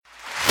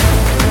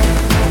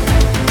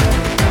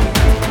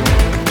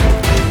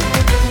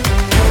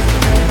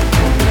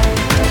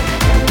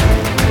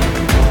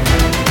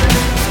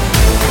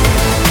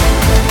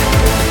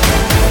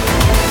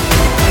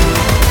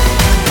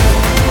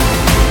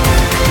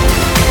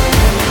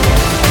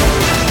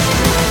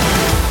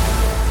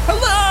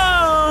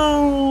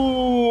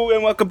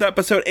welcome to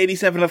episode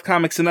 87 of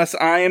Comics and Us.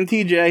 I am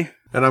TJ.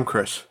 And I'm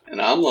Chris.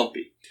 And I'm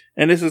Lumpy.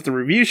 And this is the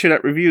review show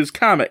that reviews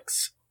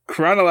comics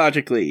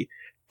chronologically.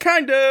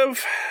 Kind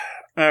of.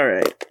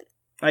 Alright.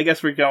 I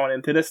guess we're going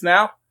into this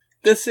now.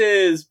 This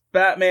is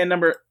Batman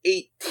number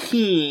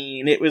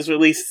 18. It was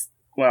released,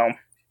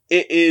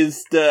 it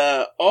is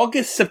the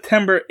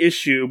August-September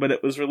issue, but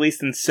it was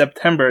released in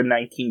September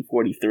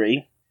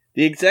 1943.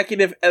 The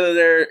executive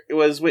editor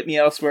was Whitney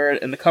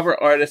Ellsworth, and the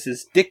cover artist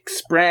is Dick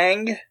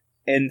Sprang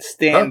and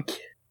Stan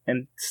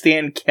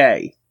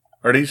K.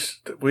 Are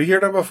these... Did we hear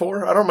them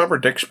before? I don't remember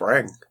Dick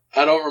Sprang.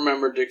 I don't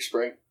remember Dick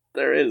Sprang.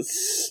 There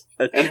is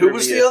a And who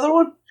was the other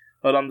one?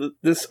 Hold on.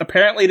 This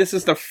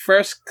is the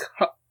first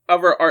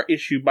cover art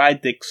issue by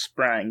Dick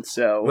Sprang,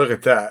 so... Look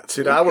at that.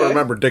 See, now I would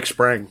remember Dick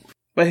Sprang.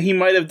 But he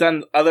might have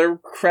done other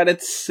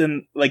credits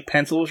and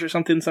pencils or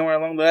something somewhere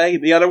along the way.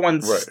 The other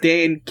one's right.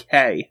 Stan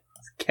K.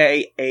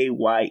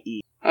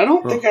 K-A-Y-E. I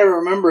don't think I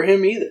remember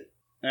him either.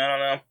 I don't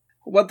know.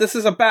 Well, this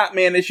is a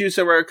Batman issue,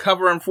 so we're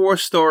covering 4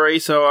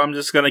 stories, so I'm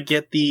just going to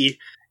get the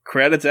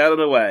credits out of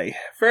the way.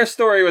 First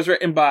story was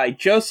written by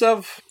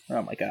Joseph...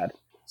 Oh my god.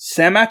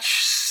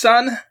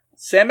 Samachson?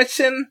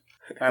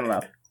 I don't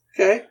know.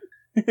 Okay.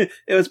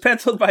 It was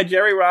penciled by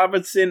Jerry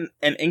Robinson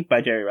and inked by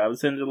Jerry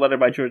Robinson, and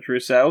lettered by George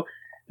Russo.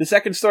 The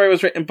second story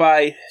was written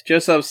by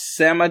Joseph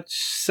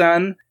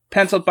Samachson,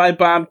 penciled by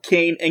Bob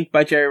Kane, inked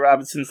by Jerry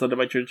Robinson, lettered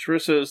by George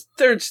Russo's.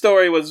 Third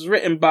story was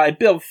written by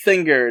Bill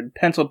Finger,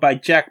 penciled by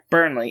Jack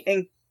Burnley,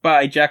 inked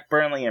by Jack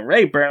Burnley and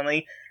Ray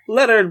Burnley,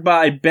 lettered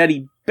by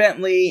Betty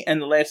Bentley,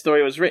 and the last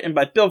story was written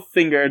by Bill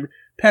Finger,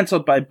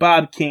 penciled by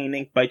Bob Kane,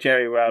 inked by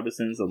Jerry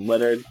Robinson, and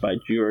lettered by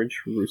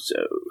George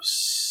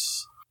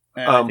Russo's.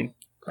 I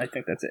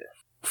think that's it.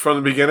 From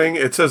the beginning,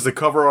 it says the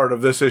cover art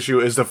of this issue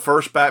is the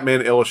first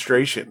Batman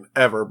illustration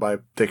ever by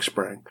Dick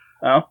Sprang.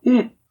 Oh,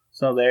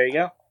 so there you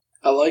go.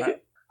 I like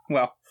it.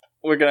 Well,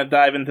 we're going to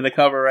dive into the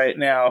cover right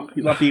now.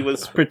 Lumpy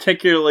was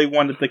particularly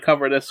wanted to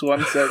cover this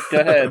one, so go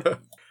ahead.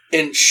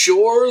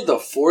 Ensure the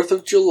 4th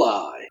of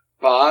July.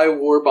 Buy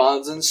war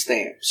bonds and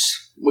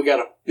stamps. We got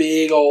a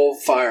big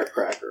old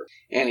firecracker,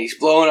 and he's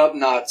blowing up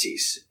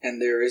Nazis,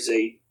 and there is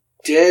a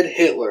dead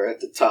Hitler at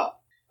the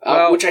top,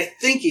 which I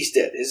think he's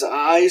dead. His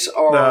eyes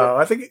are... No,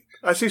 I think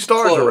I see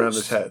stars closed. Around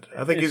his head.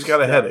 I think he's got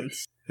a headache.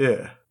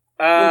 Yeah.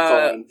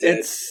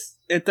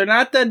 They're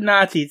not dead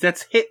Nazis.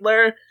 That's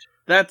Hitler.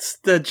 That's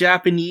the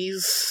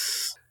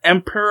Japanese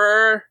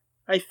emperor,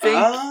 I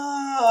think.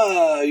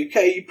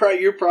 Okay.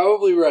 You're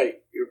probably right.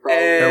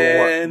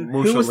 And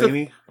what,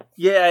 Mussolini?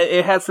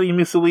 It has to be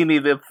Mussolini,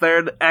 the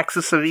third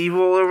axis of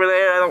evil over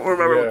there. I don't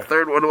remember what the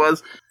third one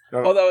was.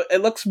 Oh. Although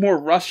it looks more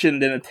Russian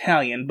than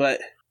Italian,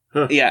 but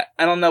I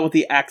don't know what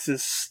the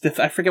axis...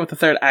 I forget what the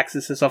third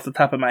axis is off the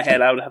top of my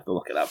head. I would have to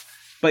look it up.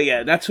 But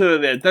yeah, that's who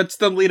it is. That's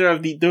the leader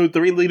of the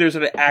 3 leaders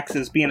of the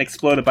Axis being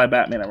exploded by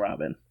Batman and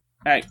Robin.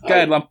 Alright, go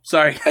ahead, Lump.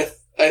 Sorry.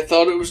 I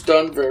thought it was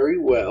done very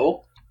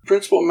well.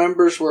 Principal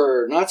members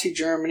were Nazi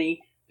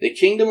Germany, the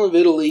Kingdom of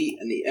Italy,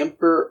 and the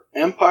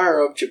Empire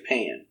of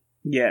Japan.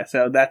 Yeah,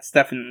 so that's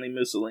definitely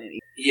Mussolini.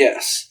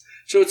 Yes.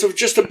 So it's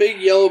just a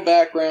big yellow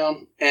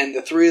background, and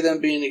the 3 of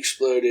them being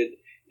exploded,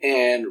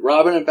 and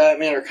Robin and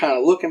Batman are kind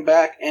of looking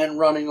back and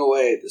running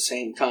away at the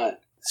same time.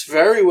 It's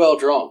very well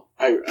drawn.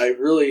 I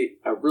really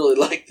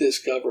like this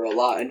cover a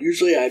lot, and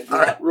usually I'm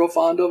not real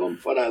fond of them,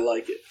 but I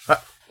like it.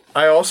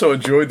 I also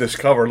enjoyed this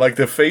cover. Like,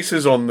 the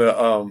faces on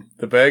the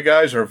bad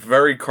guys are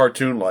very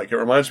cartoon-like. It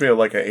reminds me of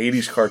like an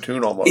 80s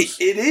cartoon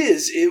almost. It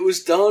is. It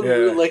was done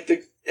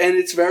and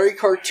it's very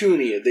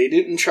cartoony. They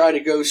didn't try to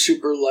go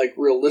super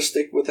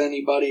realistic with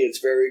anybody. It's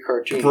very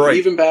cartoony. Right.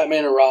 Even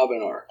Batman and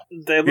Robin are.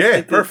 They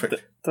look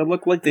perfect. They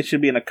look like they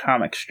should be in a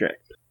comic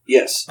strip.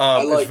 Yes.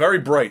 It's very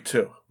bright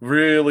too.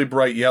 Really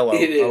bright yellow.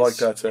 It is. I like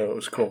that too. It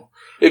was cool.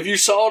 If you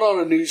saw it on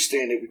a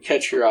newsstand, it would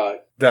catch your eye.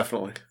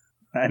 Definitely.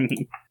 I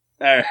mean,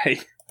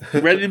 alright.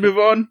 Ready to move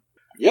on?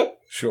 Yep.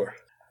 Sure.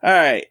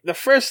 Alright, the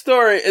first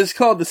story is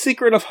called The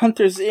Secret of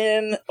Hunter's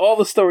Inn. All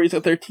the stories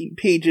are 13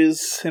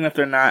 pages, and if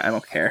they're not, I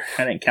don't care.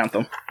 I didn't count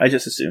them. I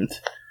just assumed.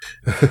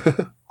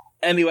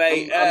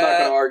 Anyway, I'm not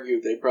going to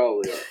argue. They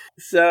probably are.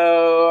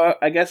 So,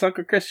 I guess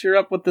Uncle Chris, you're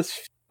up with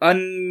this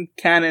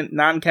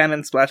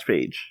non-canon splash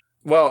page.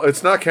 Well,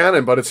 it's not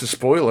canon, but it's a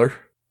spoiler.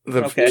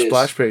 The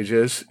splash page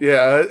is.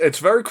 Yeah, it's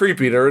very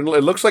creepy. It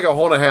looks like a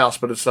haunted house,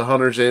 but it's the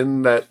Hunter's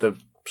Inn that the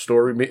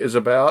story is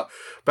about.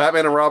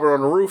 Batman and Robin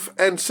on the roof,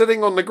 and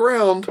sitting on the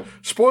ground,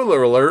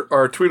 spoiler alert,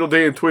 are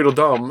Tweedledee and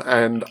Tweedledum,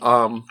 and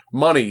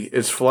money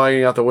is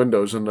flying out the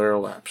windows in their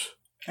laps.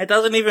 It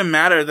doesn't even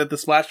matter that the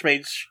splash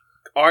page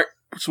art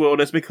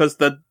spoiled us, because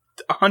the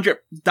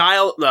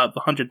dialogue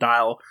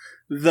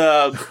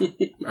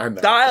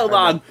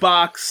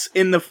box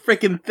in the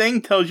freaking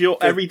thing tells you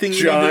everything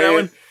you need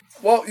to know.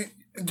 Well,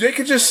 they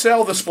could just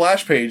sell the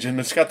splash page, and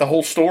it's got the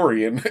whole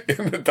story in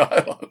the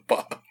dialogue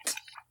box.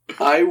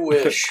 I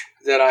wish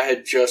that I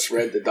had just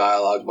read the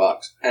dialogue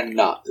box and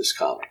not this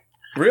comic.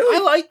 Really?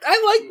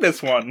 I like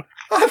this one.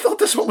 I thought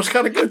this one was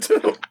kind of good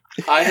too.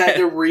 I had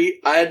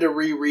to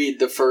reread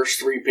the first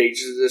 3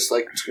 pages of this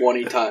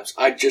 20 times.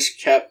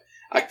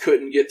 I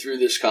couldn't get through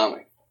this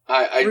comic.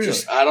 I Really?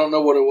 I don't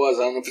know what it was.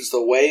 I don't know if it's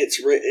the way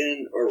it's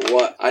written or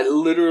what. I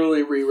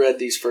literally reread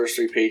these first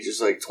 3 pages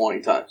like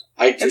 20 times.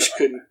 I just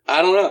couldn't.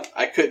 I don't know.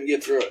 I couldn't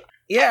get through it.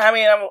 Yeah, I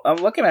mean, I'm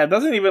looking at it. It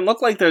doesn't even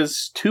look like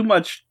there's too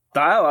much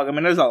dialogue. I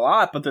mean, there's a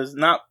lot, but there's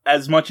not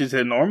as much as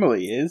it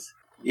normally is.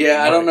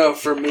 Yeah, I don't know.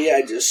 For me,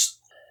 I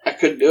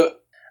couldn't do it.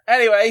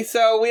 Anyway,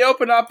 so we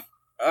open up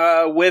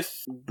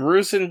with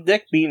Bruce and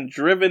Dick being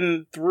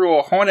driven through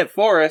a haunted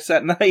forest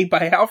at night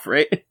by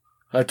Alfred.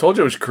 I told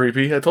you it was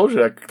creepy. I told you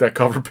that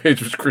cover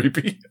page was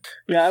creepy.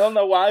 Yeah, I don't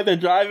know why they're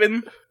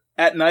driving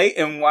at night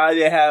and why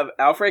they have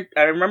Alfred.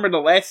 I remember the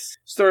last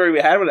story we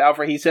had with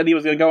Alfred, he said he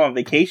was going to go on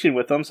vacation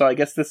with them, so I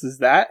guess this is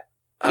that.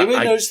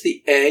 Anybody notice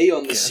the A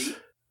on the seat?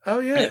 Oh,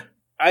 yeah.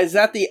 Is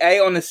that the A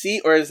on the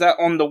seat, or is that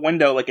on the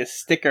window like a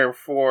sticker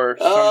for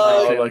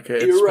some reason? Like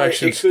an You're right,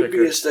 inspection it sticker. could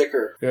be a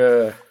sticker.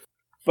 Yeah.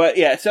 But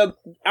yeah, so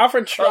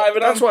Alfred's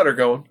driving That's on. why they're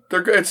going.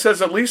 It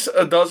says at least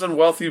a dozen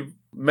wealthy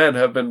men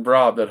have been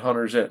robbed at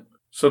Hunter's Inn.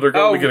 So they're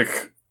going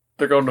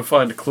they're going to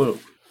find a clue.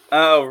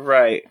 Oh,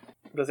 right.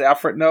 Does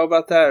Alfred know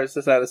about that, or is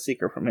this out a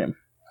secret from him?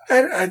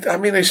 I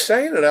mean, they're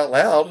saying it out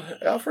loud.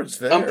 Alfred's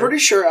there. I'm pretty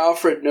sure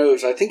Alfred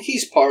knows. I think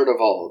he's part of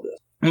all of this.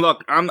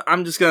 Look,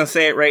 I'm just gonna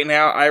say it right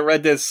now. I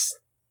read this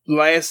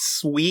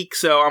last week,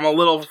 so I'm a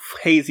little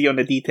hazy on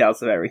the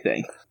details of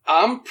everything.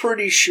 I'm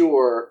pretty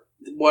sure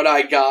what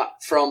I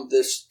got from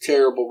this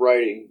terrible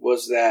writing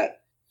was that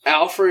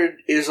Alfred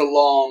is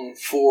along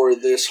for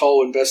this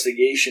whole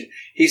investigation.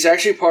 He's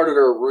actually part of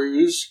their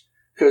ruse,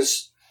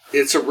 because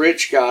it's a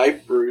rich guy,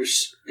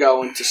 Bruce,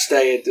 going to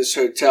stay at this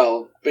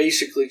hotel,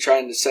 basically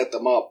trying to set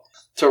them up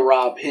to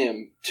rob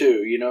him,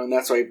 too, and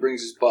that's why he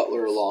brings his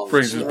butler along.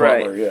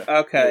 Butler, yeah.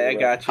 Okay, I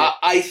got you.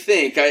 I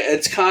think.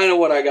 It's kind of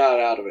what I got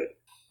out of it.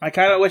 I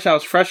kind of wish I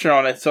was fresher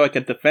on it so I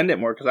could defend it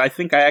more, because I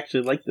think I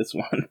actually like this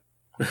one.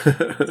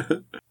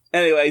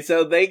 Anyway,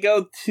 so they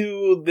go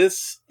to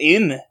this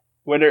inn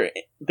where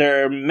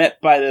they're met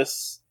by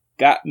this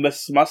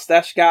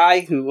mustache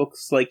guy who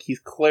looks like he's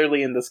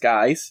clearly in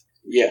disguise.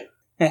 Yeah.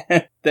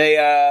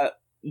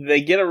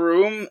 They get a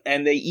room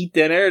and they eat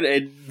dinner.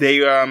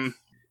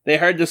 They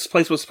heard this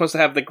place was supposed to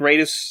have the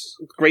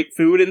great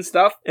food and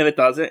stuff, and it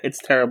doesn't. It's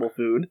terrible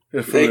food.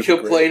 They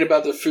complain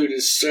about the food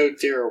is so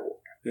terrible.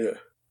 Yeah.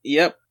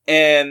 Yep.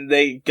 And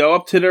they go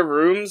up to their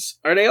rooms.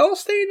 Are they all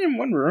staying in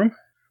one room?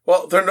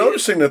 Well, they're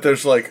noticing that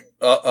there's like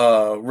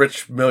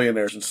rich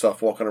millionaires and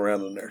stuff walking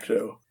around in there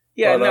too.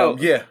 Yeah,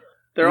 but, yeah.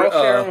 They're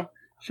all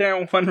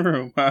sharing one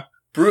room, huh?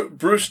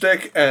 Bruce,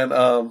 Dick, and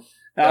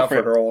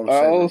Alfred are all in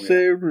the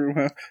same room.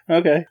 Huh?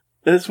 Okay.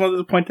 I just wanted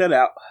to point that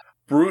out.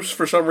 Bruce,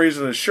 for some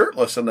reason, is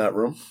shirtless in that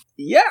room.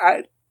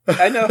 Yeah,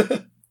 I know.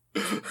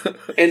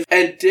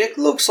 and Dick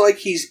looks like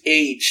he's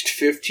aged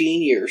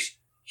 15 years.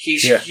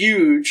 He's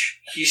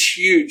huge. He's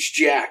huge,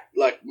 Jack,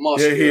 like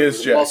muscular. Yeah, he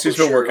is Jack. He's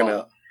been working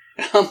out.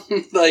 I'm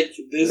like,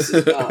 this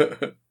is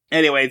not.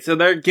 Anyway, so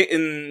they're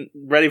getting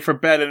ready for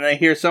bed, and they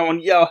hear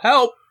someone yell,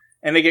 "Help!"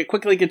 And they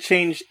quickly get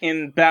changed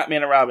in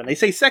Batman and Robin. They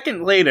say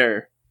second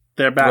later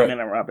they're Batman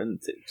and Robin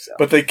too. So.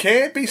 But they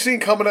can't be seen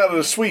coming out of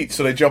the suite,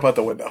 so they jump out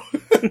the window.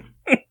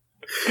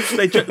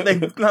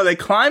 They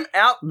climb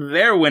out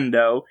their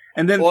window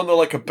and then onto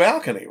like a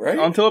balcony, right?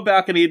 Onto a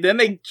balcony. Then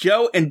they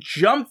go and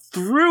jump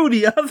through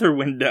the other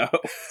window.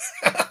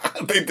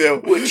 They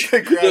do.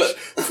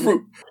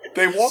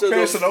 They walk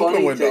past an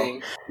open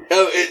window.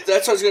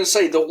 That's what I was going to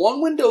say. The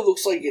one window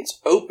looks like it's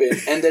open,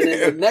 and then in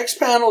the next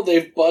panel,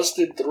 they've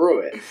busted through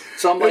it.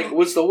 So I'm like,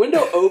 was the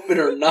window open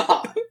or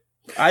not?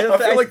 I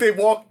feel like they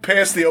walked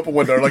past the open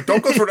window. They're like,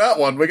 don't go through that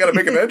one. We got to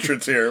make an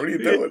entrance here. What are you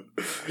doing?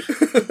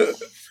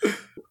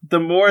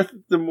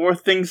 The more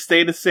things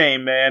stay the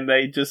same, man.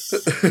 They just...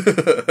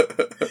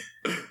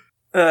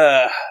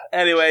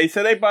 Anyway,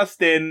 so they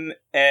bust in,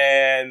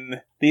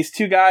 and these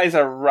two guys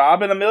are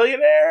robbing a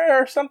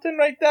millionaire or something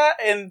like that.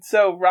 And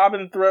so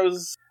Robin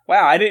throws...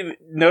 Wow, I didn't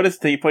notice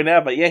till you pointed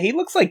out, but yeah, he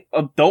looks like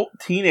adult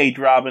teenage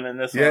Robin in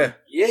this one.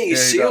 Yeah, you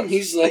see him,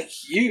 he's like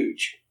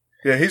huge.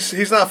 Yeah,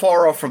 he's not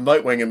far off from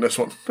Nightwing in this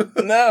one.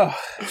 No,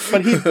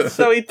 but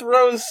he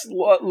throws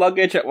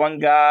luggage at one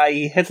guy,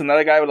 he hits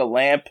another guy with a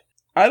lamp.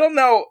 I don't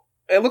know,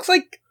 it looks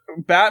like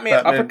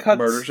Batman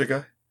murders a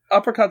guy?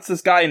 Uppercuts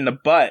this guy in the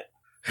butt.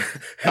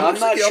 I'm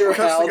not sure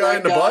how the guy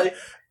in the butt,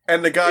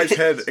 and the guy's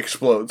head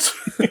explodes.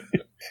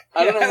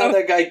 I don't know how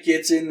that guy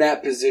gets in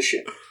that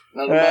position.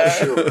 I'm not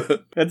sure.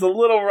 It's a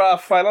little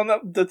rough. I don't know.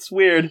 That's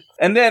weird.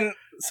 And then,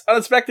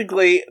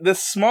 unexpectedly,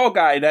 this small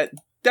guy that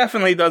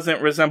definitely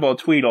doesn't resemble a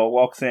Tweedle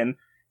walks in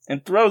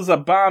and throws a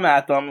bomb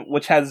at them,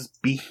 which has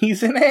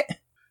bees in it.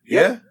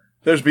 Yeah,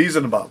 there's bees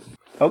in the bomb.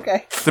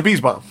 Okay. It's a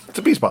bees bomb. It's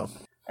a bees bomb.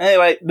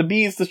 Anyway, the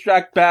bees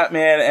distract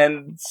Batman,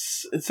 and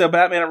so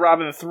Batman and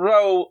Robin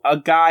throw a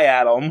guy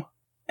at him,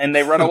 and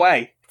they run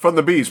away. From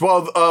the bees.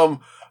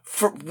 Well,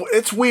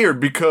 it's weird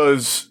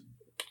because...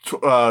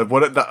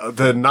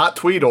 the not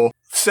Tweedle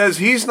says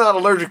he's not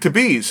allergic to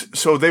bees,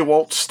 so they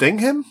won't sting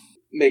him?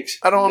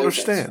 I don't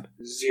understand.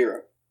 Sense.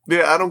 Zero.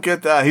 Yeah, I don't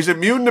get that. He's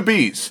immune to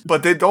bees,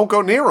 but they don't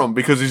go near him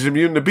because he's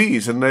immune to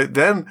bees. And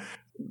then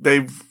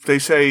they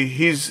say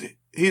he's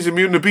he's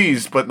immune to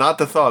bees, but not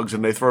to thugs,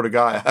 and they throw the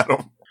guy at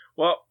him.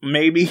 Well,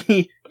 maybe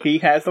he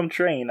has them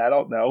trained. I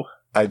don't know.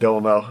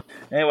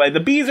 Anyway, the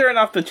bees are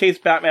enough to chase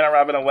Batman and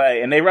Robin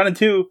away, and they run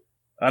into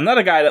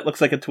another guy that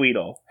looks like a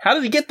Tweedle. How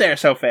did he get there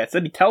so fast?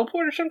 Did he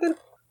teleport or something?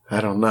 I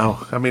don't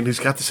know. I mean, he's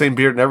got the same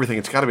beard and everything.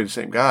 It's got to be the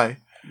same guy.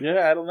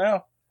 Yeah, I don't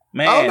know.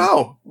 Man. I don't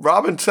know.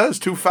 Robin says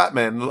two fat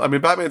men. I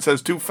mean, Batman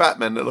says two fat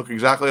men that look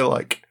exactly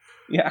alike.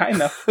 Yeah, I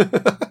know.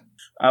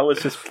 I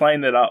was just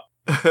playing it up.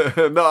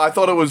 No, I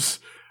thought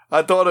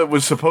it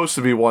was supposed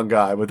to be one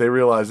guy, but they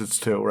realized it's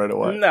two right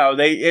away. No,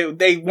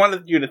 they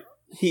wanted you to.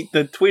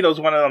 The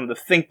Tweedles wanted them to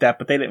think that,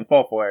 but they didn't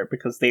fall for it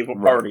because they've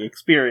already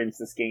experienced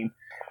this game.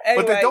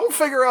 Anyway, but they don't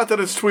figure out that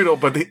it's Tweedle,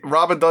 but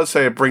Robin does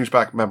say it brings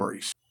back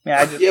memories.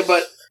 Yeah,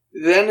 but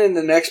then in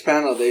the next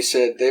panel they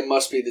said they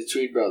must be the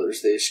Tweed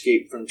brothers. They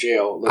escaped from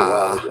jail a little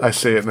while ago. I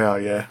see it now,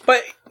 yeah.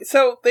 But,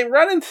 so, they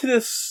run into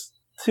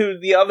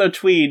the other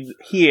Tweed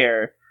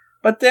here,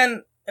 but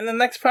then in the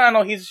next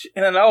panel he's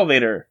in an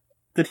elevator.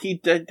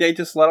 Did they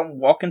just let him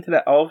walk into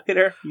the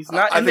elevator? He's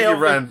not in the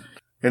elevator. I think he ran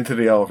into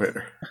the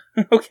elevator.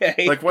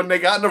 Okay. Like, when they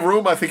got in the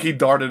room, I think he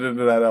darted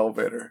into that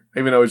elevator.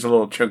 Even though he's a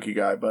little chunky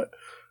guy, but...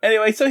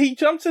 Anyway, so he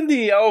jumps into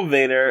the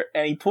elevator,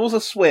 and he pulls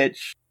a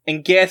switch,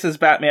 and gasses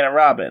Batman and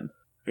Robin.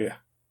 Yeah.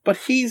 But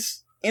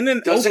he's in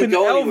an open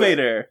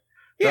elevator.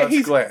 Yeah,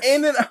 he's glass.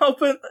 in an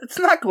open... It's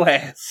not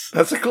glass.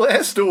 That's a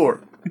glass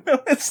door.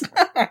 No, it's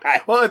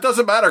not. Well, it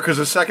doesn't matter, because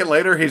a second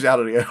later, he's out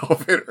of the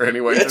elevator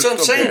anyway. That's what I'm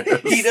saying.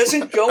 He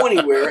doesn't go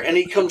anywhere, and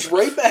he comes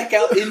right back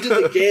out into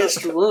the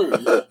gassed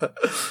room.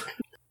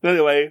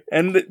 Anyway,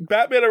 and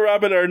Batman and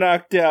Robin are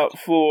knocked out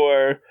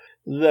for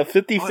the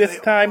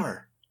 55th time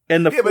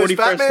and the 41st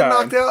Batman time.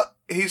 Knocked out,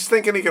 he's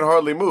thinking he can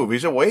hardly move.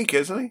 He's awake,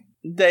 isn't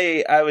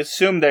he? I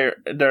assume they're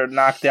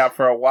knocked out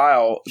for a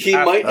while. He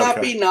might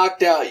not be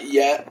knocked out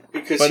yet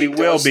because he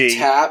will be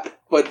tap,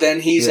 but then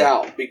he's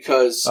out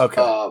because you're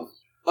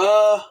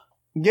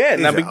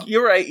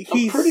right.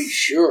 I'm pretty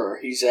sure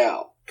he's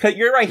out.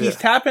 You're right. He's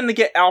tapping to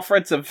get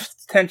Alfred's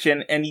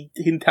attention, and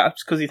he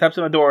taps because he taps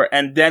on the door,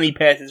 and then he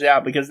passes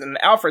out because then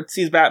Alfred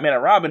sees Batman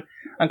and Robin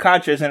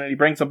unconscious, and he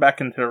brings them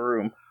back into the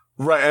room.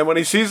 Right, and when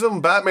he sees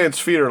them, Batman's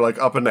feet are like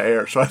up in the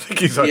air, so I think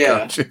he's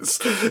unconscious.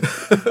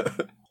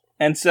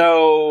 And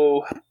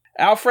so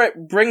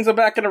Alfred brings them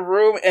back in the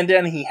room, and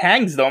then he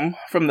hangs them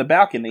from the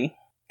balcony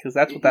because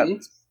that's what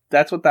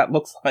that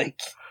looks like.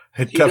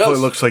 It definitely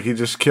looks like he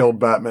just killed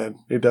Batman.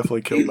 He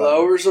definitely killed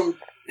Batman.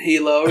 He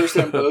lowers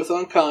them both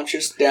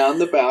unconscious down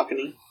the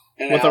balcony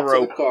and with out a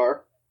rope. to the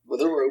car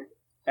with a rope.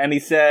 And he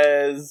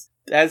says,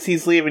 as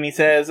he's leaving, he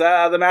says,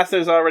 the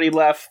master's already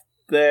left.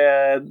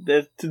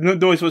 The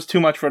noise was too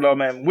much for them,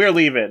 and we're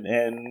leaving.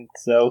 And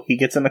so he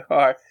gets in the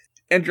car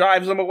and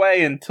drives them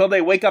away until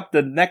they wake up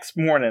the next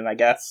morning, I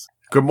guess.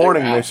 Good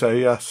morning, they say,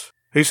 yes.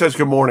 He says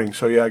good morning,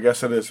 so yeah, I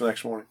guess it is the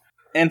next morning.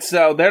 And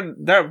so they're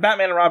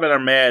Batman and Robin are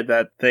mad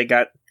that they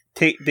got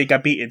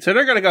beaten. So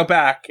they're going to go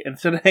back. And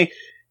so they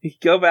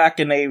go back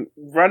and they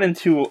run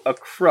into a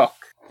crook,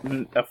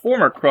 a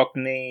former crook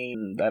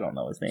named, I don't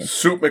know his name.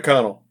 Soup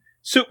McConnell.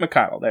 Soup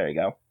McConnell, there you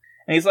go.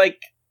 And he's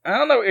like, I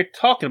don't know what you're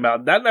talking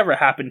about. That never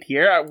happened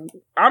here.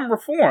 I'm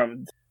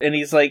reformed. And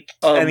he's like,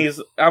 I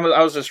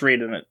was just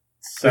reading it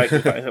so I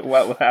could find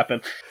what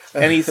happened.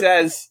 And he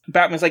says,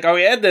 Batman's like, oh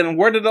yeah, then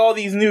where did all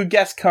these new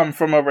guests come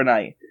from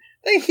overnight?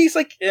 He's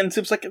like, and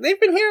Soup's like, they've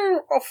been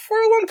here for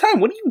a long time.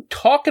 What are you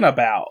talking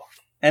about?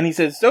 And he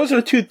says, those are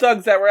the two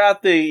thugs that were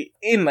at the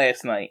inn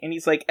last night. And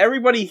he's like,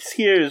 everybody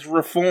here is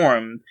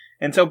reformed.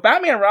 And so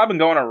Batman and Robin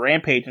go on a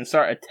rampage and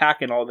start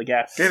attacking all the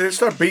guests. Yeah, they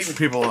start beating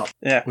people up.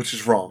 Yeah. Which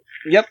is wrong.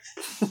 Yep.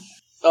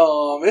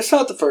 It's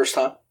not the first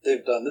time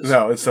they've done this.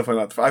 No, it's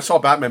definitely not. I saw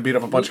Batman beat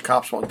up a bunch of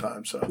cops one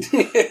time, so.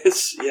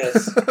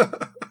 Yes.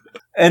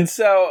 And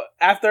so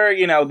after,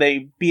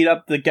 they beat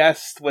up the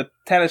guests with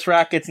tennis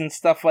rackets and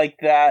stuff like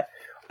that,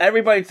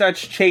 everybody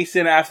starts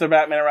chasing after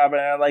Batman and Robin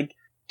and they're like,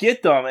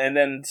 get them. And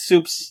then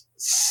Soups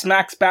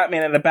smacks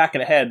Batman in the back of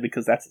the head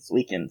because that's his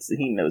weekend. So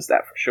he knows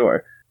that for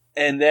sure.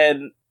 And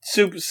then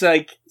Soup's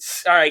like,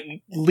 all right,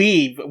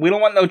 leave. We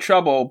don't want no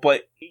trouble,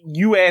 but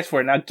you asked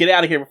for it. Now get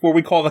out of here before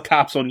we call the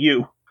cops on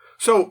you.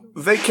 So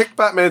they kick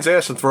Batman's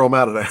ass and throw him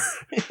out of there.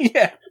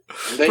 Yeah.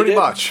 Pretty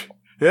much.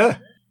 Yeah.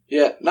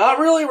 Yeah, not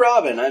really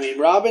Robin. I mean,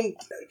 Robin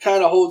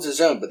kind of holds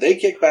his own, but they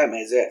kick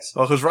Batman's ass.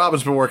 Well, because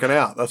Robin's been working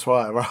out. That's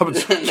why.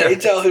 They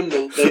tell him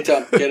to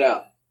get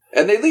out.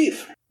 And they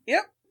leave.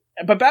 Yep.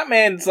 But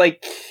Batman's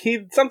like,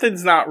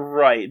 something's not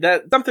right.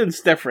 Something's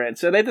different.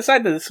 So they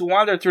decide to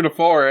wander through the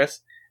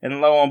forest,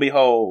 and lo and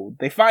behold,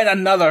 they find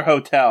another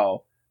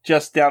hotel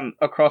just down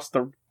across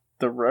the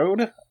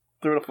road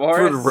through the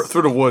forest.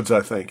 Through the woods, I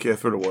think. Yeah,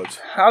 through the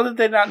woods. How did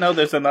they not know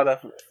there's another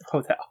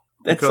hotel?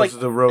 It's because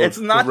the road. It's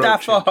not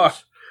that far.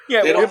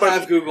 Yeah, they don't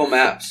have Google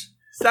Maps.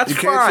 That's you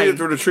fine. You can't see it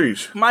through the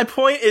trees. My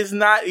point is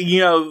not,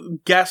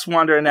 guess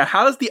wandering now.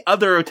 How does the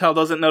other hotel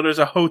doesn't know there's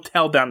a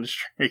hotel down the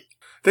street?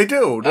 They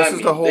do.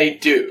 They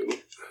do.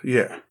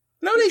 Yeah.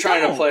 No, they don't.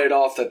 Trying to play it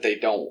off that they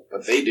don't,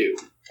 but they do.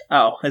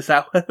 Oh, is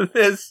that what it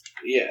is?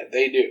 Yeah,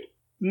 they do.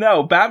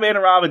 No, Batman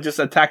and Robin just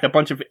attacked a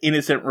bunch of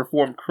innocent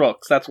reformed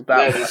crooks. That's what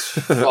that was.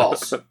 That is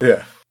false.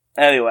 Yeah.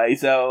 Anyway,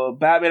 so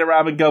Batman and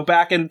Robin go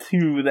back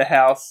into the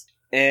house,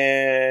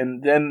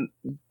 and then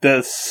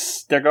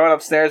they're going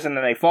upstairs, and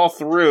then they fall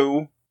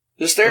through.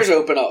 The stairs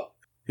open up.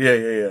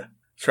 Yeah.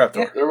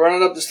 Trapdoor. Yeah, they're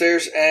running up the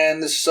stairs,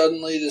 and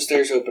suddenly the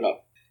stairs open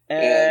up.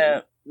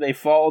 And they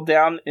fall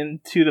down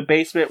into the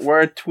basement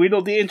where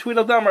Tweedledee and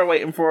Tweedledum are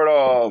waiting for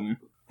them.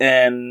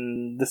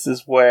 And this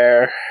is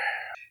where...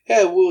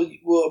 Yeah,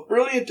 well,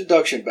 brilliant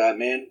deduction,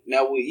 Batman.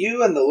 Now, will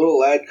you and the little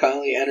lad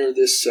kindly enter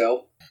this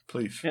cell?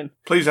 Please.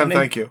 Please and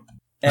thank you.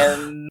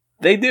 And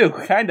they do,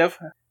 kind of.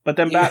 But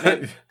then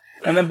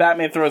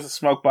Batman throws a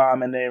smoke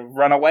bomb and they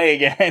run away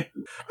again.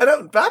 I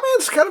know,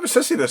 Batman's kind of a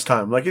sissy this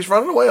time. Like, he's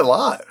running away a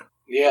lot.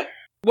 Yeah.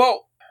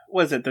 Well,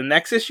 was it the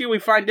next issue we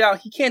find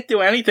out he can't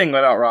do anything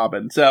without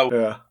Robin, so...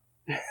 Yeah.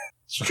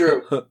 It's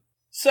true.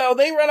 So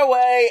they run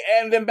away,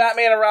 and then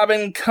Batman and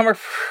Robin come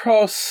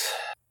across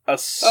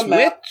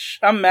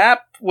a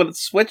map with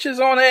switches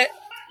on it.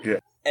 Yeah.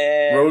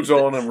 And roads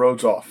on and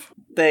roads off.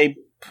 They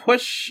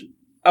push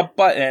a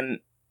button,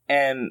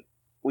 and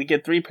we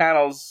get 3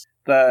 panels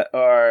that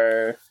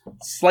are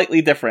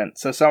slightly different,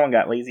 so someone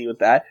got lazy with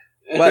that.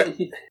 But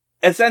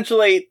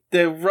essentially,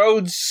 the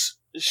roads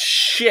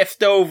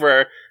shift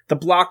over to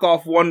block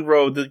off one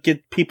road to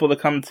get people to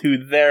come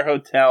to their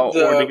hotel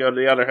or to go to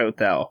the other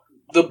hotel.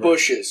 The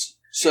bushes.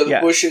 So the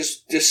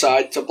bushes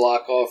decide to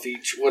block off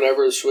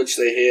whatever switch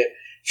they hit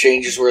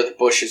changes where the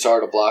bushes are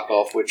to block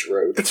off which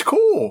road. It's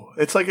cool.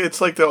 It's like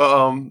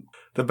the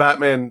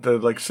Batman, the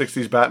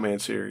 60s Batman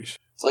series.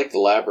 It's like the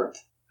Labyrinth.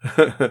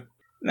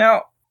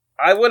 Now,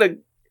 I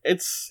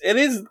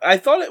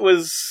thought it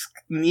was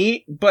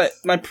neat, but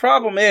my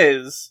problem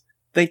is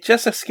they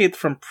just escaped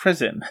from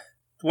prison.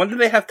 When do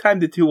they have time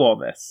to do all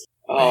this?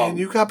 Man,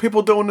 you got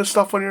people doing this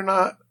stuff when you're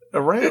not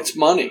around. It's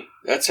money.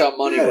 That's how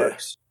money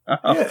works.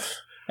 Yeah.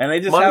 And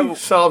they just money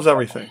solves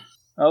everything.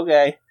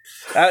 Okay.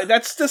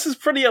 This is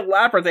pretty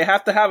elaborate. They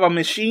have to have a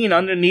machine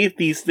underneath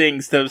these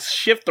things to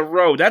shift the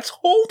road. The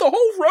whole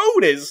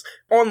road is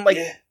on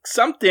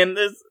something.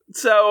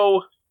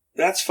 So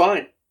that's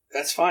fine.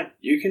 That's fine.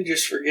 You can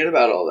just forget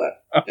about all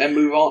that and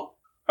move on.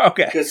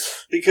 Okay.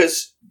 Because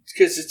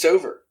it's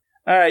over.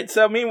 All right.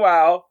 So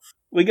meanwhile,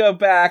 we go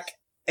back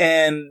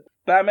and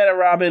Batman and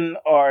Robin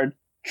are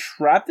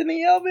trapped in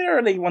the elevator,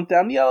 or they went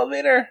down the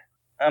elevator.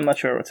 I'm not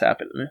sure what's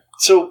happening.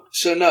 So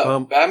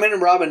no, Batman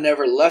and Robin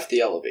never left the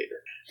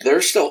elevator.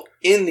 They're still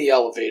in the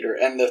elevator,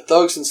 and the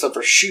thugs and stuff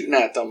are shooting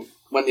at them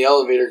when the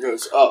elevator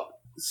goes up.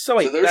 So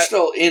wait, they're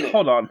still in it.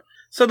 Hold on.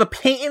 So the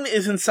painting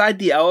is inside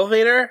the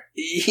elevator?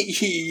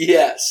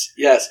 Yes.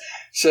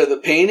 So the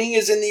painting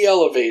is in the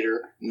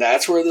elevator, and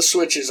that's where the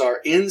switches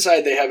are.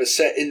 Inside, they have a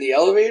set in the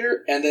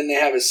elevator, and then they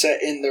have a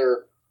set in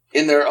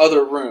their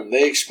other room.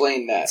 They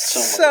explained that so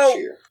much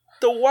here.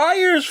 The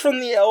wires from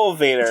the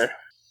elevator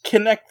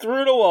connect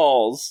through the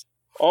walls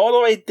all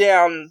the way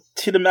down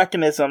to the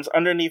mechanisms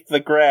underneath the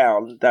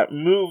ground that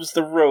moves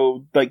the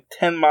road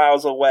 10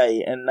 miles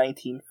away in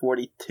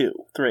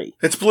 1942-3.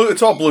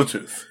 It's all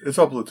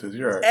Bluetooth.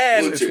 You're right.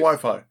 And it's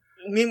Wi-Fi.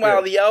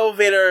 Meanwhile, the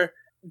elevator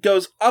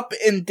goes up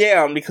and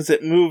down because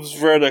it moves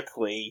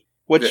vertically,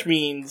 which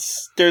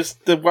means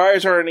the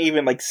wires aren't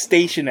even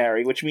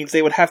stationary, which means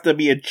they would have to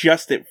be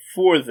adjusted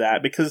for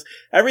that because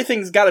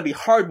everything's got to be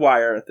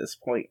hardwired at this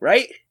point,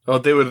 right? Oh,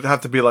 they would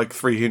have to be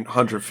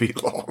 300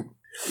 feet long.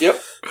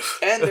 Yep.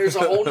 And there's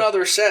a whole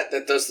nother set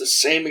that does the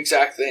same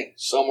exact thing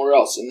somewhere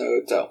else in the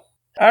hotel.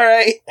 All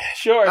right,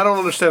 sure. I don't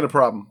understand the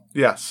problem.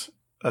 Yes,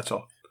 that's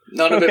all.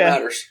 None of it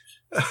matters.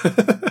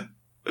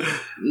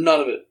 None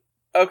of it.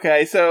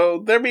 Okay,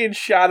 so they're being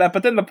shot at,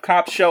 but then the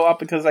cops show up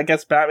because I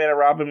guess Batman and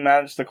Robin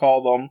managed to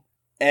call them.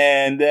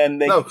 And then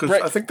they... No, because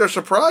I think they're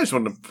surprised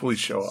when the police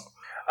show up.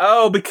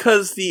 Oh,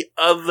 because the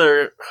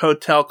other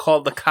hotel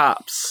called the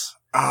cops.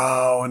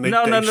 Oh, and they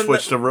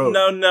switched the road.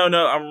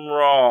 No, I'm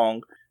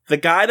wrong. The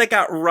guy that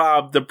got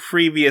robbed the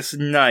previous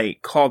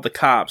night called the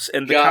cops,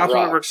 and the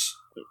cops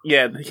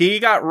he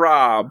got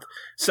robbed.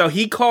 So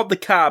he called the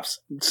cops.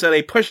 So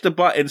they pushed the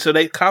button. So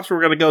the cops were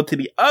going to go to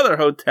the other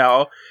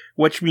hotel,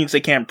 which means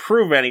they can't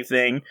prove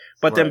anything.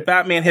 But then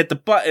Batman hit the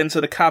button,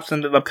 so the cops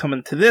ended up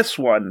coming to this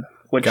one,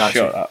 which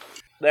showed up.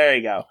 There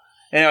you go.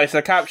 Anyway, so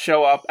the cops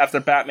show up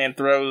after Batman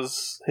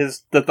throws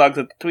the thugs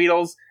at the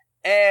Tweedles.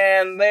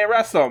 And they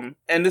arrest them.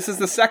 And this is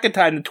the second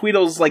time the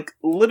Tweedles,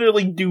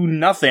 literally do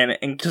nothing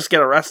and just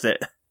get arrested.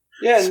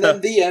 Yeah, and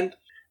then the end.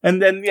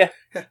 And then,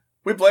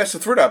 we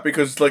blasted through that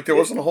because, there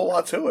wasn't a whole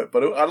lot to it.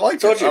 But I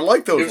liked it. I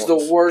like those ones. It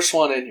was the worst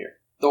one in here.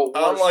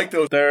 I like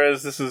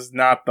those. This is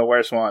not the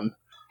worst one.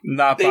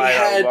 Not by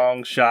a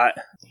long shot.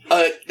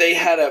 They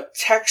had a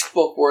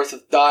textbook worth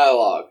of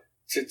dialogue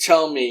to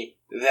tell me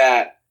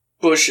that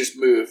bushes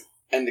move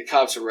and the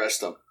cops arrest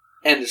them.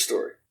 End of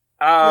story.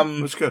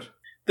 It was good.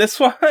 This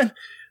one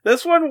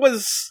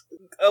was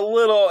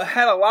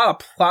had a lot of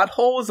plot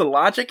holes and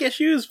logic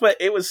issues, but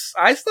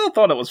I still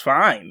thought it was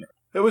fine.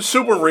 It was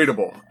super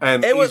readable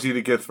and easy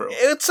to get through.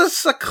 It's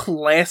just a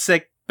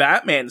classic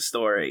Batman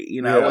story,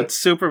 with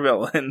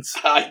supervillains.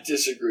 I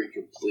disagree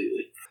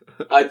completely.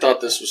 I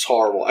thought this was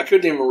horrible. I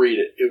couldn't even read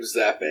it. It was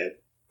that bad.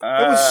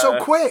 It was so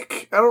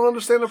quick. I don't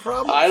understand the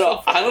problem. I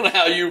don't know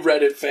how you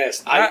read it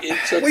fast.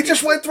 We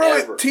just went through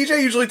it.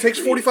 TJ usually takes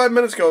 45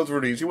 minutes going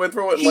through these. He went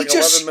through it in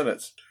 11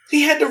 minutes.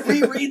 He had to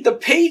reread the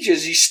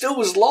pages. He still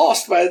was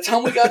lost by the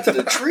time we got to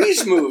the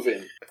trees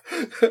moving.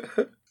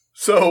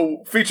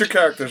 So, featured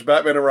characters,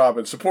 Batman and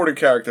Robin. Supporting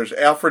characters,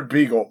 Alfred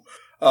Beagle.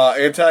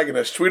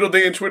 Antagonists,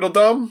 Tweedledee and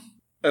Tweedledum.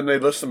 And they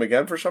list them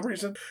again for some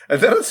reason. And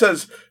then it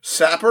says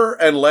Sapper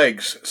and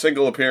Legs,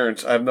 single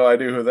appearance. I have no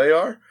idea who they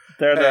are.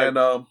 They're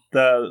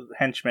the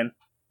henchmen.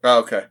 Oh,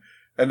 okay.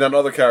 And then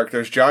other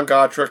characters, John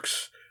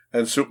Gottricks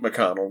and Soup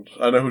McConnell.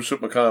 I know who Soup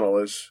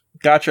McConnell is.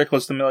 Gottrick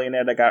was the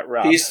millionaire that got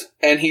robbed. He's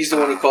the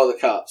one who called the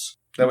cops.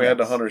 Then we had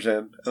the hunters in,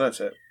 and that's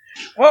it.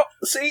 Well,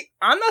 see,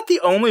 I'm not the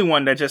only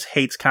one that just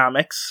hates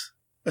comics.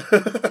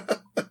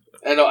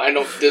 I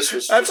know. This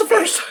was. That's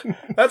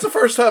the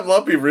first time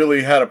Lumpy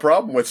really had a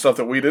problem with stuff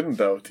that we didn't,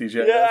 though.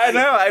 TJ. Yeah, I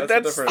know.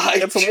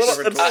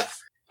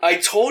 I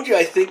told you.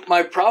 I think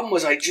my problem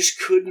was I just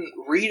couldn't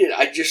read it.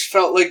 I just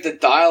felt like the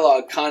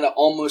dialogue kind of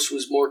almost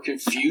was more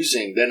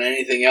confusing than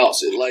anything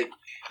else.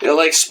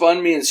 It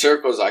spun me in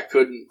circles. I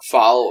couldn't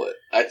follow it.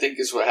 I think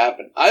is what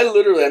happened.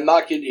 I'm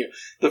not kidding you.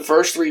 The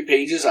first 3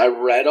 pages, I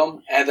read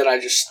them, and then I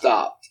just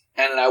stopped.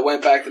 And then I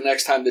went back the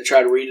next time to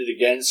try to read it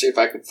again, see if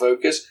I could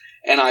focus,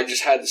 and I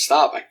just had to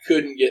stop. I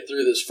couldn't get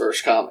through this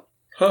first comic.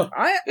 Huh.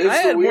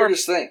 It's the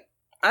weirdest thing.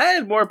 I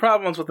had more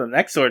problems with the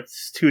next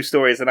 2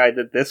 stories than I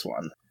did this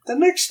one. The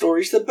next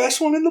story's the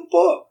best one in the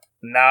book.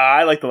 Nah,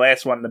 I like the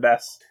last one the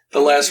best. The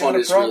last one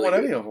is really with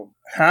good. any of them.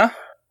 Huh?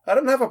 I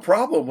didn't have a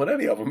problem with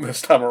any of them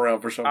this time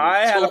around for some reason. I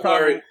had a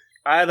problem.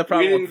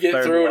 We didn't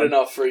get through it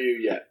enough for you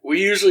yet.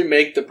 We usually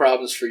make the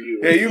problems for you.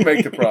 Yeah, you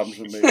make the problems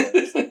with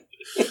me.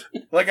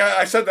 Like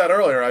I said that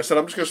earlier. I said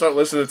I'm just going to start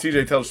listening to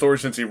TJ tell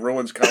stories since he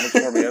ruins comics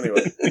for me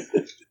anyway.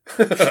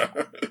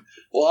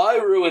 Well, I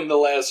ruined the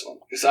last one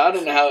because I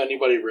don't know how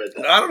anybody read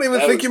that. I don't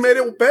even think you made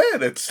it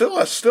bad. I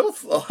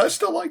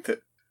still liked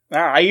it.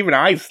 I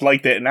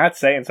liked it, and that's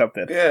saying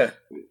something. Yeah.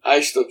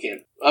 I still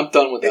can't. I'm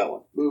done with that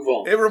one. Move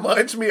on. It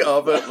reminds me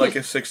of a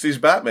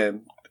 60s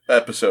Batman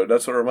episode.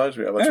 That's what it reminds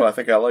me of. That's why I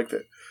think I liked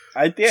it.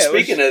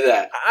 Speaking of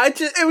that.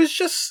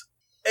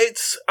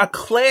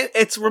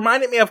 It's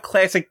reminded me of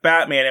classic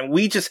Batman, and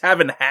we just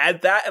haven't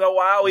had that in a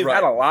while. We've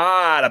had a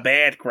lot of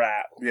bad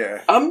crap.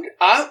 Yeah.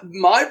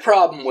 My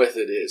problem with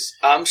it is,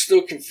 I'm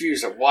still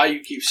confused of why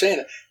you keep saying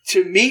that.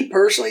 To me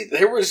personally,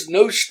 there was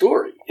no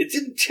story. It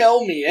didn't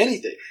tell me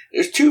anything.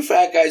 There's 2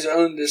 fat guys who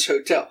own this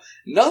hotel.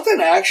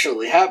 Nothing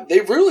actually happened. They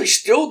really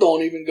still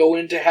don't even go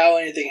into how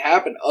anything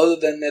happened other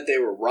than that they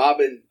were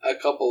robbing a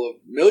couple of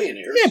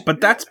millionaires. Yeah, but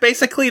that's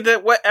basically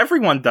what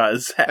everyone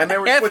does. And they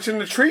were switching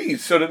the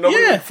trees so that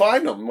nobody would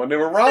find them when they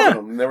were robbing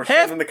them. And they were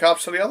sending the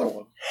cops to the other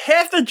one.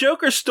 Half the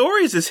Joker's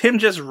stories is him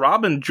just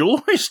robbing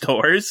jewelry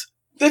stores.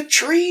 The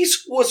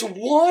trees was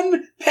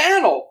one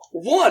panel.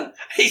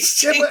 A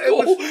single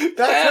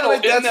panel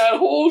in that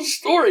whole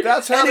story.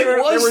 That's how they were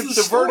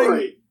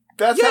diverting.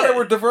 That's how they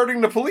were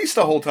diverting the police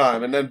the whole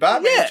time. And then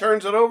Batman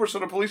turns it over so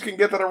the police can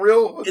get to the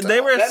real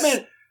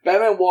hotel.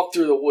 Batman walked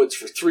through the woods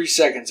for 3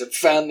 seconds and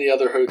found the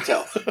other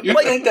hotel. You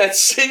think that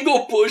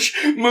single bush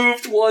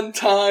moved one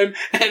time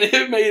and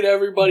it made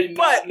everybody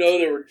not know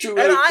there were 2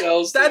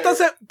 hotels there?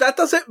 That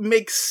doesn't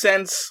make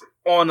sense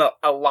on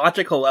a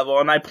logical level,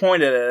 and I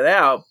pointed it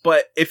out,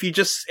 but if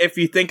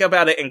you think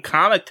about it in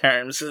comic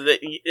terms,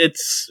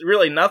 it's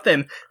really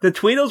nothing. The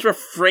Tweedles were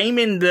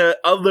framing the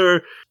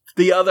other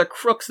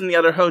crooks in the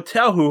other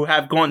hotel who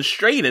have gone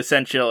straight,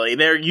 essentially.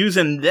 They're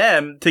using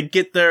them to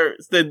get their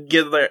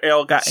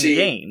ill-gotten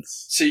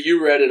gains. See,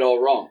 you read it all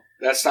wrong.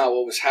 That's not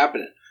what was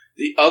happening.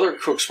 The other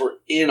crooks were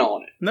in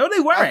on it. No, they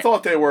weren't. I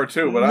thought they were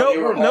too, but they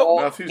were all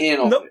in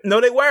on it.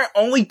 No, they weren't.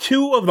 Only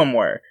 2 of them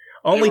were.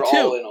 Only 2.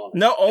 All in on it.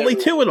 No, only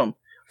Everyone. 2 of them.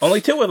 Only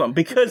 2 of them.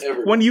 Because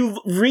when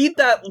you read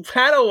that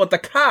panel with the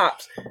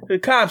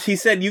cops, he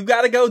said, you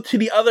gotta go to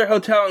the other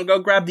hotel and go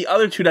grab the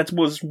other 2 that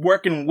was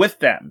working with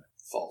them.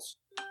 False.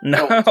 No. I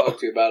don't want to talk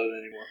to you about it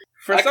anymore.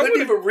 I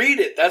couldn't even read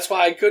it. That's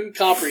why I couldn't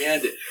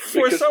comprehend it.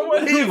 For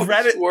someone who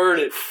read it,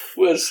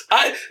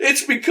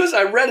 it's because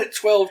I read it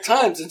 12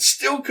 times and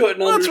still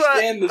couldn't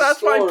understand the story.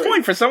 That's my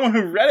point. For someone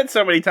who read it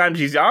so many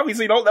times, you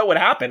obviously don't know what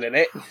happened in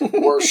it.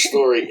 Worst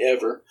story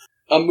ever.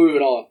 I'm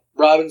moving on.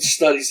 Robin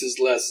studies his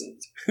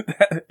lessons.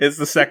 That is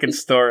the second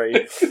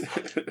story.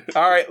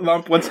 Alright,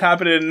 Lump, what's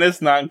happening in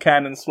this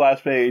non-canon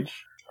splash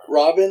page?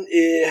 Robin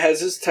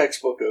has his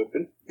textbook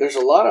open. There's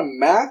a lot of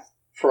math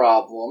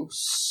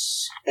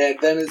problems. And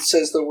then it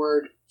says the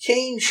word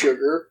cane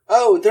sugar.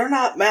 Oh, they're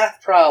not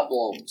math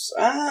problems.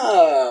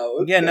 Oh,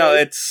 okay. Yeah, no,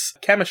 it's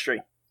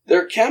chemistry.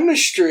 They're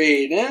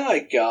chemistry. Now I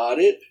got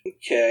it.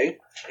 Okay.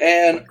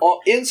 And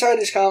inside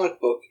his comic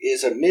book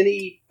is a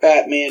mini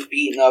Batman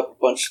beating up a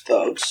bunch of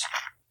thugs.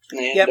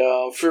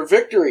 And for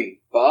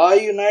victory, buy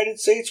United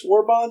States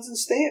war bonds and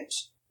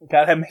stamps.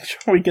 Gotta make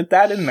sure we get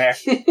that in there.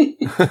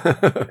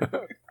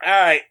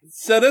 Alright,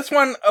 so this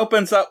one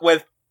opens up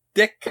with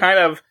Dick kind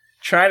of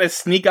trying to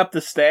sneak up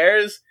the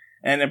stairs,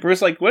 And then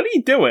Bruce like, what are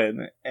you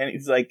doing? And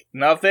he's like,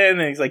 nothing.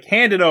 And he's like,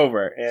 hand it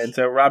over. And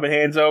so Robin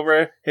hands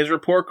over his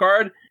report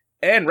card.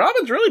 And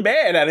Robin's really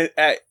bad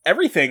at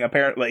everything,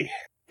 apparently.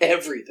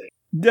 Everything.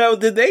 No,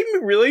 did they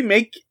really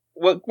make...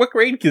 What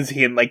grade is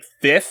he in? Like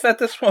 5th at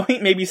this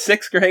point? Maybe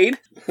 6th grade?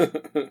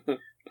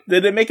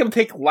 Did they make him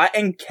take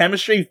Latin,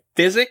 chemistry,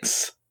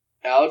 physics?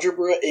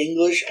 Algebra,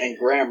 English, and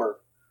grammar.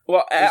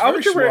 Well,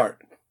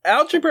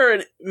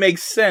 algebra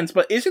makes sense,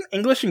 but isn't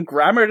English and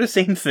grammar the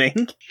same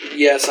thing?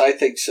 Yes, I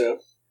think so.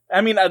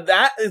 I mean,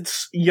 that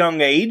is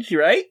young age,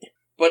 right?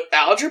 But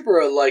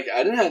algebra, like,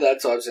 I didn't have that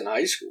until I was in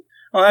high school.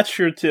 Oh, that's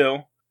true, too.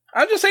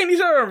 I'm just saying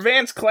these are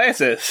advanced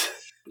classes.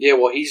 Yeah,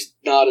 well, he's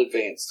not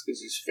advanced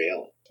because he's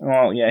failing.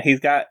 Well, yeah, he's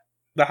got...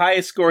 The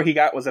highest score he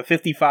got was a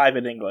 55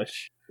 in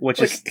English,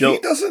 which is still... He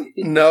doesn't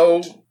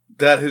know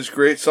that his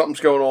grade... Something's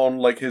going on,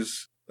 like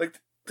his... Like,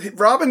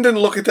 Robin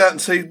didn't look at that and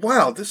say,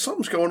 wow,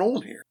 something's going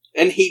on here.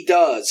 And he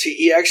does.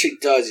 He actually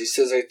does. He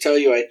says, I tell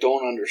you, I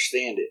don't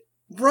understand it.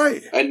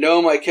 Right. I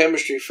know my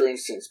chemistry, for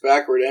instance,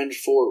 backward and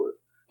forward.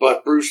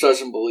 But Bruce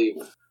doesn't believe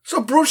him.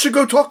 So Bruce should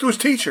go talk to his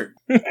teacher.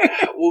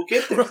 We'll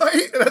get there.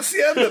 Right? That's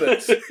the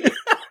evidence.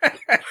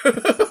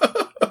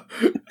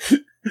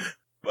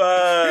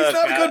 He's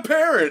not a good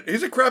parent.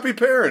 He's a crappy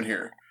parent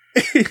here.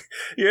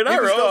 You're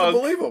not wrong. He just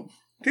doesn't believe him.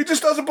 He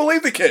just doesn't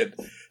believe the kid.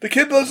 The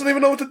kid doesn't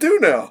even know what to do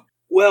now.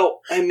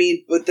 Well, I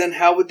mean, but then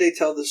how would they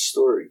tell this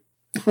story?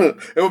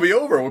 It would be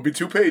over. It would be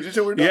 2 pages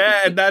and we're done.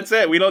 Yeah, and that's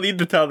it. We don't need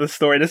to tell this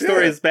story. This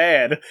story is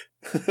bad.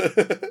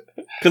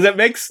 Because it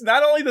makes...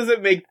 Not only does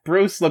it make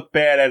Bruce look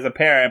bad as a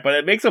parent, but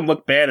it makes him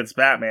look bad as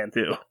Batman,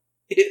 too.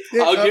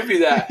 I'll give you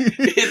that.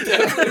 It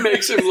definitely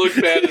makes him look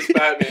bad as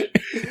Batman.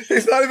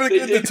 He's not even a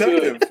good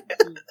detective.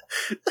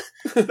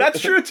 That's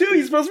true, too.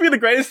 He's supposed to be the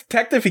greatest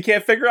detective. He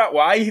can't figure out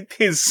why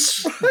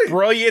his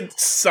brilliant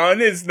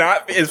son is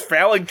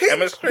failing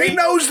chemistry. He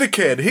knows the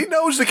kid. He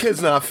knows the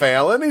kid's not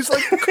failing. He's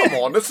like, come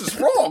on, this is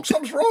wrong.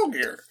 Something's wrong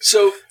here.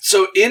 So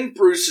in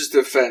Bruce's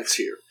defense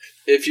here,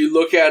 if you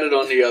look at it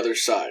on the other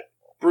side,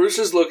 Bruce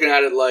is looking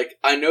at it like,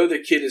 I know the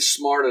kid is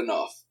smart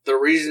enough. The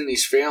reason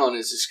he's failing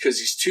is because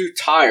he's too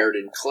tired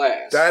in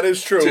class. That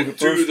is true. To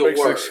do the work.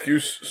 An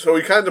excuse, so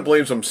he kind of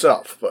blames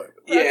himself. But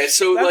yeah,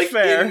 so that's like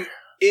fair.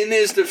 In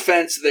his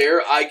defense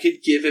there, I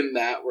could give him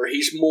that, where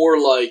he's more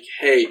like,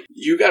 hey,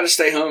 you got to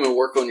stay home and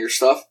work on your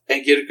stuff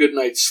and get a good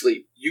night's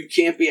sleep. You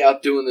can't be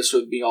out doing this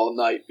with me all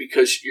night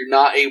because you're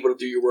not able to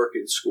do your work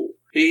in school.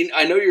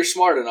 I know you're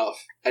smart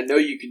enough. I know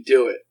you can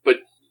do it, but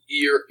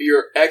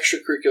your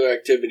extracurricular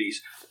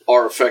activities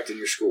are affecting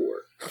your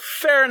schoolwork.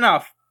 Fair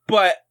enough,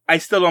 but I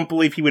still don't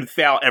believe he would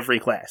fail every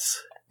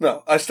class.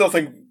 No, I still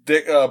think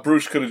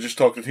Bruce could have just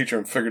talked to the teacher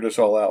and figured this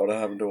all out without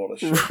having to do all this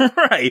shit.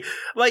 Right.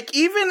 Like,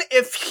 even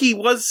if he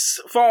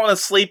was falling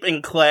asleep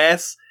in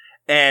class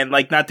and,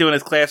 like, not doing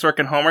his classwork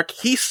and homework,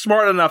 he's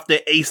smart enough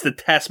to ace the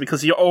test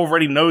because he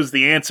already knows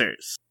the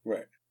answers.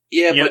 Right.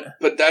 Yeah,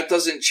 but that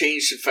doesn't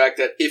change the fact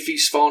that if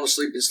he's falling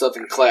asleep and stuff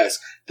in class,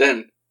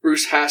 then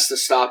Bruce has to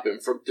stop him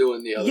from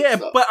doing the other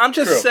stuff. Yeah, but I'm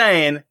just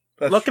saying...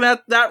 Looking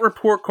at that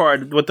report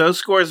card, with those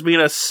scores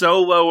being so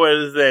low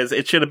as it is,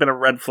 it should have been a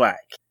red flag.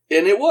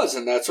 And it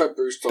wasn't. That's why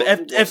Bruce told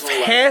him he wasn't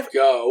allowed to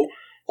go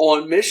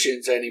on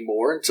missions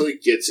anymore until he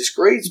gets his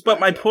grades back.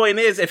 But my point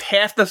is, if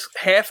half of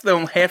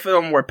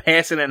them were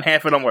passing and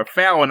half of them were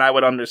failing, I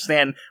would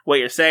understand what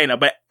you're saying.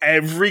 But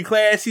every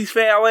class he's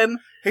failing?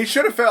 He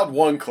should have failed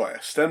one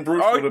class. Then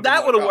Bruce would have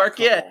that would have worked,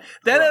 yeah.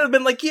 Then it would have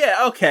been like, yeah,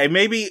 okay,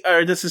 maybe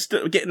this is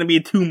getting to be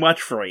too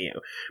much for you.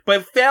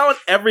 But failing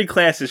every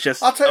class is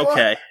just, I'll tell you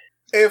okay. What,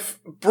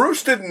 if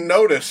Bruce didn't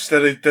notice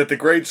that the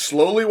grade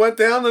slowly went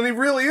down, then he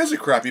really is a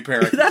crappy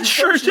parent. That's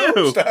true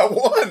too. That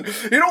one,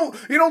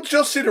 you don't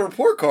just see the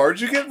report cards;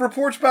 you get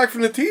reports back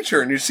from the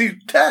teacher, and you see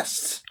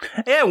tests.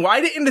 Yeah,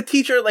 why didn't the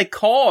teacher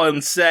call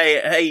and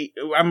say, "Hey,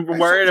 I'm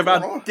worried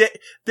about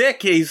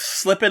Dick. He's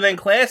slipping in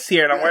class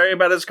here, and I'm worried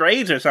about his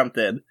grades or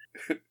something."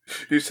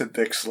 You said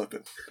Dick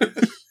slipping.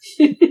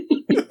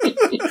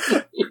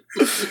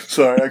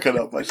 Sorry, I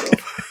couldn't help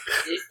myself.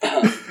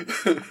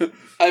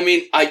 I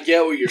mean, I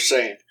get what you're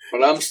saying,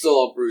 but I'm still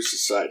on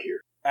Bruce's side here.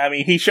 I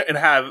mean, he shouldn't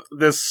have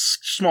this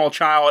small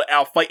child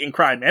out fighting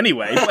crime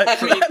anyway. But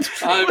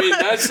I mean,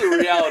 that's the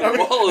reality of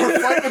all of it. We're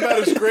fighting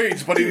about his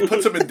grades, but he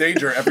puts him in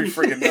danger every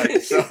friggin'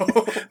 night. So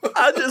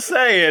I'm just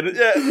saying,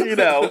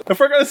 if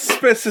we're going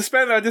to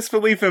suspend our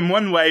disbelief in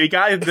one way, you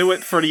got to do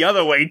it for the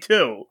other way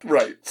too.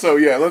 Right. So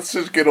yeah, let's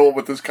just get on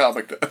with this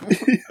comic then.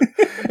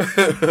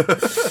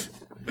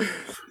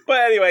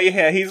 But anyway,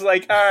 yeah, he's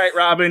like, all right,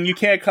 Robin, you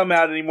can't come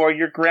out anymore.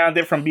 You're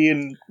grounded from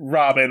being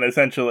Robin,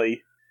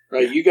 essentially.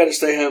 Right, you got to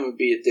stay home and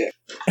be a dick.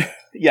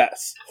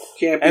 Yes.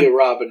 Can't be a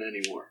Robin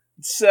anymore.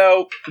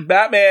 So,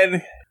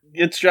 Batman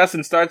gets dressed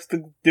and starts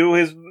to do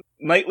his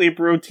nightly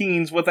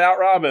routines without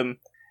Robin.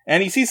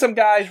 And he sees some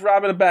guys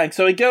robbing a bank.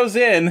 So he goes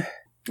in.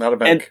 Not a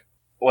bank.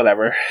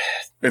 whatever.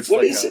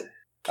 What is it?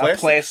 A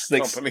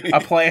plastics company.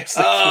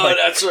 Oh,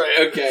 that's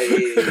right.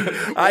 Okay.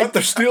 Yeah.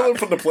 They're stealing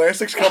from the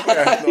plastics company?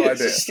 I have no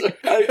idea.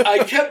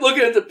 I kept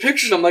looking at the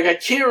pictures. I'm like, I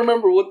can't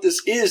remember what this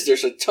is.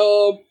 There's a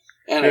tub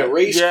and a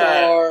race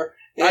car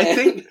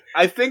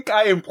I think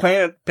I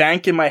implanted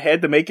bank in my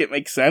head to make it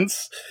make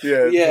sense.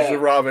 Yeah, they're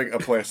robbing a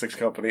plastics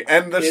company.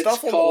 And the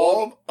stuff on the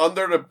wall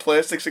under the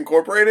Plastics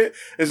Incorporated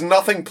is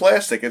nothing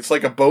plastic. It's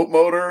like a boat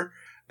motor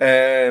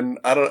and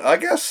I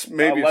guess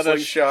maybe a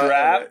slingshot.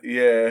 Strap.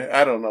 Yeah,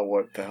 I don't know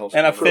what the hell's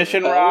and a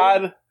fishing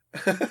rod.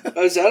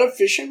 Is that a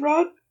fishing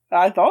rod?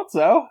 I thought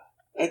so.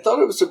 I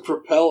thought it was a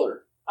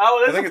propeller.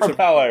 Oh, it is a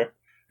propeller.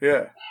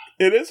 Yeah.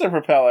 It is a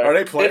propeller. Are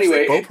they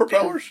plastic boat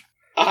propellers?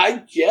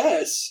 I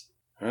guess.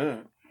 I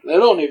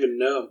don't even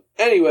know.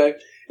 Anyway,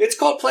 it's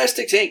called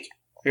Plastics Inc.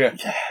 Yeah.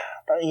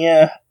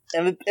 Yeah.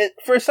 And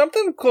for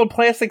something called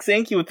Plastics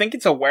Inc., you would think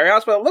it's a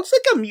warehouse, but it looks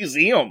like a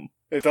museum.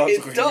 It does.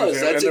 It does.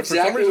 That's and exactly for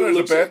some reason, what it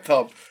looks there's a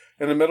bathtub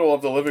in the middle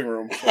of the living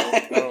room. So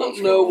I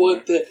don't know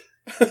what the...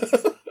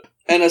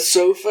 And a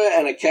sofa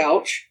and a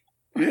couch.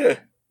 Yeah.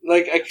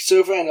 Like a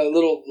sofa and a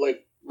little,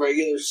 like,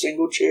 regular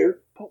single chair.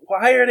 But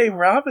why are they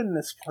robbing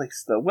this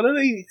place, though? What are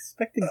they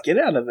expecting to get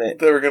out of it?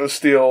 They were going to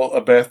steal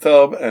a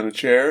bathtub and a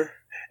chair.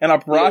 And a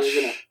brush.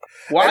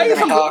 Why is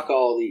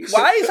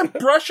a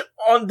brush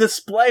on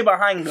display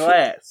behind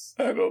glass?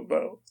 I don't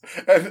know.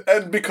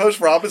 And because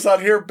Rob is not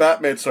here,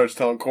 Batman starts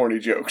telling corny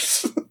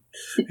jokes.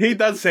 He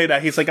does say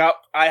that. He's like,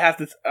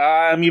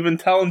 I'm even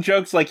telling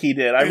jokes like he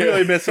did. I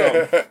really miss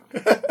him.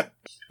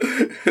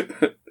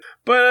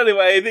 But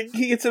anyway,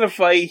 he gets in a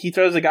fight. He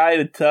throws a guy in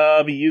a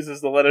tub. He uses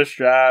the leather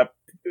strap.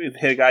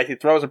 Hit a guy. He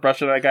throws a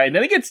brush on that guy. And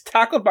then he gets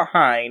tackled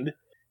behind.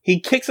 He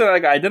kicks another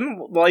guy. Then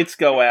the lights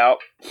go out.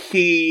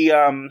 He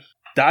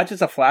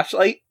dodges a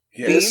flashlight.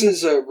 Yeah. This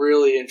is a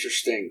really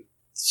interesting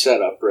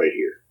setup right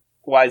here.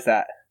 Why is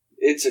that?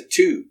 It's a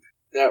tube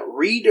that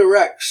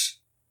redirects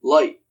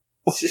light.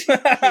 Yes.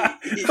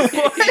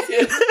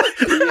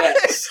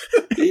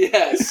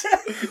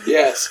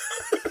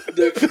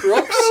 The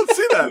crooks. I don't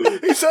see that.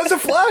 He says a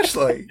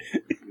flashlight.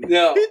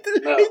 No,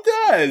 he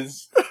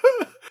does.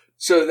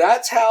 So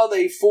that's how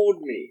they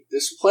fooled me.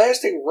 This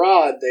plastic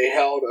rod, they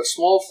held a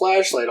small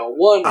flashlight on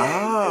one end,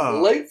 and the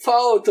light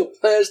followed the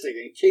plastic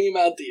and came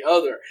out the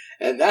other.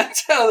 And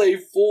that's how they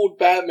fooled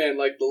Batman,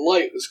 like the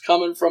light was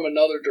coming from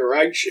another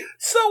direction.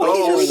 So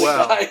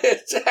guy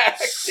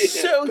attacked him.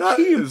 So that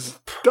is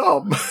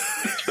dumb.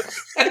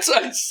 That's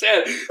what I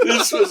said.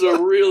 This was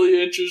a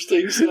really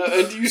interesting setup.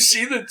 And do you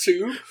see the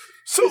tube?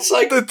 So it's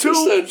like the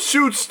tube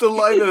shoots the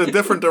light in a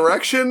different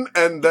direction,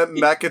 and then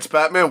that gets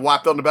Batman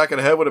whapped on the back of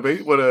the head with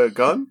a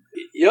gun?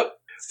 Yep.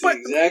 That's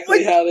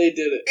exactly how they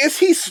did it. Is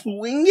he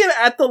swinging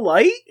at the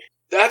light?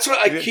 That's what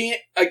I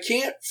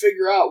can't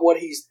figure out what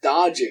he's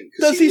dodging.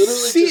 Because he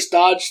literally just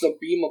dodged a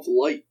beam of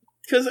light.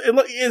 Because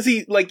is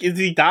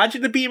he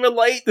dodging the beam of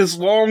light, this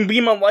long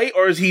beam of light,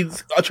 or is he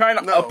trying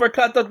to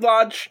uppercut the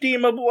dodge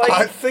beam of light?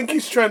 I think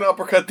he's trying to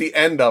uppercut the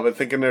end of it,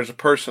 thinking there's a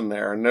person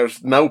there, and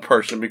there's no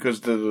person because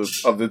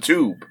of the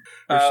tube.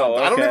 Okay.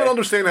 I don't even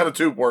understand how the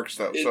tube works,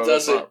 though.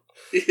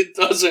 It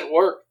doesn't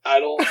work.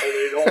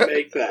 They don't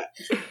make that.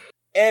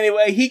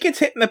 Anyway, he gets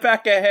hit in the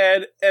back of the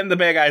head, and the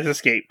bad guys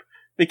escape.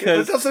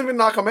 Because it doesn't even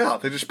knock him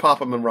out. They just pop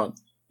him and run.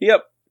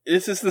 Yep.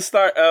 This is the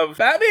start of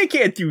Batman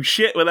can't do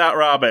shit without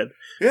Robin.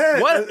 Yeah,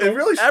 it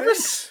really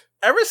stinks.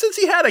 Ever since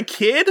he had a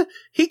kid,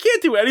 he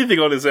can't do anything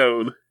on his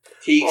own.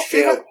 He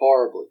failed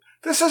horribly.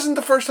 This isn't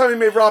the first time he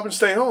made Robin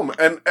stay home,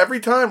 and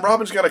every time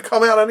Robin's got to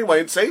come out anyway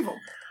and save him.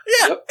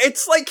 Yeah,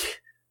 It's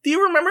like, do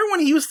you remember when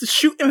he used to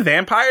shooting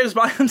vampires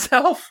by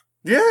himself?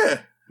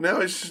 Yeah.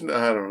 Now he's just,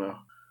 I don't know.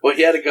 Well,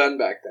 he had a gun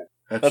back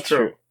then. That's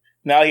true.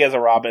 Now he has a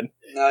Robin.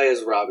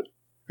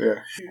 Yeah.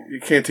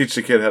 You can't teach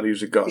the kid how to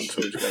use a gun,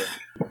 so he's got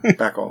to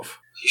back off.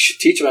 You should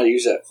teach him how to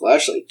use that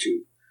flashlight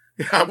tube.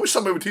 Yeah, I wish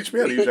somebody would teach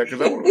me how to use that,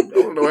 because I want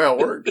to know how it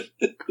works.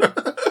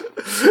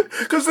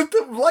 Because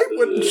the light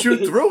wouldn't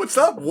shoot through. It's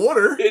not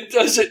water. It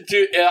doesn't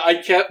do... I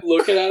kept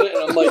looking at it,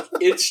 and I'm like,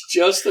 it's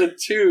just a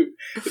tube.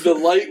 The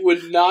light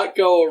would not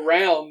go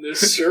around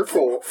this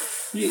circle.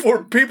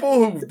 For people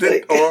who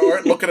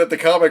aren't looking at the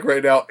comic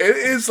right now, it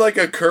is like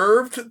a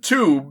curved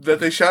tube that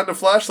they shine the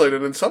flashlight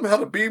in, and somehow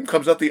the beam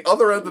comes out the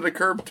other end of the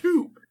curved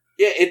tube.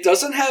 Yeah, it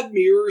doesn't have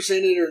mirrors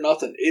in it or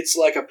nothing. It's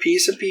like a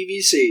piece of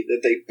PVC that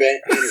they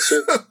bent in a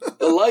circle.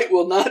 The light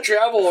will not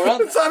travel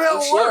around. That's not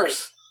how it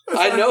works.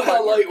 I know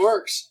how light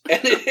works,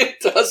 and it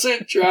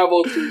doesn't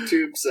travel through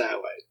tubes that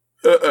way.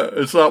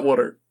 It's not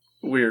water.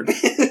 Weird.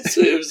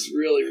 It was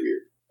really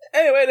weird.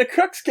 Anyway, the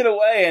crooks get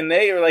away, and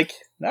they were like,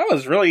 that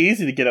was really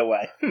easy to get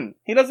away.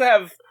 He doesn't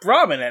have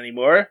Robin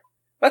anymore.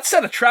 Let's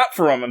set a trap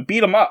for him and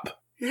beat him up.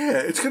 Yeah,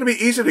 it's going to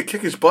be easy to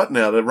kick his butt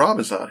now that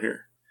Robin's not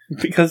here.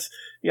 Because,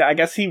 yeah, I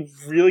guess he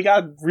really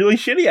got really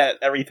shitty at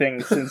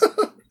everything since...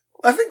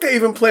 I think they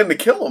even plan to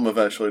kill him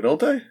eventually, don't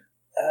they?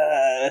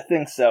 I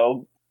think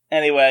so.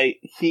 Anyway,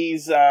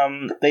 he's,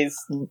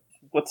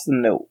 what's the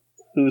note?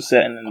 Who's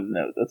setting in the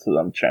note? That's what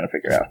I'm trying to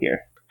figure out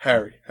here.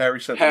 Harry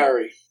sent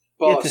Harry.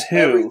 Boss,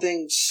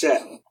 everything's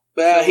set.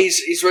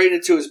 He's writing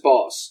it to his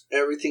boss.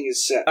 Everything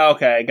is set.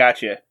 Okay,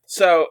 gotcha.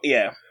 So,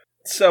 yeah.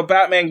 So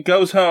Batman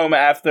goes home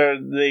after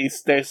they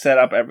set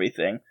up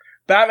everything.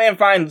 Batman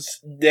finds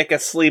Dick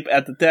asleep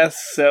at the desk,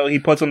 so he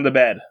puts him to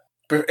bed.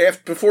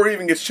 before he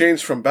even gets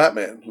changed from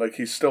Batman. Like,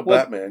 he's still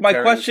Batman. My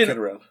question... His kid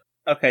around.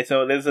 Okay,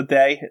 so there's a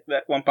day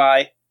that went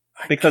by.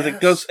 Because it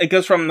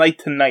goes from night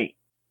to night.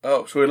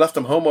 Oh, so he left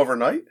him home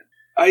overnight?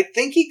 I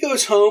think he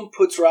goes home,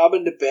 puts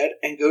Robin to bed,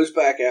 and goes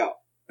back out.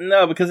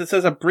 No, because it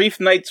says a brief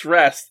night's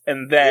rest,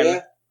 and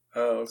then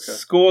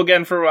school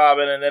again for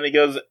Robin, and then he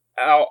goes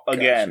out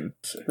again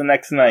the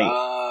next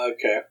night.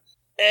 Okay.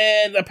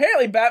 And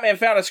apparently Batman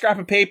found a scrap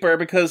of paper,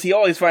 because he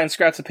always finds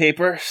scraps of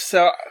paper,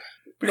 so...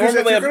 Because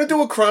if you're going to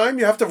do a crime,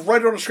 you have to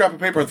write it on a scrap of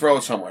paper and throw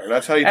it somewhere.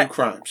 That's how you do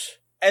crimes.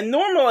 And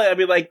normally I'd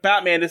be like,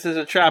 Batman, this is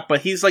a trap,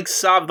 but he's like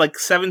solved like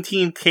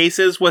 17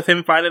 cases with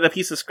him finding a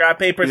piece of scrap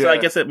paper, so I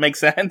guess it makes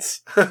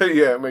sense.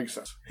 Yeah, it makes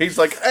sense. He's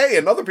like, hey,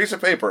 another piece of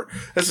paper.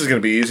 This is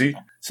going to be easy.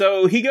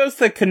 So he goes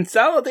to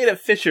Consolidated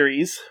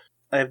Fisheries.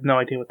 I have no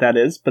idea what that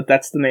is, but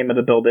that's the name of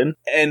the building.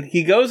 And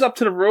he goes up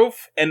to the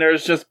roof, and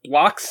there's just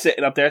blocks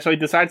sitting up there, so he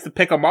decides to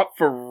pick them up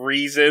for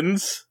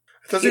reasons.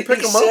 Does he pick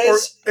them up? Or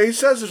he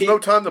says there's no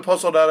time to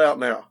puzzle that out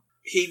now.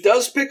 He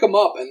does pick them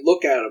up and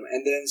look at them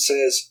and then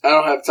says, I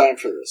don't have time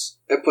for this.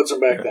 And puts them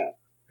back down.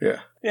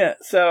 Yeah. Yeah,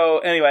 so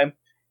anyway,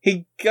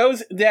 he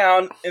goes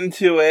down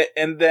into it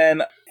and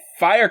then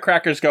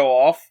firecrackers go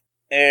off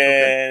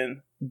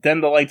and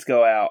then the lights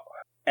go out.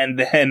 And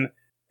then...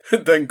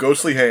 then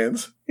ghostly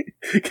hands.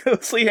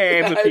 Ghostly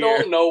hands appear. I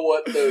don't know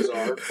what those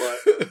are,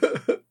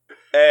 but...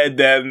 And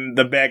then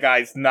the bad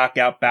guys knock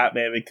out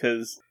Batman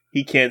because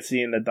he can't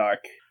see in the dark.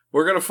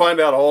 We're going to find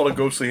out all the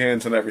ghostly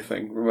hands and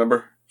everything,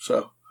 remember?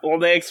 So... Well,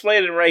 they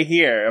explain it right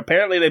here.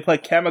 Apparently, they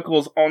put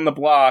chemicals on the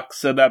block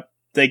so that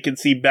they can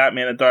see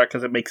Batman in the dark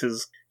because it makes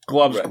his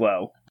gloves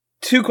glow.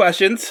 2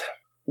 questions.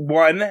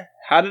 1,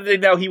 how did they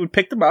know he would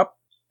pick them up?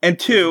 And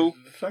 2,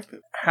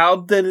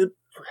 how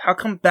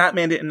come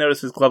Batman didn't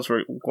notice his gloves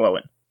were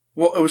glowing?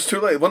 Well, it was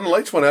too late. When the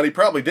lights went out, he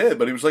probably did,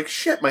 but he was like,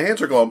 shit, my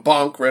hands are glowing.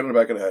 Bonk, right on the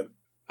back of the head.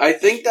 I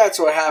think that's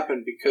what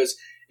happened because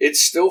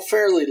it's still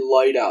fairly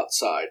light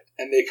outside,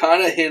 and they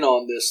kind of hint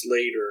on this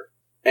later.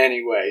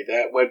 Anyway,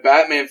 that when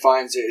Batman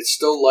finds it, it's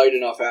still light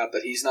enough out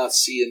that he's not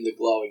seeing the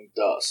glowing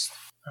dust.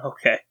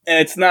 Okay.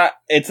 And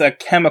it's a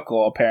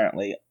chemical,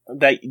 apparently,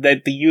 that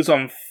they use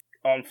on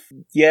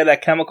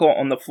that chemical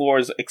on the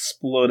floors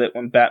exploded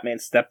when Batman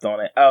stepped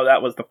on it. Oh,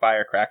 that was the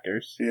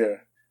firecrackers. Yeah.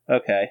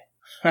 Okay.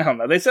 I don't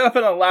know. They set up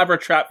an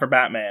elaborate trap for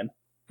Batman.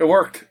 It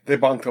worked. They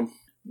bonked him.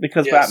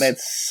 Because Batman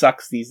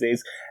sucks these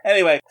days.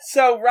 Anyway,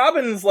 so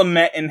Robin's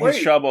lamenting his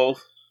trouble.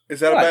 Is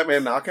that a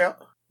Batman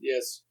knockout?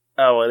 Yes.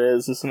 Oh, it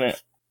is, isn't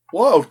it?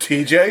 Whoa,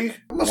 TJ.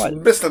 I must have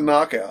missed a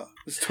knockout.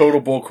 It's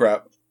total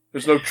bullcrap.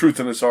 There's no truth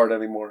in this art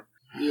anymore.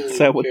 Is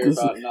that what this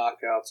about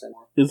knockouts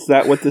anymore. Is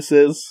that what this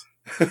is?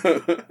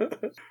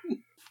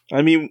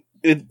 I mean,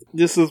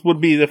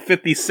 would be the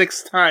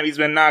 56th time he's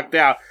been knocked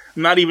out.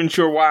 I'm not even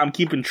sure why I'm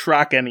keeping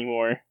track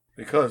anymore.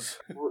 Because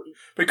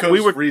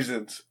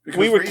reasons.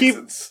 We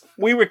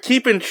were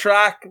keeping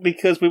track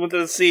because we wanted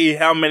to see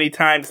how many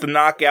times the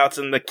knockouts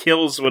and the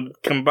kills would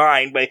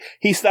combine, but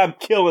he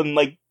stopped killing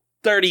like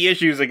 30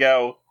 issues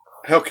ago.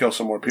 He'll kill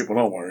some more people,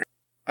 don't worry.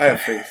 I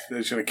have faith that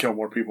he's going to kill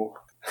more people.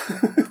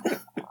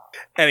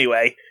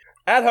 Anyway,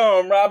 at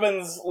home,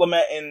 Robin's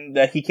lamenting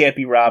that he can't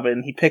be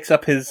Robin. He picks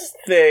up his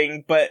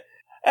thing, but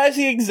as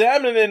he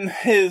examines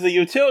his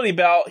utility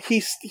belt,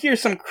 he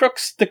hears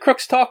the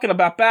crooks talking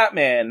about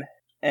Batman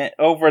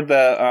over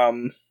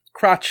the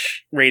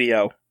crotch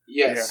radio.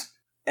 Yes.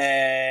 Yeah.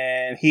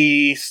 And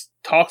he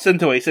talks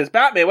into it. He says,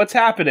 Batman, what's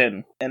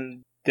happening?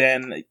 And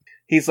then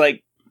he's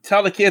like,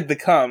 tell the kid to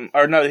come.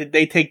 Or no,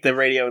 they take the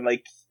radio and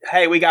like,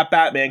 hey, we got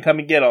Batman, come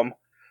and get him.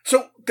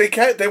 So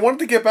they wanted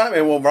to get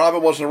Batman when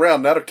Robin wasn't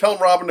around. Now they're telling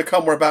Robin to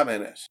come where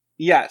Batman is.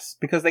 Yes,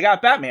 because they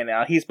got Batman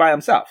now. He's by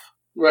himself.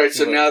 Right,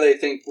 so now they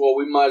think, well,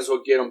 we might as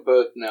well get them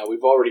both now.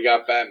 We've already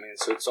got Batman,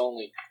 so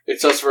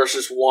it's us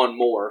versus one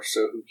more,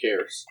 so who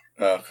cares?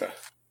 Okay.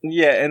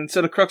 Yeah, and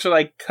so the crooks are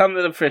like, come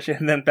to the fish,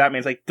 and then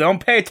Batman's like,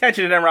 don't pay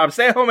attention to them, Rob.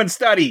 Stay home and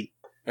study.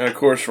 And of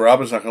course,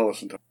 Robin's not going to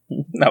listen to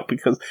him. No,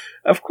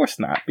 of course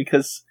not,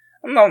 because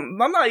I'm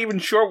not even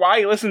sure why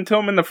he listened to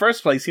him in the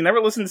first place. He never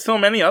listens to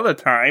him any other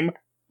time.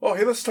 Well,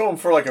 he listens to him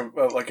for like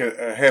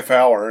a half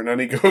hour, and then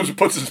he goes and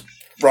puts his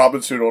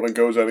Robin suit on and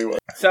goes anyway.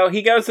 So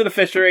he goes to the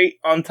fishery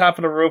on top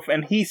of the roof,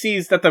 and he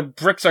sees that the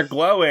bricks are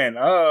glowing.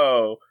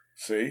 Oh.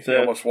 See? He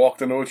almost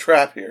walked into a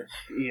trap here.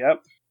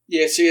 Yep.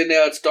 Yeah, see,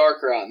 now it's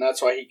darker out, and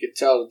that's why he could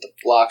tell that the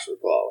blocks were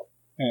glowing.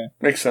 Yeah.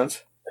 Makes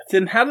sense.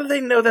 Then how did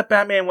they know that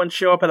Batman wouldn't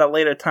show up at a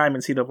later time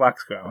and see the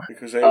blocks glow?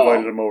 Because they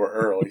invited him over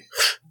early.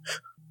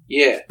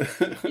 Yeah.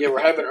 Yeah, we're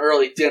having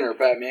early dinner,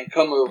 Batman.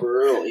 Come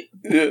over early.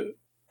 Yeah.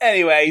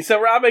 Anyway,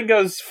 so Robin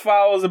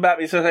follows the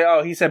Batman.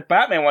 So he said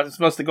Batman wasn't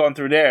supposed to go in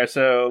through there,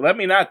 so let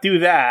me not do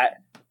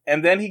that.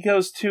 And then he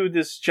goes to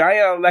this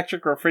giant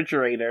electric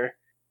refrigerator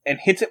and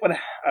hits it with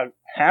a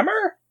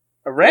hammer?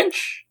 A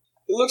wrench?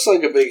 It looks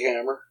like a big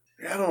hammer.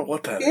 Yeah, I don't know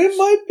what that is. It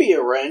might be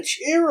a wrench.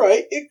 You're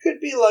right. It could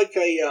be like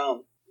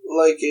a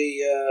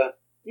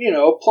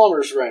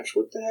plumber's wrench.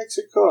 What the heck's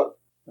it called?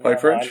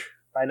 Pipe wrench?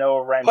 I know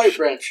a wrench. Pipe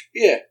wrench.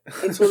 Yeah,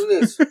 that's what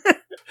it is.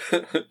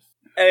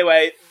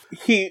 Anyway,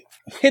 he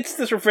hits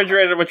this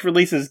refrigerator, which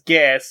releases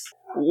gas,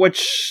 which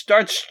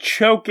starts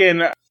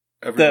choking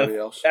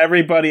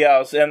everybody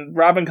else. And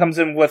Robin comes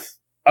in with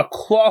a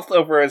cloth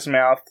over his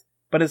mouth,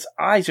 but his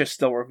eyes are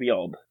still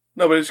revealed.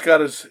 No, but he's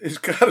got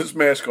his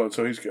mask on,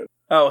 so he's good.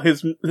 Oh,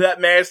 that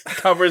mask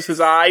covers his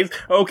eyes?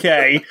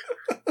 Okay.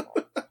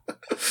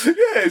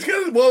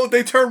 Yeah, well,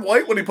 they turn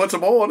white when he puts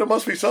them on. There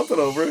must be something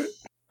over it.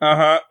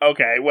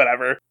 Okay,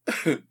 whatever.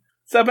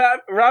 So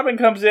Robin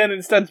comes in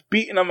and starts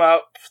beating them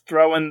up,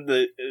 throwing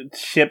the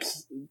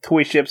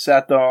toy ships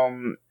at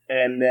them,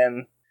 and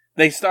then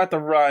they start to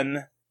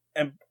run,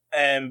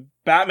 and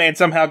Batman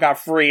somehow got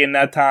free in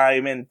that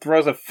time and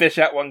throws a fish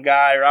at one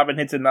guy. Robin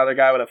hits another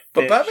guy with a fish.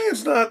 But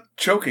Batman's not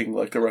choking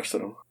like the rest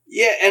of them.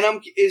 Yeah,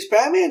 and is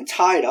Batman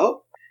tied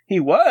up? He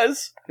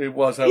was. He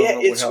was.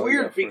 It's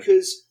weird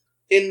because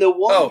in the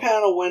one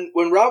panel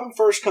when Robin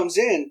first comes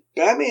in,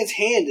 Batman's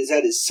hand is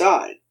at his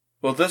side.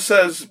 Well, this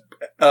says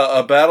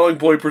a battling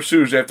boy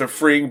pursues after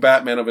freeing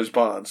Batman of his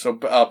bonds. So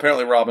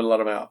apparently Robin let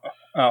him out.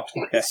 Oh,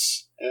 okay.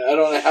 I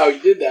don't know how he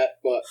did that,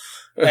 but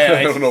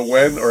I don't know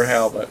when or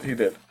how, but he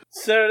did.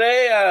 So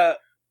they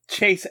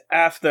chase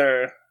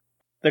after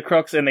the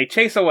crooks and they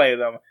chase away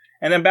them.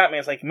 And then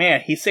Batman's like,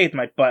 man, he saved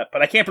my butt,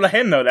 but I can't let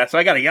him know that, so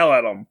I gotta yell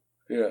at him.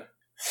 Yeah.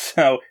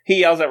 So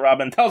he yells at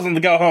Robin, tells him to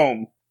go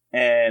home.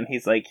 And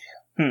he's like,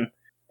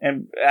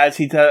 And as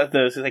he does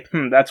this, he's like,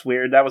 that's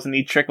weird. That was a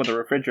neat trick with the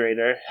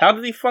refrigerator. How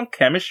did he flunk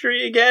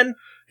chemistry again?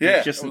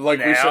 Yeah, just like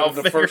we said on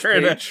the first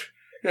page.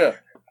 Yeah.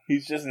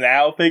 He's just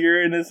now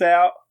figuring this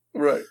out.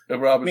 Right.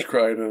 And Robin's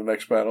crying in the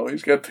next battle.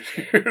 He's got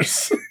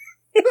tears.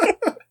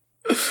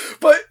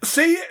 But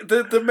see,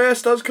 the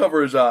mask does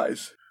cover his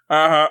eyes.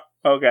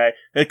 Okay.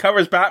 It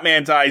covers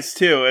Batman's eyes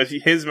too, as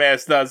his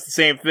mask does the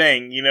same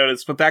thing, you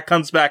notice, but that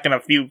comes back in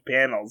a few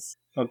panels.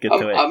 I'll get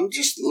to it. I'm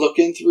just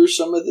looking through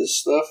some of this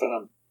stuff and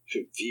I'm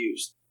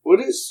confused. What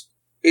is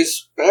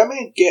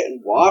Batman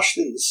getting washed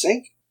in the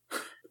sink?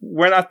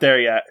 We're not there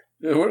yet.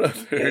 Yeah, we're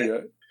not there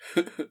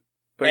yet.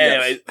 But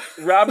anyway, yes.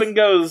 Robin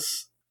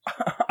goes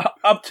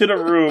up to the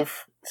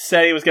roof,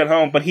 said he was getting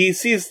home, but he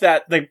sees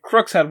that the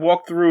crooks had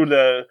walked through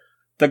the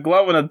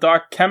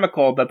glow-in-the-dark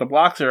chemical that the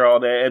blocks are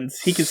all there, and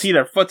he can see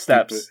their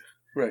footsteps.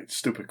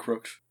 Stupid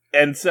crooks.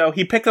 And so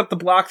he picks up the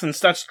blocks and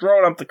starts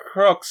throwing up the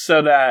crooks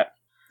so that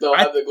they'll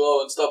have the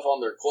glow and stuff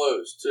on their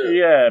clothes, too.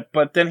 Yeah,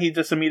 but then he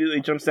just immediately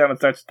jumps down and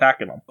starts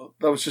attacking them.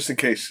 That was just in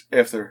case,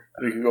 after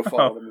they can go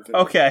follow them.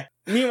 Okay.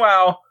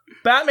 Meanwhile,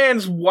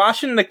 Batman's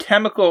washing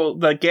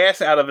the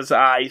gas out of his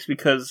eyes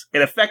because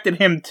it affected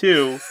him,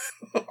 too.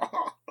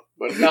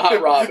 But not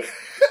Robin.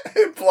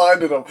 It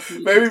blinded him.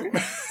 Maybe...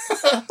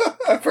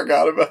 I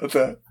forgot about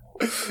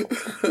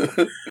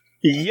that.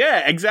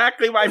 Yeah,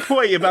 exactly my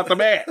point about the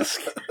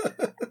mask.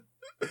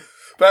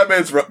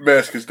 Batman's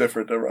mask is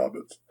different than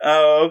Robin's.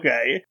 Oh,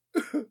 okay.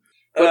 But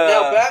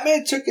now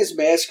Batman took his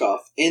mask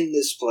off in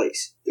this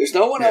place. There's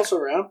no one else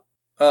around.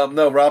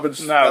 No,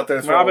 Robin's out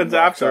there. Robin's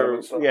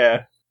after.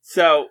 Yeah.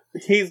 So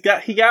he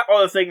got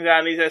all the things out,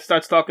 and he just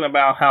starts talking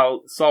about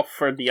how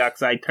sulfur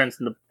dioxide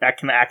that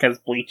can act as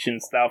bleach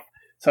and stuff,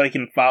 so he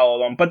can follow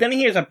them. But then he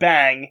hears a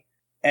bang,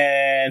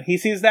 and he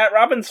sees that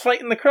Robin's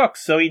fighting the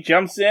crooks, so he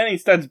jumps in and he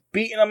starts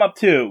beating them up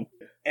too.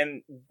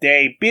 And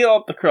they beat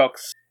up the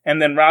crooks,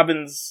 and then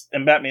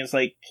and Batman's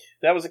like,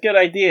 that was a good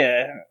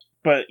idea,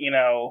 but,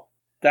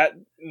 that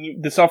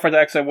the sulfur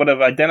dioxide would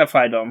have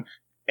identified them.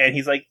 And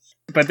he's like,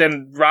 but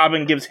then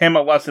Robin gives him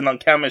a lesson on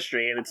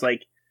chemistry, and it's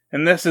like,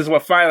 and this is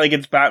what finally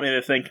gets Batman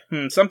to think,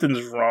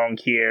 something's wrong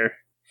here.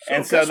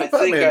 I think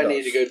I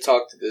need to go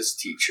talk to this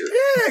teacher.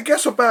 Yeah,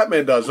 guess what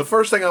Batman does? The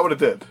first thing I would have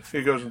did.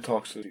 He goes and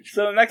talks to the teacher.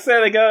 So the next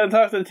day they go and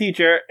talk to the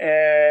teacher,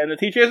 and the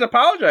teacher has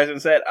apologized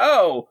and said,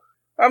 "Oh,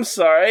 I'm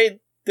sorry.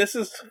 This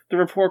is the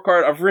report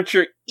card of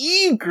Richard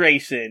E.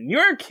 Grayson.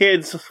 Your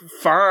kid's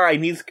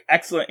fine. He's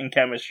excellent in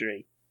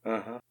chemistry."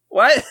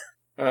 What?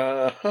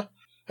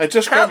 It's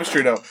just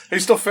chemistry, though.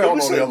 He's still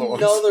failing all the other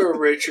ones. Another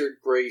Richard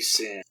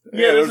Grayson.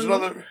 Yeah, there's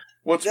another...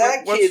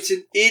 Kid's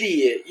an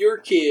idiot. Your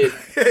kid.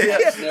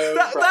 That's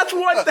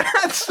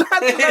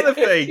another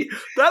thing.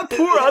 That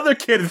poor other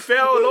kid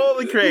failed in all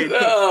the grades.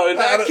 No,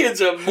 that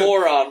kid's a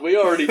moron. We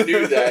already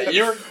knew that.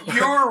 Your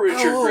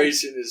Richard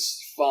Grayson is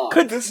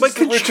fine. This is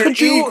Richard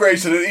E.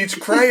 Grayson that eats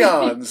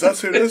crayons.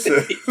 That's who this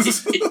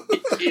is.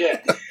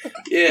 Yeah.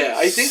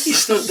 I think he's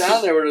still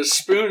down there with a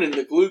spoon and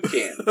the glue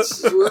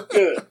cans. We're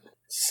good.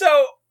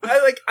 So,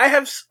 I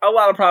have a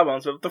lot of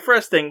problems with the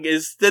first thing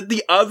is, did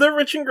the other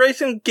Richard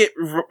Grayson get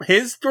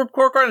his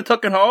report card and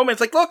took it home? It's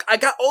like, look, I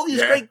got all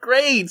these great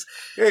grades.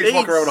 Yeah, he's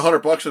walking around with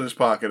 $100 in his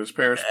pocket. His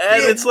parents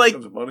and it's like,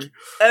 money.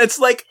 And it's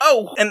like,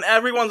 oh, and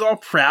everyone's all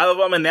proud of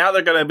him, and now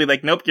they're gonna be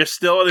like, nope, you're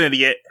still an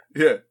idiot.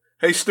 Yeah.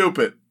 Hey,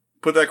 stupid.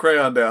 Put that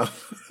crayon down.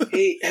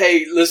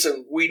 hey,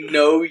 listen, we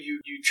know you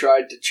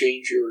tried to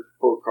change your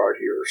report card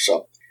here or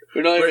something.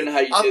 We don't even know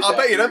how you did that. I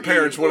bet you that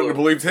parents wouldn't have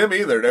believed him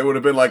either. They would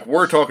have been like,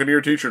 we're talking to your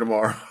teacher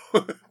tomorrow.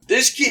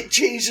 This kid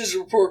changed his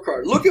report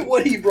card. Look at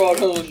what he brought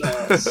home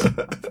to us.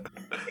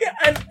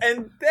 Yeah,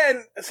 and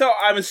then, so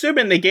I'm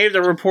assuming they gave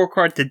the report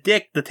card to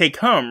Dick to take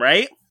home,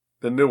 right?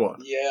 The new one.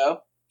 Yeah.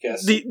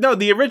 guessing.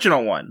 The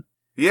original one.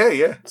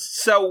 Yeah.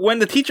 So when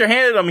the teacher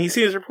handed him, he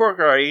sees his report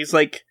card. He's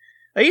like,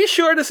 "Are you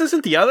sure this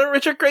isn't the other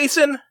Richard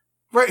Grayson?"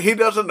 Right, he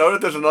doesn't know that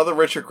there's another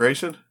Richard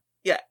Grayson.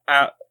 Yeah,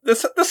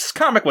 this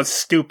comic was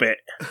stupid.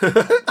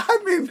 I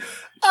mean,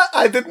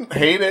 I didn't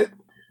hate it,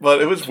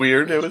 but it was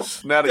weird. It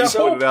was now that you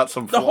pointed out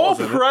some flaws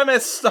in it.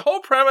 The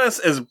whole premise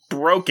is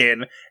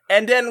broken,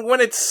 and then when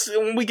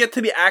we get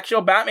to the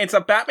actual Batman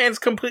stuff, Batman's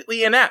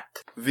completely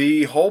inept.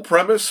 The whole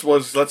premise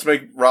was let's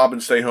make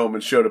Robin stay home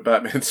and show that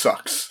Batman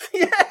sucks.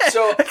 Yeah,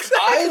 so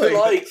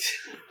exactly.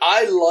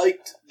 I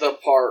liked the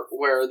part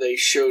where they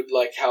showed,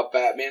 like, how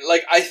Batman...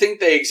 Like, I think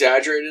they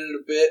exaggerated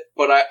it a bit,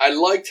 but I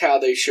liked how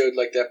they showed,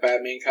 like, that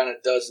Batman kind of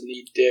does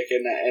need Dick,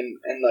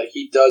 and like,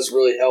 he does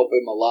really help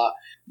him a lot.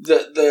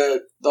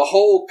 The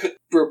whole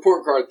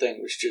report card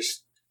thing was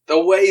just... The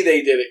way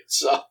they did it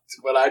sucked,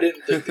 but I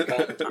didn't think the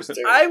comic was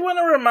terrible. I want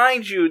to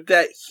remind you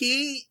that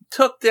he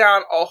took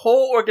down a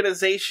whole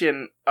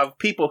organization of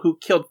people who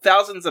killed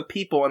thousands of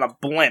people in a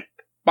blimp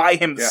by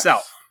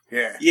himself. Yes.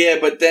 Yeah. Yeah,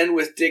 but then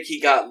with Dick,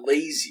 he got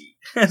lazy.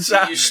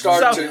 So you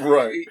start to...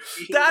 Right.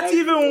 That's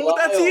even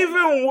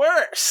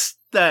worse,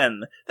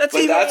 then. That's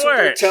even worse. What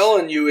they're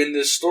telling you in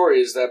this story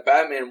is that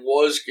Batman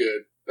was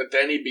good, but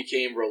then he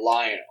became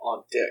reliant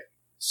on Dick.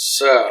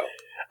 So...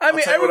 I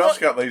mean, everyone else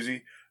got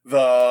lazy.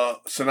 The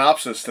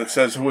synopsis that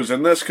says who was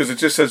in this, because it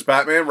just says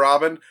Batman,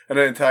 Robin, and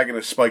an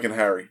antagonist, Spike and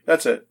Harry.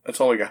 That's it. That's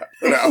all we got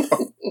for now.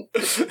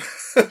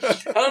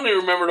 I don't even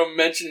remember them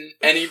mentioning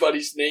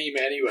anybody's name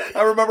anyway.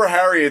 I remember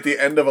Harry at the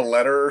end of a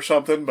letter or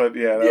something, but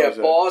that was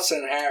it. Boss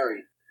and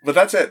Harry. But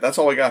that's it. That's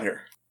all we got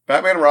here.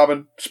 Batman,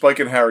 Robin, Spike,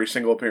 and Harry,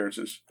 single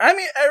appearances. I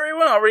mean,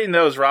 everyone already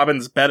knows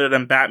Robin's better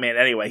than Batman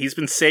anyway. He's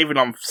been saving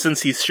him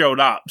since he showed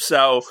up,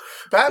 so...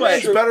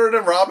 Batman's better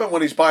than Robin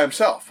when he's by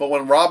himself, but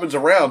when Robin's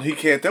around, he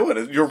can't do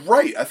it. You're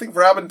right. I think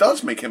Robin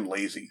does make him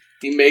lazy.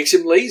 He makes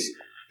him lazy,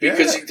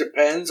 because he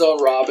depends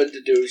on Robin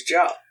to do his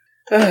job.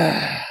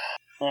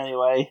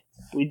 Anyway,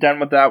 we done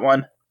with that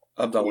one?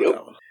 I'm done with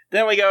that one.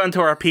 Then we go into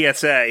our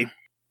PSA.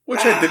 Which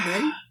I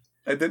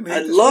didn't hate.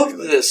 I love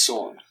this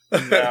one.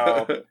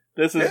 No,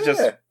 this is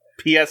just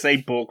PSA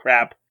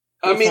bullcrap.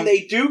 I mean,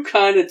 they do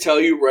kind of tell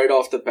you right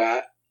off the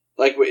bat,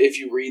 like if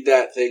you read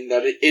that thing,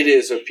 that it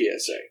is a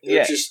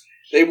PSA.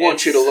 They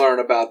want you to learn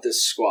about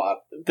this squad.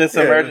 This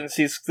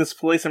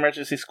police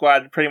emergency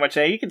squad, pretty much.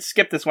 You can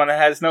skip this one. It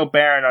has no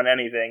bearing on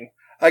anything.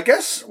 I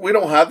guess we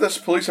don't have this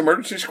police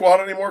emergency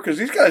squad anymore because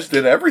these guys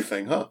did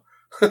everything, huh?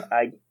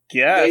 I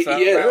guess.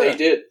 They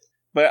did.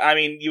 But I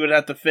mean, you would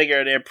have to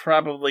figure they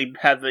probably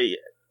had the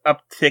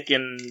uptick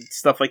in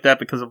stuff like that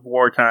because of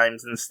war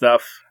times and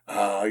stuff.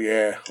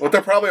 Yeah. Well,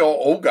 they're probably all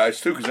old guys,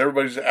 too,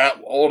 because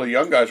all the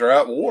young guys are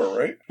at war,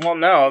 right? Well,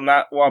 no,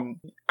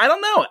 I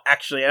don't know,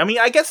 actually. I mean,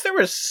 I guess there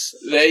was...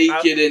 They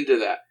get into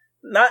that.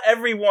 Not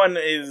everyone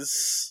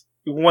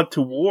went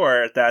to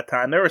war at that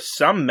time. There were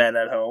some men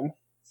at home.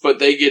 But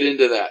they get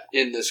into that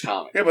in this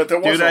comic. Yeah, but there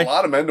wasn't a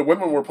lot of men. The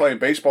women were playing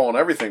baseball and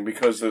everything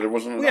because there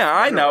wasn't enough. Yeah,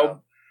 I know. Around.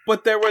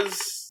 But there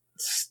was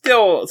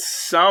still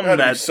some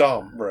that...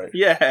 Some, right.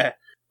 Yeah.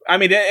 I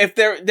mean, if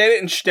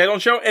they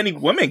don't show any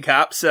women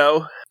cops,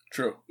 so...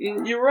 True.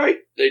 You're right.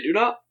 They do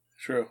not.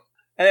 True.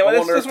 Anyway, I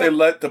wonder if they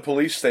let the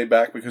police stay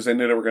back because they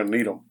knew they were going to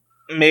need them.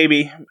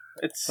 Maybe.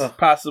 It's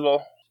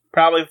possible.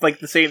 Probably like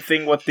the same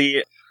thing with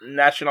the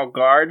National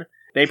Guard.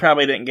 They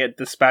probably didn't get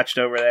dispatched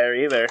over there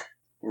either.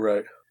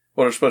 Right.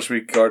 Well, they're supposed to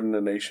be guarding the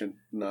nation,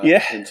 not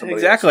in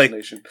somebody else's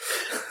nation.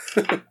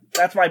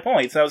 That's my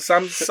point. So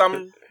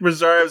some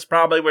reserves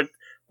probably were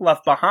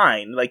left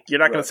behind. Like, you're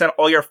not going to send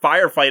all your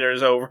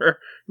firefighters over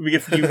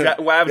if you got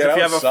if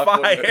you have a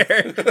fire.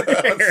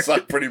 That would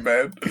suck pretty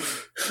bad.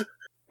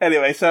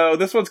 Anyway, so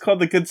this one's called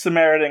The Good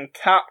Samaritan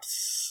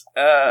Cops.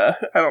 I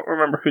don't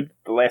remember who did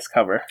the last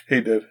cover. He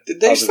did.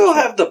 Did they still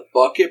have the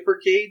bucket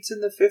brigades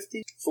in the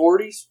 50s?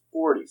 40s?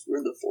 40s. We're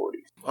in the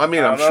 40s. I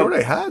mean, I'm sure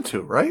they had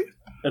to, right?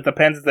 It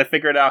depends if they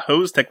figured out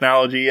hose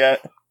technology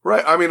yet.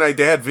 Right. I mean,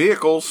 they had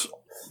vehicles,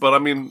 but I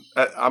mean,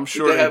 I'm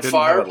sure they didn't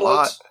have a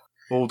lot.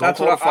 Well, don't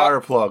call it a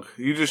fire plug.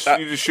 You just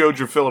showed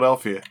your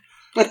Philadelphia.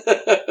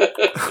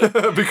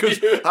 Because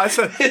I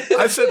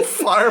said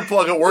fire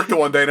plug at work the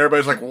one day, and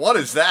everybody's like, "What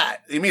is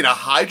that? You mean a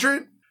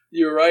hydrant?"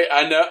 You're right.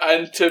 I know.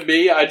 And to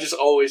me, I just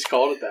always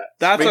called it that.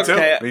 That's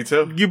okay. Me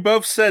too. You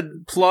both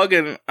said plug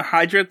and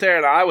hydrant there,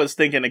 and I was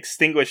thinking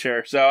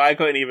extinguisher, so I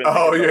couldn't even.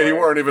 Oh yeah, you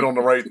weren't even on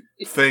the right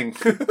thing.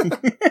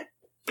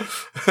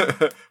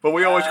 But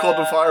we always called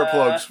them fire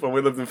plugs when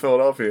we lived in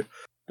Philadelphia.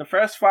 The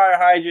first fire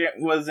hydrant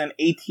was in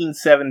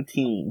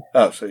 1817.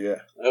 Oh, so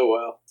yeah. Oh,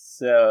 wow.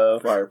 So,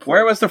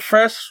 where was the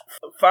first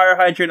fire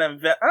hydrant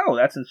invented? Oh,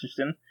 that's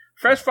interesting.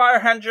 First fire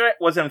hydrant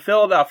was in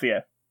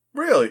Philadelphia.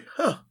 Really?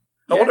 Huh.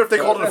 I wonder if they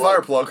called it a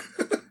fire plug.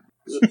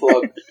 It's a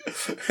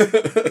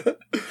plug.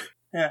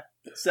 Yeah.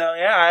 So,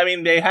 yeah, I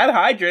mean, they had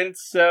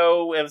hydrants,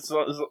 so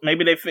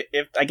maybe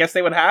I guess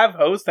they would have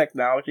hose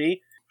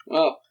technology.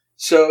 Oh,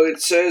 so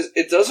it says,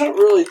 it doesn't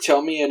really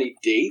tell me any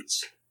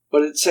dates,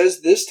 but it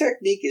says this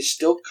technique is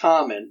still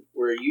common,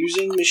 where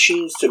using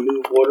machines to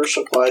move water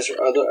supplies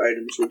or other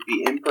items would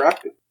be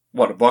impractical.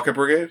 What, a bucket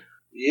brigade?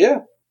 Yeah.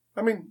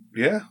 I mean,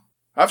 yeah.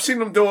 I've seen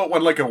them do it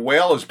when, like, a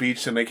whale is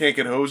beached and they can't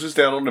get hoses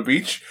down on the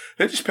beach.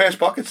 They just pass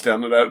buckets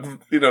down to that.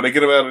 You know, they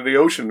get them out of the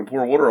ocean and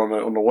pour water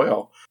on the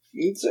whale.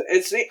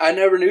 It's neat. I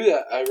never knew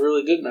that. I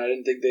really didn't. I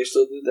didn't think they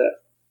still did that.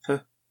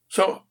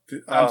 So,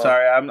 I'm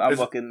sorry. I'm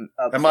looking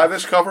up. Am I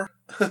this cover?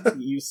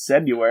 You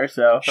said you were,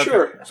 so.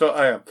 Sure. Okay. So,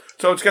 I am.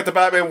 So, it's got the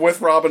Batman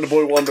with Robin the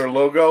Boy Wonder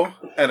logo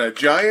and a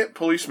giant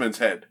policeman's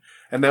head.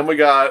 And then we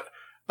got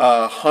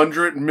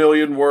 100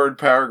 million word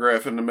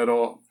paragraph in the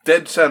middle,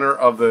 dead center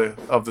of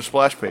the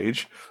splash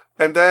page.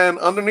 And then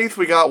underneath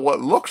we got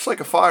what looks like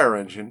a fire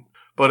engine,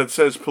 but it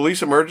says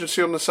police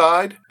emergency on the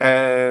side,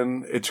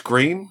 and it's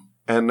green.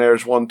 And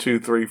there's 1, 2,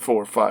 3,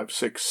 4, 5,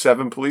 6,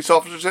 7 police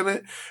officers in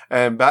it,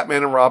 and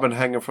Batman and Robin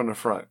hanging from the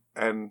front.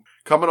 And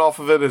coming off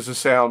of it is the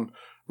sound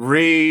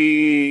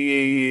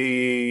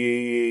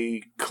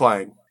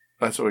clang.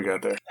 That's what we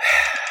got there.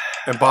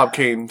 And Bob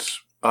Kane's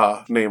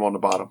name on the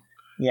bottom.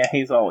 Yeah,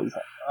 he's always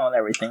on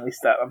everything.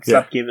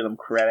 Stop giving him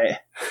credit.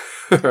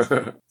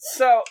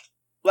 So,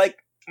 like,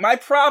 my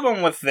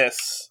problem with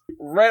this,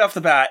 right off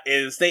the bat,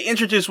 is they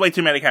introduce way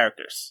too many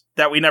characters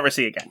that we never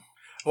see again.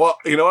 Well,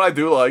 you know what I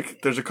do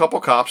like? There's a couple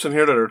cops in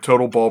here that are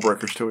total ball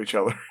breakers to each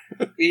other.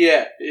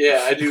 Yeah,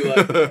 I do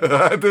like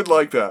that. I did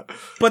like that.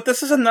 But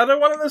this is another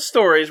one of the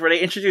stories where they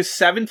introduce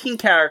 17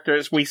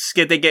 characters.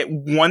 They get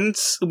one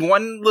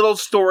little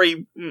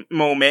story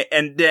moment,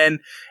 and then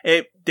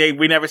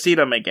we never see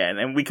them again.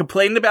 And we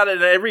complained about it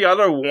in every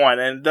other one,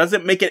 and it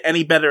doesn't make it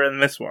any better in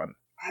this one.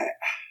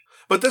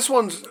 But this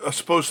one's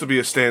supposed to be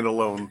a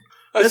standalone.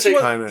 This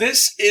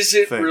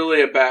isn't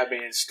really a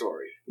Batman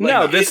story.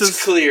 Like,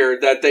 it's clear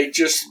that they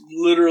just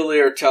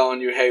literally are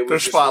telling you, hey, we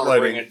just want to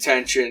bring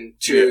attention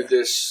to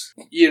this,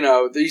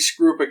 these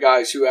group of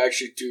guys who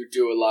actually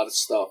do a lot of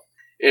stuff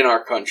in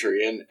our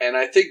country. And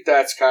I think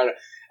that's kind of,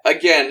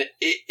 again,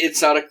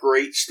 it's not a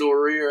great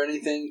story or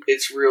anything.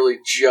 It's really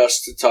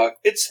just to talk.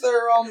 It's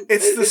their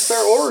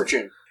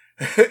origin.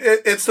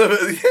 It's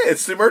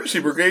the emergency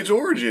brigade's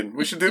origin.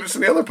 We should do this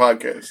in the other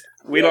podcast.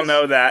 We don't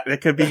know that.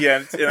 It could be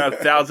in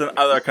 1,000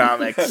 other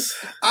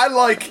comics. I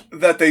like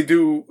that they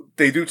do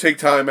take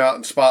time out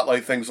and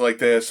spotlight things like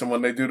this, and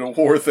when they do the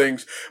war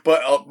things.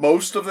 But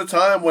most of the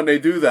time, when they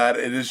do that,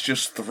 it is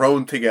just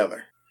thrown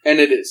together. And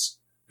it is.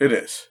 It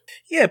is.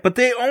 Yeah, but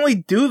they only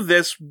do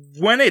this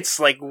when it's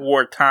like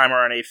wartime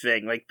or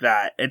anything like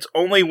that. It's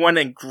only when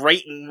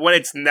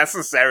it's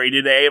necessary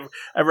do they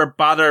ever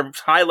bother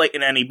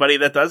highlighting anybody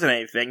that does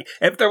anything.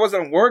 If there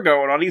wasn't war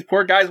going on, these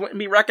poor guys wouldn't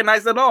be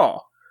recognized at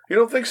all. You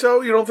don't think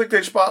so? You don't think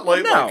they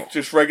spotlight like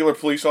just regular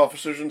police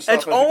officers and stuff?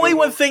 It's only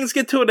when things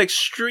get to an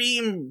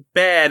extreme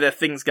bad that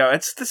things go.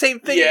 It's the same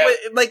thing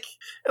with,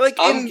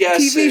 in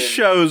TV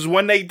shows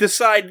when they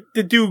decide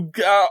to do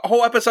a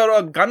whole episode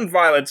on gun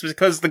violence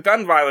because the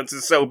gun violence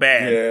is so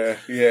bad.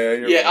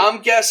 Yeah.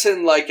 I'm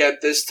guessing like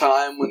at this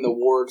time when the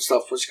war and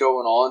stuff was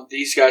going on,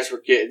 these guys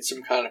were getting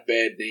some kind of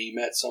bad name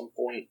at some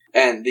point,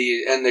 and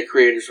the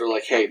creators were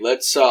like, "Hey,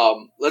 let's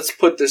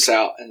put this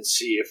out and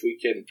see if we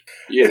can,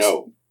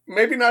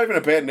 Maybe not even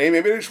a bad name.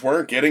 Maybe they just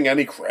weren't getting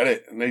any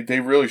credit, and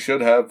they really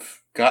should have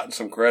gotten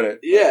some credit.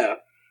 Yeah.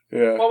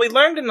 Well, we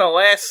learned in the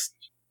last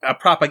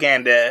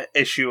propaganda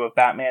issue of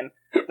Batman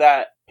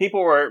that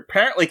people were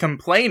apparently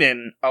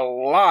complaining a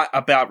lot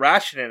about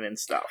rationing and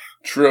stuff.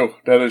 True.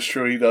 That is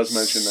true. He does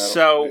mention that.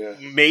 So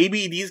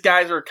maybe these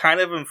guys are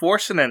kind of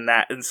enforcing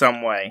that in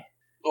some way.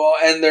 Well,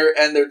 and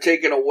they're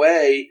taking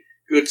away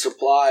good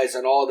supplies,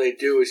 and all they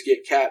do is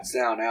get cats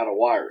down out of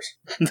wires.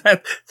 I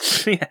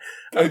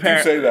do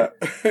say that.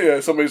 Yeah,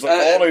 somebody's like,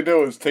 all they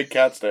do is take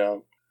cats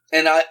down.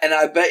 And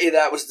I bet you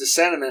that was the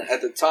sentiment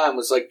at the time,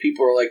 was like,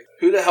 people are like,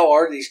 who the hell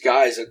are these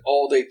guys that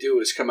all they do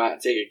is come out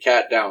and take a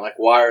cat down? Like,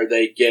 why are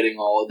they getting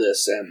all of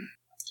this? And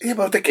yeah,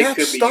 but the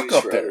cat's stuck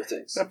up there.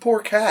 That poor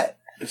cat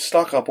is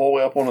stuck up all the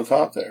way up on the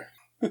top there.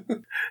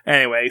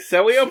 Anyway,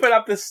 so we open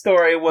up this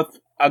story with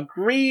a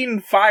green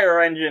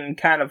fire engine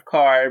kind of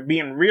car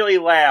being really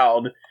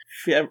loud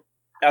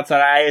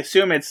outside. I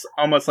assume it's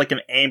almost like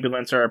an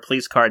ambulance or a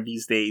police car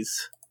these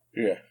days.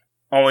 Yeah.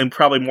 Only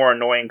probably more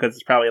annoying because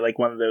it's probably like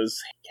one of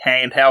those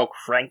handheld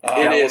crank.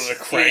 It is. One of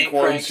the crank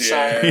ones.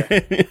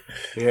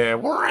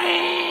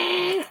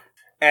 Yeah.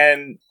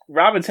 And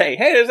Robin say,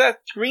 "Hey, there's that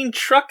green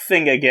truck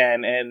thing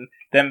again." And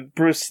then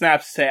Bruce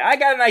snaps, say, "I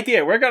got an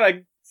idea. We're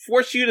gonna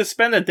force you to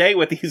spend a day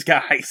with these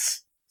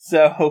guys."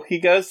 So he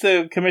goes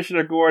to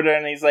Commissioner Gordon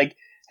and he's like,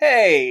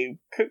 "Hey,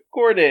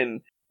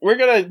 Gordon, we're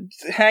gonna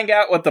hang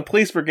out with the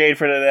police brigade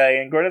for today."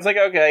 And Gordon's like,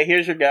 "Okay,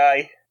 here's your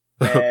guy."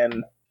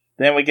 And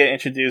then we get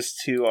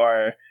introduced to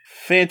our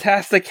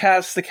fantastic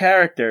cast of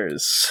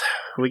characters.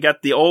 We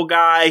got the old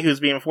guy who's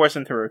being forced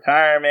into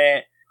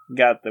retirement. We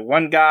got the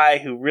one guy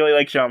who really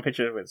likes showing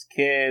pictures of his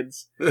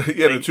kids.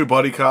 Yeah, the two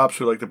buddy cops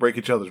who like to break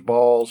each other's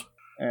balls.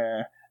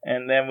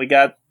 And then we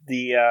got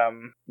the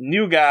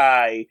new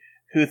guy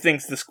who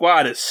thinks the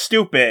squad is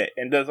stupid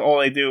and does all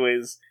they do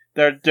is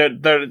they're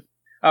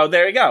oh,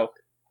 there you go.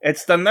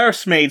 It's the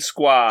nursemaid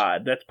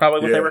squad. That's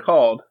probably what they were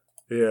called.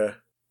 Yeah.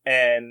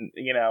 And,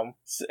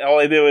 all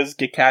they do is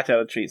get cats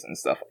out of trees and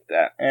stuff like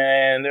that.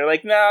 And they're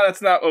like, no,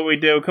 that's not what we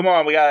do. Come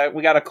on, we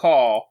got a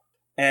call.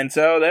 And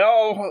so they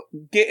all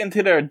get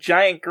into their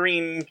giant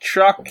green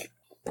truck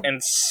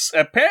and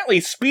apparently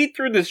speed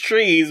through the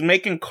trees,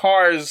 making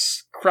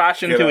cars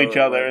crash into each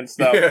other and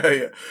stuff.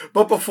 Yeah.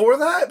 But before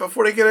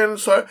they get in,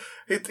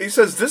 he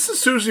says, this is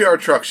Susie, our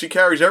truck. She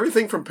carries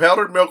everything from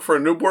powdered milk for a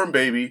newborn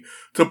baby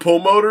to pull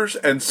motors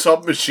and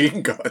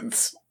submachine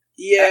guns.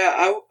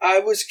 Yeah, I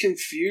was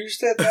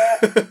confused at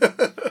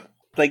that.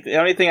 Like, the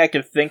only thing I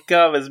could think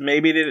of is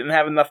maybe they didn't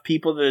have enough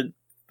people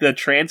to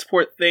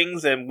transport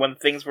things, and when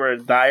things were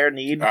in dire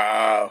need.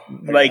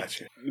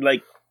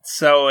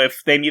 So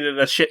if they needed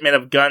a shipment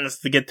of guns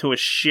to get to a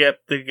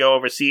ship to go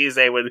overseas,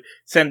 they would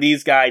send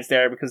these guys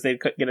there because they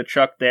couldn't get a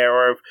truck there,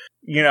 or if,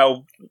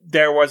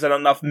 there wasn't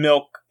enough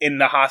milk in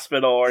the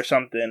hospital or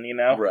something,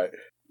 Right.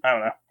 I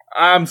don't know.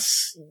 I'm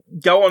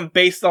going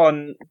based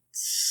on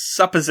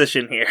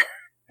supposition here.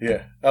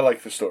 Yeah, I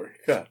like the story.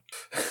 God.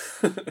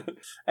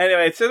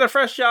 Anyway, so their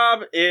first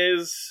job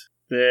is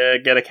to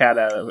get a cat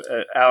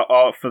out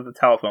off of the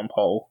telephone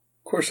pole.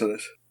 Of course it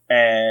is.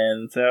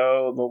 And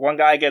so the one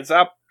guy gets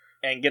up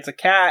and gets a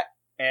cat,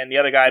 and the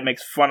other guy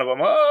makes fun of him.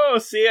 Oh,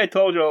 see, I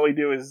told you all we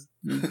do is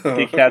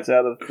get cats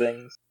out of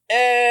things.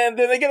 And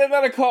then they get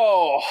another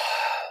call.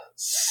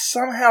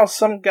 Somehow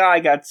some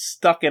guy got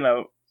stuck in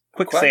a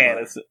quicksand.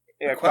 It's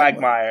a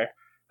quagmire.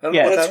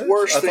 Yeah, that's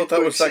worse. I thought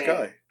that was that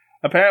guy.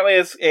 Apparently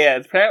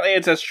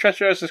it's as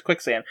treacherous as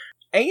quicksand.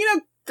 And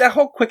that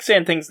whole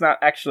quicksand thing's not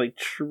actually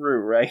true,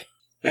 right?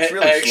 It's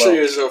really actually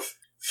is a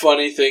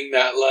funny thing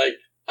that, like,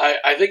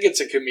 I think it's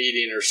a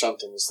comedian or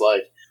something. It's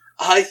like,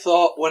 I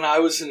thought when I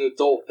was an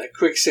adult that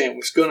quicksand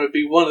was going to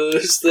be one of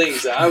those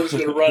things that I was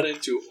going to run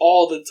into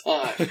all the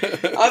time.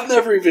 I've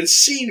never even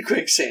seen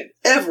quicksand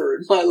ever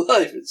in my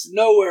life. It's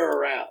nowhere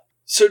around.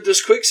 So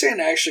does quicksand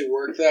actually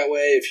work that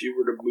way? If you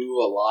were to move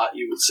a lot,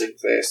 you would sink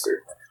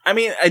faster? I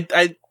mean,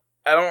 I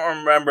don't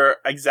remember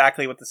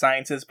exactly what the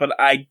science is, but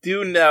I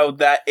do know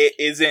that it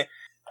isn't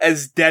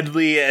as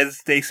deadly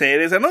as they say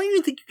it is. I don't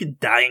even think you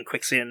could die in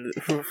quicksand,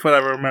 from what I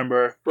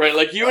remember. Right,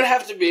 like you would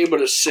have to be able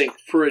to sink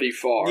pretty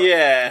far.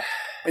 Yeah.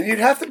 And you'd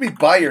have to be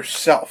by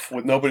yourself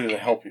with nobody to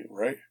help you,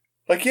 right?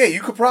 Like, yeah,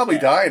 you could probably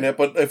die in it,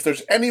 but if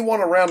there's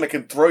anyone around that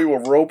can throw you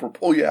a rope or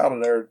pull you out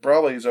of there, it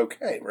probably is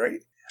okay, right?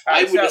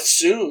 I would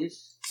assume.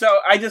 So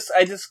I just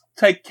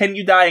take, can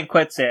you die in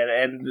quicksand?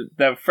 And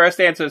the first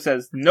answer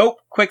says, nope,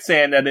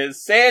 quicksand, that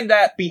is, sand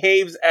that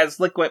behaves as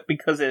liquid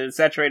because it is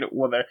saturated with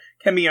water,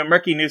 can be a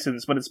murky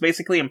nuisance, but it's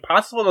basically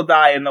impossible to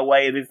die in the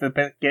way it is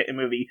depicted in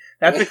the movie.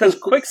 That's because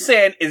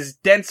quicksand is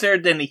denser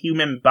than the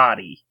human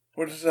body.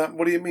 What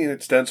do you mean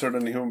it's denser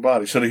than the human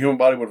body? So the human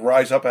body would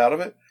rise up out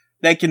of it?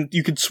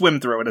 You could swim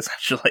through it,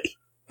 essentially.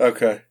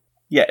 Okay.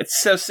 Yeah,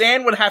 so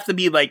sand would have to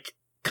be, like,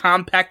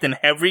 compact and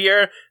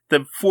heavier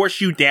to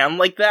force you down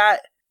like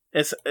that.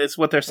 Is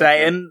what they're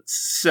saying, okay.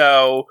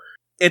 So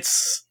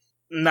it's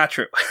not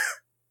true.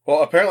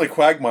 Well, apparently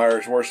quagmire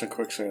is worse than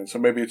quicksand, so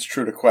maybe it's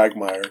true to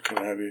quagmire.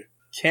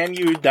 Can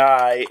you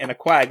die in a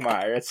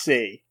quagmire? Let's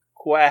see.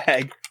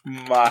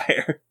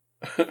 Quagmire.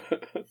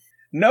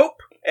 Nope.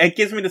 It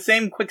gives me the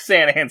same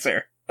quicksand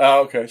answer.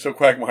 Oh, okay. So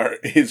quagmire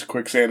is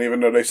quicksand, even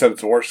though they said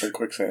it's worse than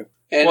quicksand.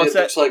 And it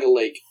looks like a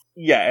lake.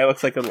 Yeah, it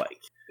looks like a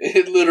lake.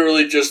 It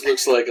literally just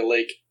looks like a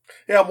lake.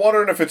 Yeah, I'm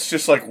wondering if it's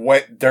just like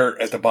wet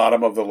dirt at the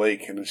bottom of the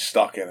lake and is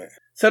stuck in it.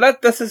 So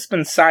this has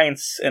been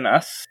science in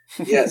us.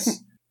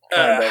 Yes.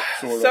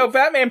 So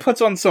Batman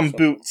puts on some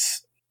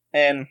boots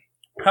and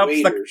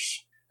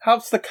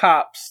helps the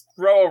cops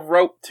throw a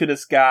rope to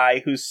this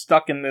guy who's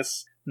stuck in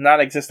this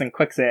non-existent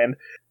quicksand.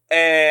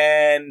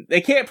 And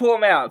they can't pull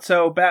him out.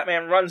 So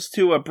Batman runs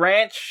to a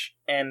branch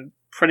and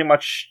pretty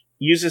much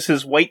uses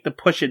his weight to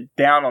push it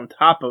down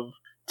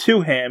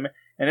to him.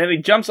 And then he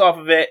jumps off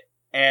of it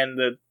and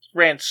the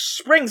branch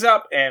springs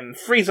up and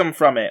frees him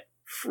from it.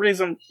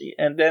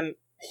 And then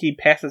he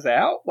passes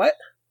out? What?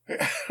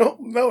 I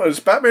don't know.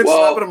 Is Batman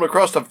slapping him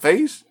across the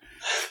face?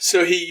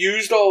 So he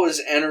used all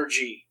his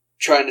energy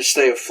trying to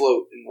stay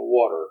afloat in the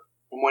water.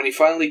 And when he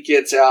finally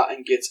gets out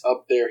and gets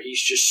up there,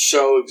 he's just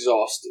so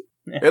exhausted.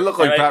 It looked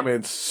like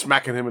Batman's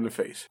smacking him in the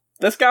face.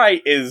 This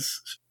guy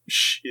is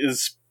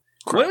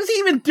what is he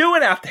even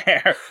doing out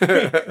there?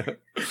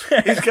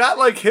 He's got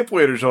like hip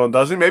waders on,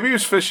 doesn't he? Maybe he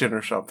was fishing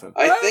or something.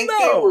 I think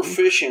they were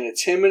fishing.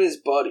 It's him and his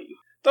buddy.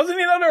 Doesn't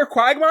he know there are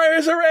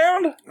quagmires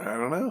around? I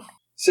don't know.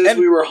 Says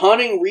we were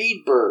hunting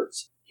reed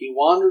birds. He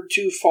wandered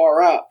too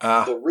far out.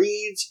 The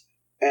reeds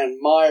and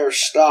mire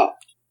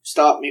stopped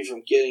me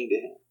from getting to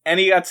him. And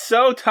he got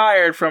so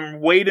tired from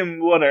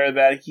wading water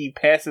that he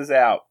passes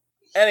out.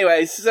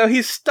 Anyway, so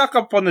he's stuck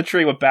up on the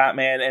tree with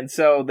Batman, and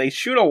so they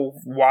shoot a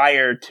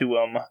wire to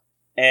him.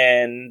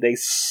 And they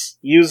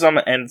use them,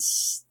 and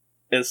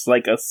it's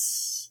like a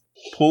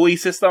pulley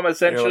system,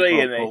 essentially.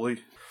 Yeah, and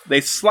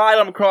they slide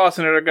them across,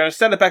 and they're going to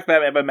send it back to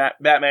Batman, but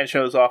Batman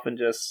shows off and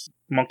just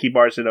monkey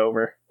bars it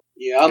over.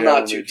 Yeah, I'm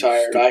not too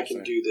tired. I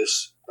can do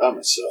this by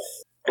myself.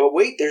 But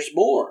wait, there's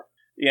more.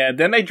 Yeah,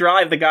 then they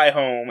drive the guy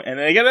home, and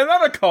they get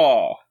another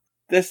call.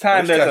 this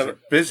time there's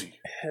busy.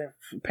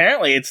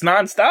 Apparently, it's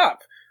nonstop.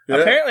 Yeah.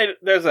 Apparently,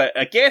 there's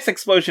a gas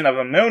explosion of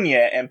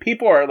ammonia, and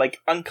people are like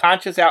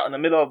unconscious out in the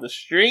middle of the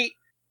street.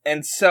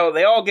 And so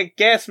they all get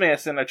gas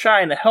masks, and they're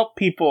trying to help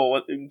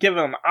people, give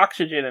them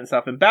oxygen and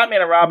stuff. And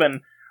Batman and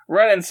Robin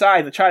run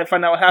inside to try to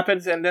find out what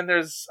happens, and then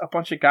there's a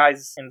bunch of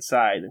guys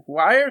inside.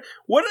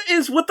 What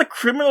is with the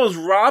criminals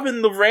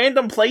robbing the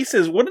random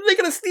places? What are they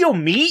going to steal?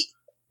 Meat?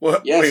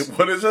 What? Yes. Wait,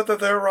 what is it that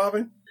they're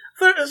robbing?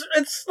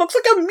 It looks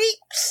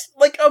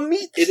like a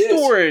meat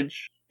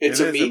storage. It's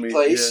a meat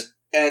place,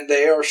 and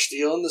they are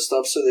stealing the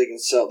stuff so they can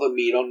sell the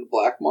meat on the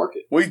black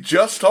market. We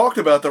just talked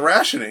about the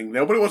rationing.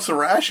 Nobody wants to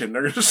ration.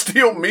 They're going to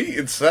steal meat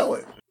and sell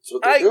it. That's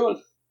what they're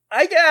doing.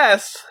 I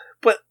guess,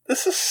 but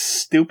this is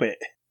stupid.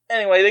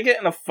 Anyway, they get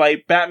in a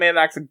fight. Batman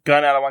knocks a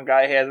gun out of one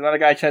guy's head. Another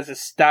guy tries to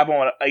stab him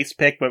with an ice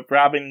pick, but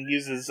Robin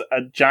uses a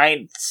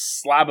giant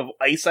slab of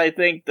ice, I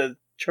think, to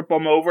trip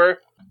him over.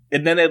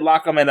 And then they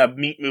lock him in a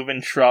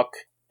meat-moving truck,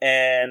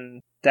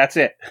 and that's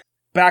it.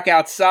 Back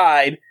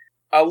outside,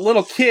 a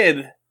little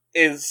kid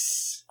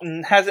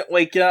hasn't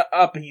waken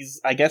up.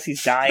 I guess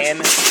he's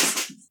dying.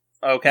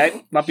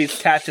 Okay, Lumpy's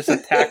cat just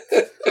attacked.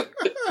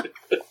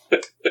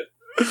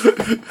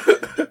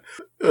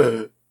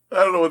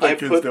 I don't know what that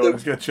kid's doing.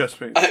 He's got chest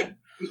pain.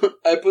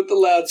 I put the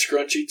loud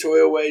scrunchy toy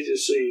away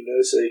just so you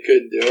know, so he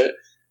couldn't do it.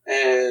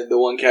 And the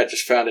one cat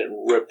just found it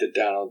and ripped it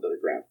down onto the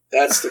ground.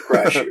 That's the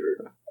crash you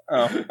heard.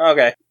 Oh,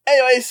 okay.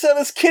 Anyway, so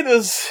this kid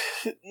was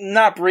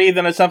not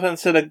breathing or something,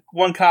 so the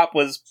one cop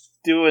was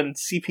doing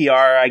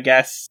CPR, I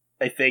guess.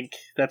 I think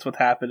that's what's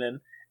happening.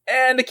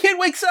 And the kid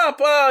wakes up.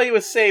 Oh, he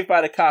was saved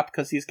by the cop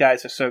because these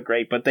guys are so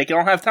great, but they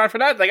don't have time for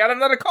that. They got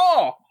another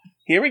call.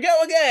 Here we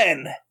go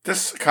again.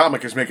 This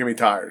comic is making me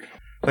tired.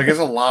 Like, there's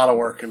a lot of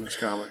work in this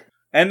comic.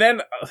 And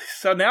then,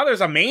 so now there's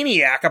a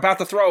maniac about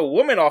to throw a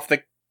woman off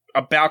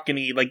a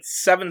balcony, like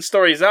 7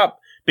 stories up,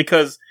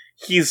 because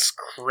he's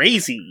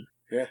crazy.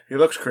 Yeah, he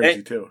looks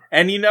crazy, too.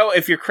 And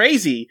if you're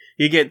crazy,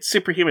 you get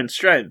superhuman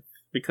strength,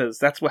 because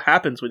that's what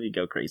happens when you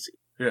go crazy.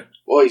 Yeah.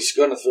 Well, he's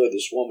going to throw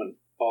this woman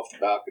off the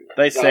balcony.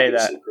 They say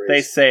that. Crazy.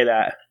 They say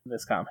that in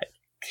this comic.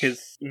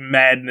 His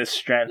madness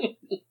strength.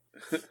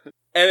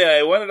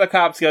 Anyway, one of the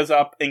cops goes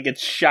up and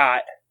gets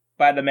shot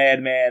by the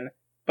madman.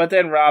 But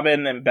then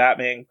Robin and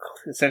Batman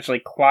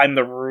essentially climb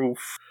the roof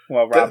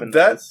while Robin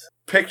does.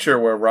 That picture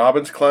where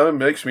Robin's climbing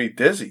makes me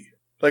dizzy.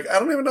 Like, I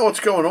don't even know what's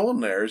going on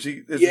there. Is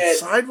it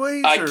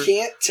sideways? I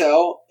can't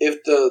tell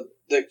if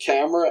the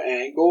camera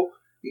angle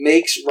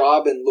makes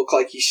Robin look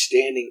like he's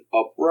standing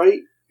upright.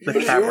 But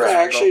if you were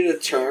actually to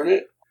turn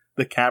it...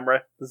 The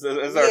camera? Is there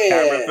a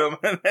camera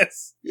filming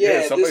this?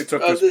 Yeah, somebody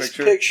took this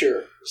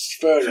picture.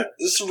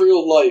 This is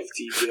real life,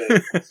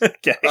 TJ.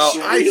 Okay.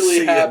 I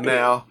see it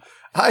now.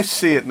 I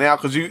see it now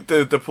because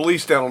the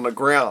police down on the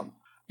ground.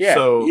 Yeah.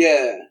 So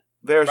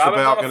there's the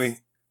balcony.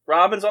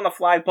 Robin's on the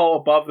flagpole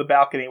above the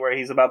balcony where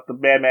the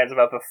madman's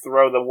about to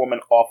throw the woman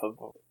off of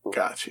him.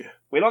 Gotcha.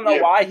 We don't know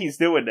why he's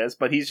doing this,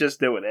 but he's just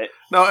doing it.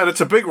 No, and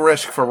it's a big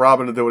risk for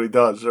Robin to do what he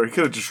does, or he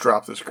could have just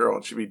dropped this girl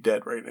and she'd be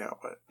dead right now.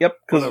 But yep,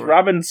 because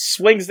Robin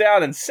swings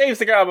down and saves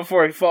the girl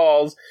before he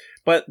falls,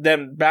 but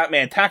then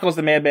Batman tackles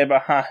the madman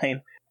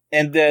behind,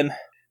 and then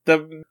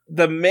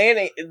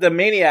the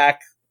maniac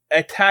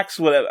attacks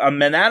with a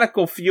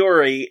maniacal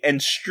fury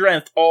and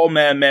strength all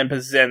madmen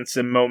presents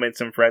in moments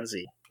in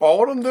frenzy.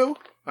 All of them do?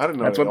 I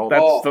didn't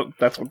know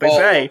that's what they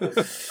say.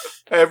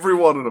 Every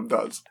one of them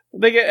does.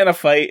 They get in a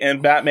fight,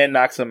 and Batman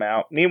knocks them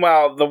out.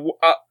 Meanwhile,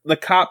 the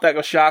cop that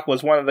was shot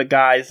was one of the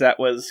guys that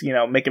was,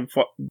 making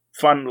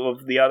fun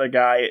of the other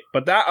guy.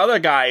 But that other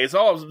guy is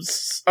all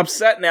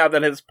upset now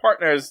that his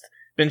partner's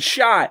been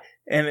shot,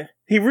 and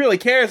he really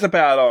cares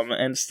about him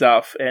and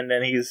stuff. And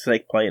then he's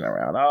like playing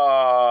around.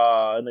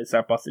 Oh, and they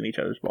start busting each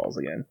other's balls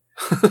again.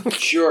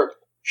 Sure.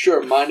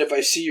 Mind if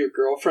I see your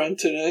girlfriend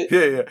tonight?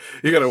 Yeah.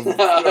 You gotta.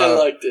 I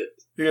liked it.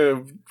 You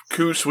gotta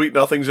coo sweet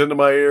nothings into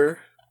my ear.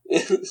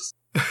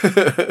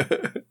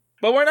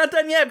 But we're not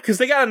done yet because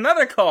they got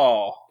another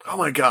call. Oh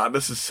my god,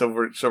 this is so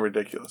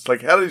ridiculous.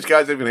 Like, how do these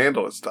guys even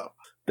handle this stuff?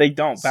 They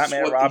don't.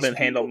 Batman and Robin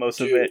handle most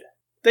of it.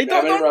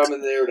 Batman and Robin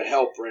are there to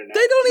help right now.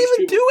 They don't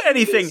even do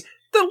anything.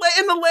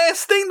 In the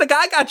last thing, the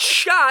guy got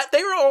shot.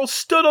 They were all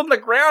stood on the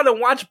ground and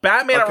watched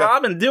Batman and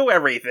Robin do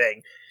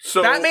everything.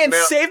 So Batman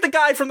saved the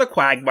guy from the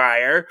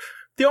quagmire.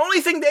 The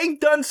only thing they've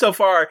done so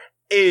far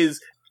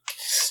is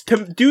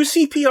to do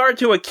CPR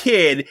to a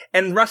kid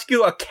and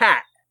rescue a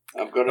cat.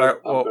 I'm gonna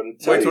tell you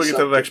wait till we get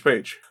to the next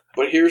page.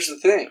 But here's the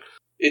thing.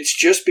 It's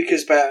just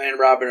because Batman and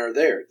Robin are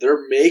there.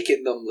 They're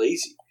making them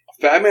lazy.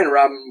 If Batman and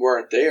Robin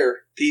weren't there,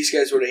 these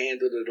guys would have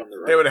handled it on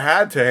their own. They would have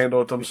had to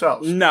handle it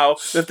themselves. No.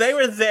 If they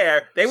were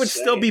there, they would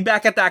still be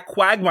back at that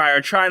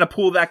quagmire trying to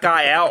pull that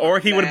guy out, or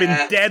he would have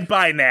been dead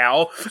by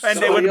now. And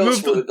they would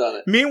have done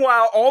it.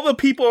 Meanwhile, all the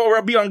people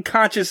would be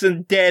unconscious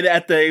and dead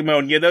at the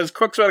ammonia. Those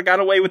crooks would have got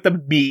away with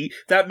the meat.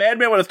 That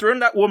madman would have thrown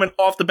that woman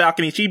off the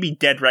balcony. She'd be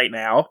dead right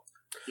now.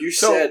 You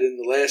said in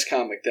the last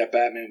comic that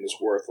Batman was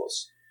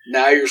worthless.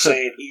 Now you're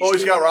saying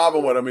he's got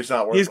Robin with him. He's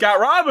not worthless. He's got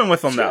Robin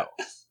with him, though.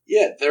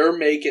 Yeah, they're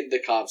making the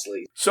cops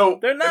lazy. So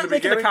they're not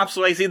making the cops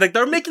lazy. Like,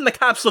 they're making the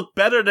cops look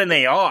better than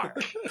they are.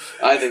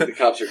 I think the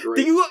cops are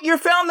great. You're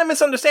failing to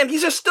misunderstand.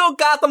 These are still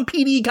Gotham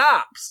PD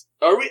cops.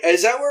 Are we?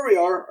 Is that where we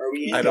are? Are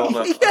we? I don't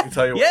know. Yeah, I can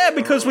tell you.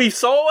 Because we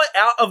saw it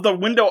out of the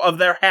window of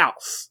their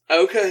house.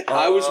 Okay,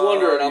 I was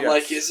wondering. I'm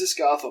like, is this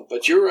Gotham?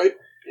 But you're right.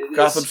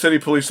 Gotham City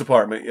Police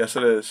Department. Yes,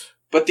 it is.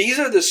 But these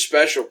are the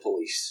special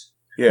police.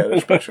 Yeah,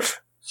 they're special.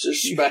 They're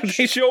special.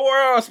 They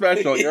sure are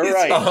special. You're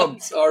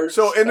right.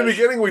 So in the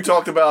beginning, we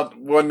talked about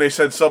when they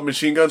said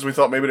submachine guns. We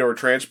thought maybe they were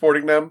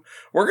transporting them.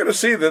 We're going to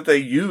see that they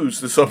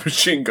use the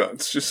submachine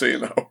guns. Just so you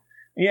know.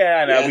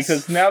 Yeah, I know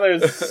because now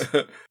there's.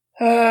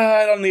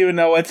 I don't even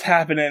know what's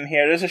happening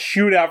here. There's a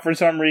shootout for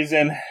some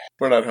reason.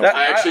 We're not helping.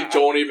 I actually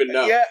don't even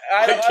know. Yeah,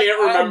 I can't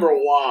remember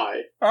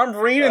why. I'm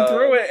reading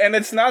through it, and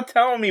it's not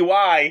telling me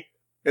why.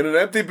 In an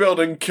empty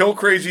building,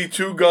 kill-crazy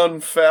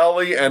two-gun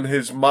Fowley and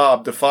his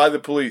mob defy the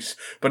police,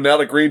 but now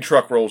the green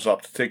truck rolls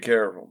up to take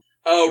care of them.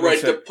 Oh, right.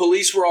 The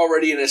police were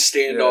already in a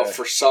standoff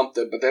for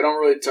something, but they don't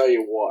really tell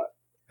you what.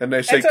 And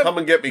they say, come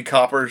and get me,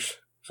 coppers.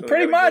 So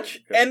pretty much.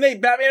 And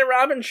Batman and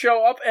Robin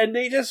show up, and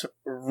they just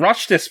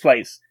rush this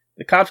place.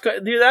 The cops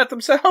couldn't do that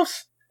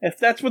themselves? If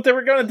that's what they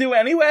were going to do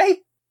anyway?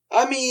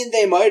 I mean,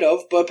 they might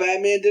have, but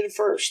Batman did it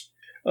first.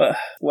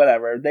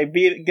 Whatever.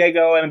 They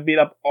go and beat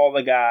up all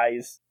the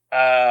guys.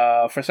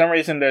 For some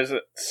reason, there's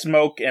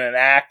smoke and an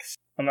axe.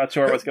 I'm not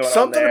sure what's going on there.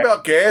 Something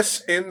about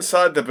gas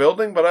inside the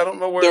building, but I don't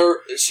know where.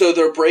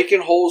 They're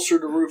breaking holes through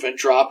the roof and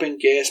dropping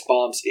gas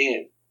bombs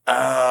in.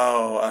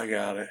 Oh, I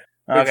got it.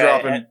 They're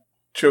dropping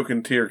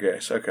choking tear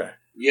gas. Okay.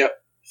 Yep.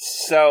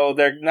 So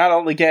they're not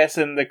only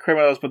gassing the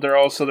criminals, but they're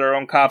also their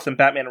own cops and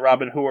Batman and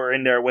Robin who are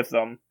in there with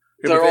them.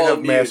 Yeah, but they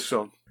have masks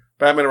on.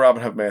 Batman and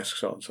Robin have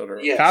masks on, so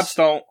they're cops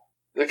don't.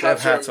 The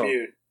cops have hats are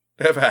immune.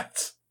 They have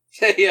hats.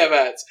 They have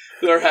hats.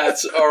 Their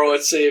hats are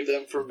what saved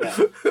them from that.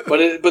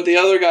 But the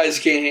other guys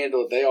can't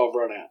handle it. They all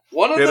run out.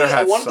 One of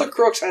the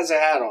crooks has a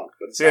hat on.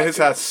 But his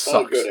hat sucks.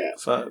 Not a good hat.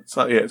 It's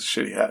not. Yeah, it's a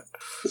shitty hat.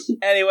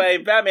 Anyway,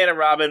 Batman and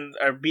Robin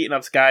are beating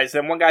up guys,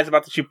 and one guy's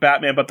about to shoot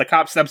Batman, but the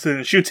cop steps in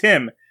and shoots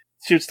him.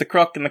 Shoots the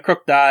crook, and the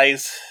crook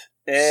dies.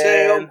 And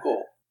say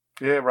uncle.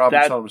 Yeah,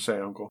 Robin told him to say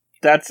uncle.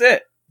 That's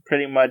it.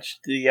 Pretty much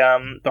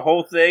the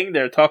whole thing.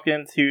 They're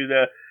talking to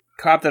the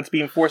cop that's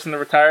being forced into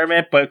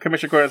retirement, but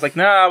Commissioner Gordon's like,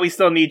 "Nah, we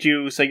still need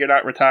you, so you're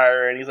not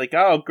retired." And he's like,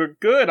 "Oh,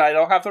 good, I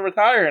don't have to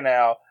retire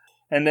now."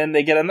 And then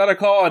they get another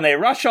call, and they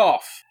rush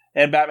off.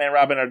 And Batman and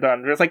Robin are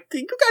done. It's like,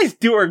 you guys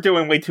are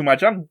doing way too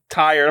much. I'm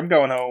tired. I'm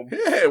going home.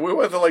 Yeah, we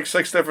went to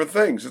 6 different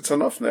things. It's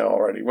enough now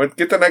already.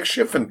 Get the next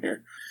shift in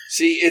here.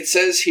 See, it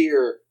says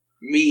here,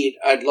 Meade,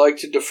 I'd like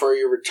to defer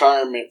your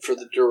retirement for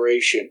the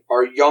duration.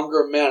 Our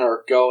younger men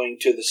are going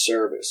to the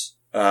service.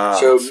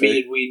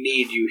 Meade, we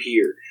need you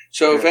here.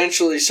 So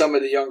eventually some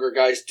of the younger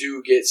guys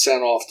do get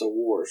sent off to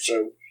war.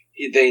 So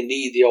they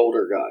need the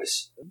older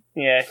guys.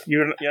 Yeah,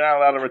 you're not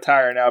allowed to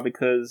retire now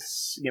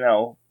because,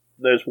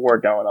 there's war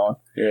going on.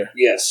 Yeah.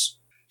 Yes.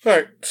 All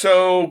right,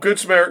 so Good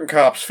Samaritan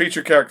Cops,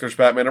 featured characters,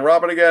 Batman and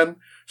Robin again.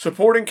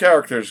 Supporting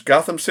characters,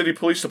 Gotham City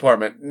Police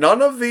Department.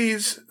 None of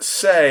these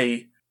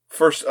say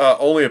first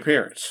only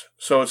appearance.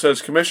 So it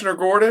says Commissioner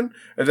Gordon,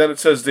 and then it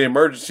says the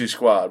Emergency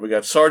Squad. We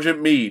got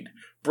Sergeant Meade,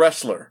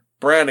 Bressler,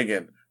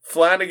 Brannigan,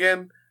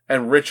 Flanagan,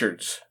 and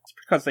Richards. It's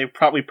because they've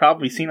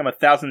probably seen them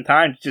 1,000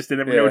 times, just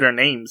didn't know their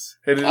names.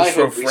 They didn't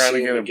throw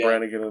Flanagan and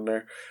Brannigan in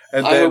there.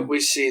 And I hope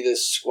we see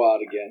this squad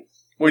again.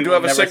 We do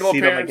have a single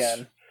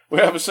appearance. We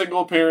have a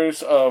single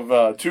appearance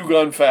of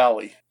Two-Gun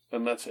Fowley,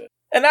 and that's it.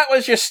 And that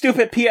was your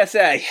stupid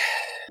P.S.A.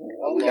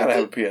 Well, we gotta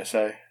have a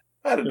P.S.A.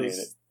 I didn't need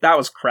it. That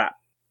was crap.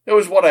 It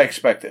was what I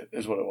expected,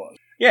 is what it was.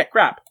 Yeah,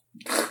 crap.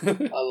 I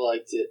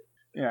liked it.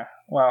 Yeah,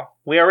 well,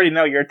 we already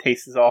know your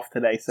taste is off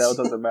today, so it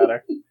doesn't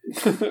matter.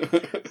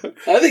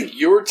 I think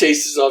your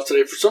taste is off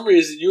today. For some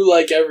reason, you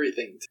like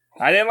everything.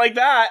 I didn't like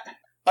that.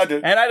 I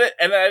did. And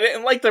I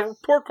didn't like the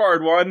report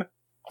card one.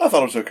 I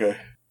thought it was okay.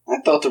 I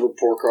thought the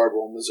report card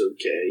one was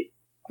okay.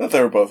 I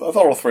thought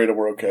all 3 of them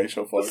were okay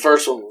so far. The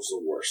first one was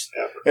the worst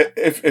ever.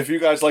 If you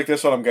guys like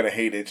this one, I'm going to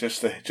hate it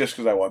just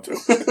because I want to.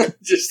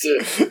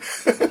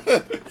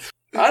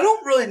 I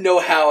don't really know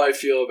how I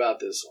feel about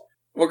this one.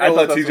 We're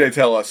going to let TJ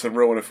tell us and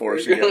ruin it for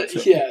us again.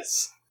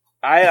 Yes.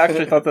 I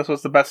actually thought this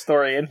was the best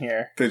story in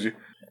here. Did you?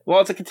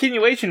 Well, it's a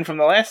continuation from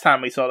the last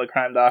time we saw the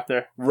crime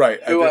doctor.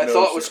 Right. Who I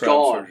thought was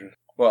gone. Surgeon.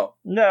 Well,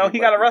 no, he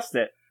got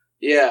arrested.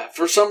 Yeah,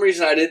 for some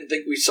reason I didn't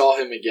think we saw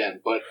him again,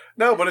 but...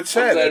 No, but it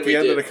said at the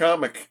end of the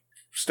comic,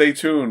 stay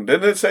tuned.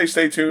 Didn't it say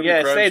stay tuned?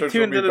 Yeah, stay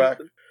tuned to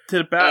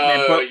the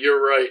Batman. Oh,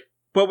 you're right.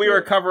 But we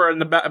were covering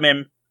the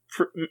Batman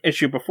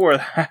issue before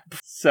that.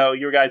 So,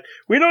 you guys,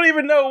 we don't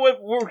even know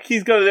what work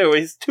he's going to do.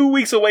 He's 2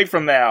 weeks away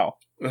from now.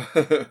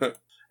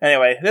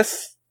 Anyway,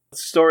 this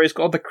story is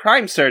called The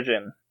Crime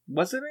Surgeon.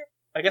 Wasn't it?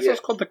 I guess it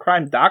was called The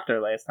Crime Doctor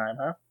last time,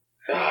 huh?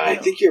 I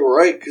think you're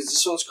right, because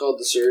this one's called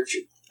The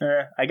Surgeon.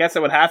 I guess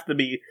it would have to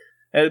be.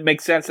 It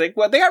makes sense. They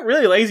got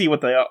really lazy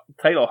with the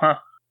title, huh?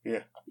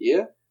 Yeah.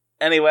 Yeah.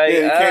 Anyway,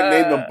 you can't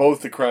name them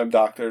both the Crime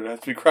Doctor. It has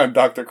to be Crime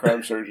Doctor,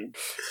 Crime Surgeon.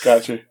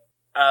 Gotcha.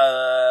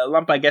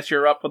 Lump, I guess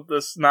you're up with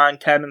this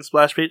non-canon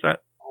splash page, right?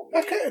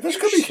 Okay, this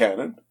could be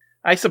canon.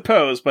 I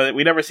suppose, but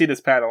we never see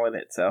this panel in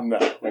it, so. No,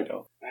 we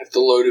don't. I have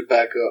to load it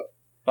back up.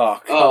 Oh,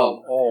 come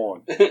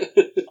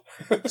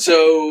on.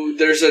 So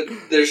there's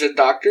a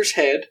doctor's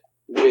head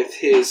with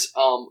his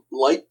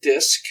light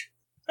disc.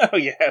 Oh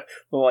yeah,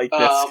 the light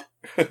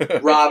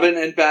disc. Robin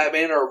and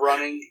Batman are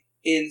running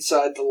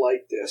inside the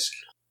light disc.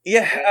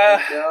 Yeah,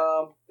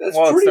 and, that's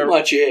pretty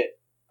much it.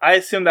 I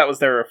assume that was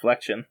their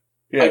reflection.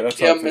 Yeah,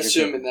 I'm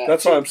assuming that.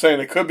 That's why I'm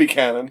saying it could be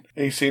canon.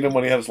 He's seen him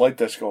when he had his light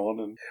disc on.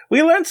 And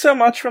we learned so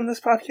much from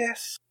this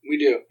podcast. We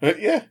do.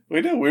 Yeah,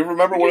 we do. We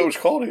remember what it was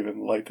called,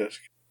 even, light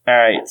disc.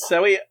 Alright,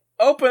 so we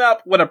open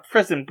up with a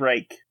prison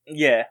break.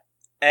 Yeah.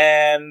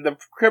 And the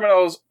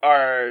criminals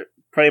are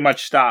pretty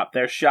much stopped.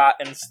 They're shot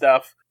and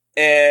stuff.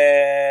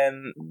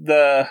 And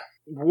the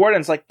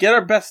warden's like, get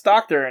our best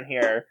doctor in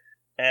here.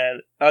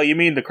 And, oh, you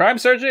mean the crime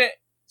sergeant?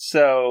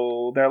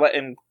 So they're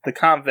letting the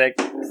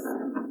convict...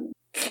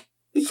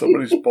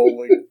 Somebody's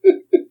bowling.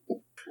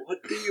 What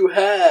do you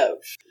have?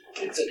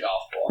 It's a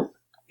golf ball.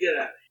 Get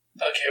out of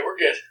here. Okay, we're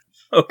good.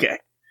 Okay.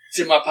 It's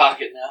in my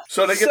pocket now.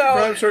 So they get the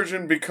crime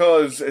surgeon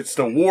because it's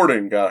the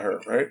warden got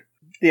hurt, right?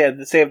 Yeah,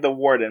 to save the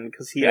warden,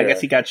 because I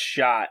guess he got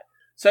shot.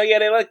 So yeah,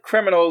 they let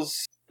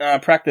criminals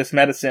practice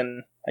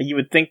medicine. You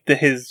would think that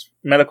his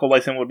medical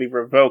license would be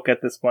revoked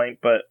at this point,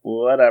 but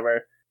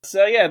whatever.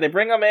 So yeah, they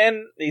bring him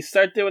in, they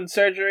start doing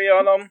surgery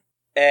on him,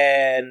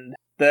 and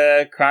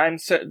the crime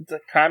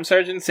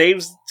surgeon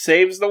saves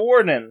the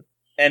warden.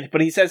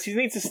 But he says he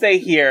needs to stay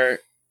here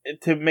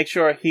to make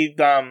sure he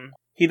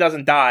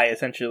doesn't die,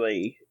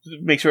 essentially.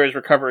 Make sure his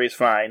recovery is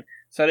fine.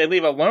 So they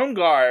leave a lone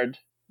guard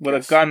with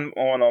a gun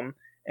on him,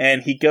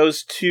 and he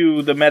goes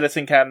to the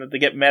medicine cabinet to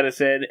get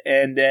medicine,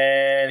 and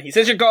then he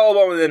says you're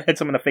gullible, and then hits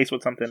him in the face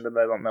with something that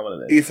I don't know what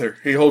it is. Ether.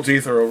 He holds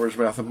ether over his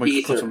mouth and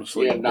puts him to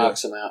sleep. Yeah,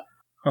 knocks him out.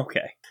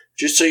 Okay.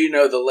 Just so you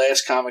know, the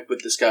last comic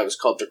with this guy was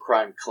called The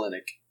Crime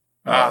Clinic.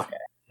 Okay.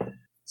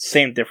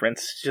 Same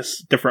difference,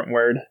 just different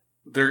word.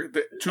 They're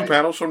 2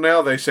 panels from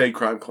now, they say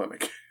Crime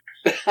Clinic.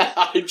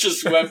 I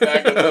just went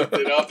back and looked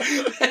it up.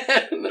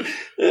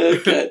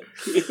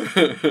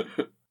 Okay.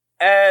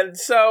 And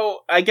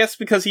so, I guess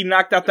because he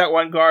knocked out that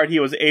one guard, he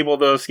was able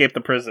to escape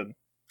the prison.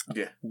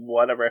 Yeah.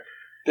 Whatever.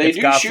 They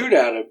do shoot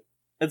at him.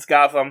 It's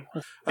Gotham.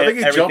 I think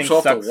he jumps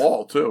off the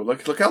wall, too.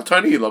 Look how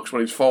tiny he looks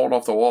when he's falling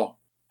off the wall.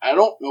 I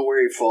don't know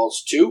where he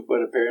falls to,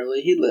 but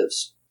apparently he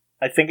lives.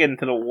 I think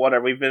into the water.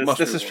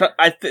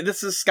 This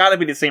has got to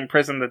be the same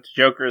prison that the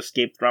Joker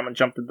escaped from and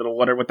jumped into the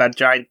water with that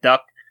giant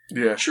duck.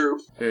 Yeah.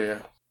 True. Yeah.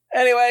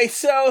 Anyway,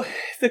 so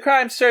the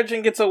crime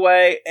surgeon gets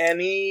away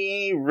and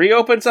he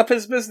reopens up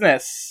his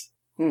business.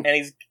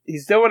 And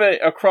he's doing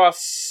it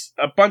across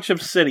a bunch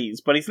of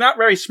cities, but he's not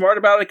very smart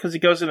about it because he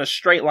goes in a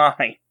straight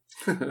line.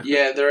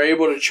 Yeah, they're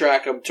able to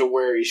track him to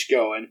where he's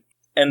going.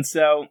 And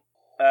so,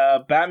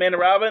 Batman and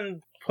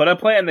Robin put a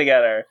plan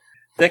together.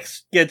 Dick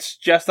gets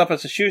dressed up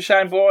as a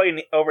shoeshine boy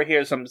and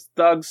overhears some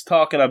thugs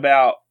talking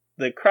about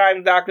the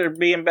crime doctor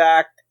being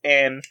back,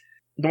 and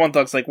the one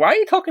thug's like, why are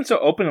you talking so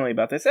openly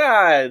about this?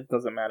 It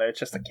doesn't matter, it's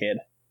just a kid.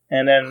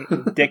 And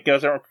then Dick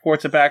goes and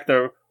reports it back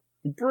to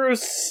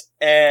Bruce,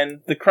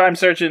 and the crime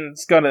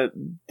surgeon's gonna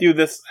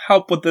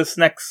help with this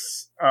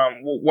next,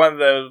 one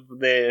of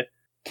the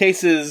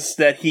cases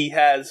that he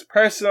has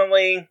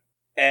personally,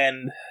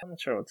 and I'm not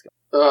sure what's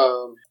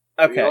going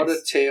Okay. We ought to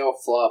tail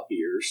flop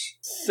ears.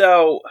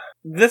 So,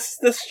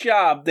 this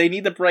job, they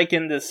need to break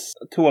in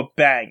to a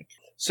bank.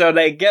 So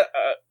they get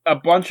a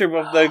bunch of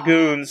the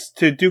goons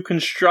to do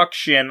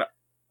construction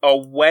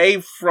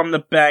away from the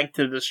bank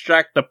to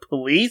distract the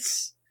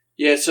police.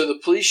 Yeah, so the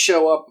police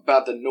show up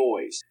about the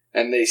noise.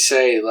 And they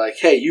say, like,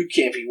 hey, you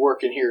can't be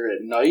working here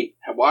at night.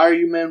 Why are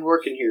you men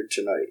working here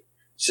tonight?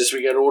 Since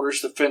we got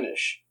orders to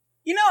finish.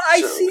 You know,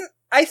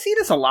 I see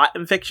this a lot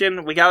in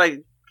fiction. We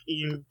gotta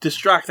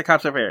distract the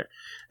cops over here.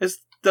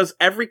 Does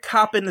every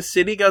cop in the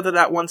city go to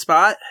that one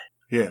spot?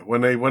 Yeah, when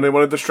they want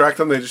to distract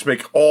them, they just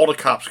make all the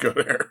cops go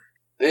there.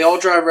 They all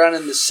drive around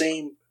in the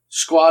same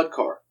squad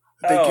car.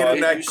 They get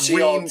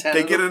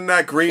in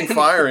that green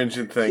fire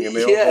engine thing, and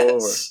they all go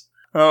over.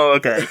 Oh,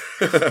 okay.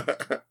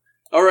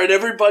 All right,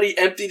 everybody,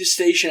 empty the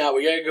station out.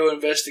 We gotta go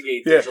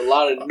investigate. There's a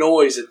lot of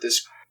noise at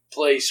this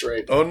place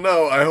right now. Oh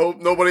no! I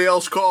hope nobody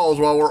else calls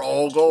while we're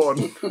all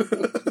gone.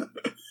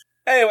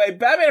 Anyway,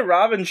 Batman and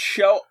Robin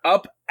show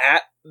up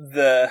at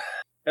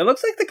it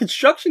looks like the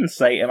construction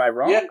site, am I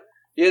wrong?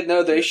 Yeah,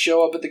 no, they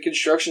show up at the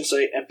construction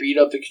site and beat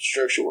up the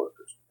construction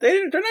workers.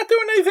 They're not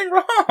doing anything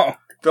wrong.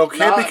 They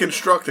can't be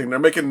constructing, they're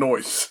making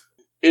noise.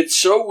 It's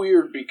so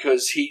weird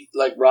because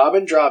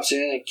Robin drops in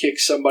and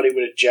kicks somebody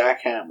with a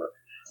jackhammer.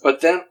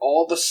 But then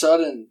all of a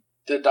sudden,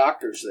 the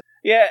doctor's there.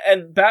 Yeah,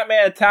 and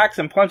Batman attacks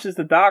and punches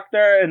the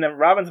doctor, and then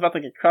Robin's about to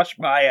get crushed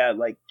by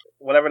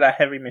whatever that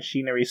heavy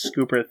machinery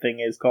scooper thing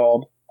is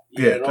called.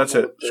 Yeah, that's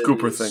it.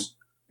 Scooper thing.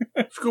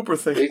 Scooper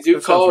thing. They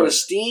do call it a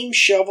steam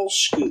shovel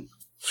scoop.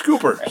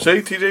 Scooper.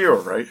 Say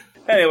TJO, right?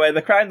 Anyway,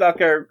 the crime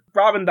doctor,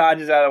 Robin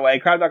dodges out of the way.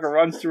 Crime doctor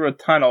runs through a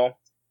tunnel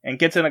and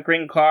gets in a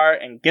green car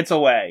and gets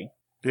away.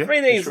 Yeah,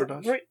 3 days.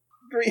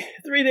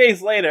 three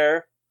days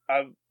later,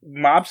 a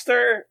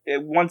mobster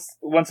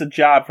wants a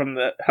job from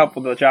the help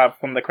with the job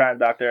from the crime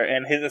doctor,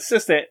 and his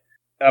assistant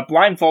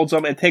blindfolds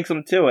him and takes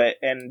him to it,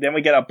 and then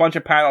we get a bunch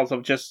of panels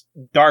of just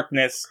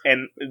darkness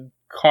and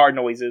car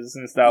noises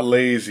and stuff.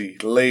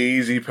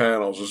 Lazy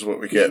panels is what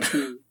we get.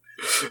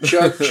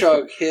 Chug,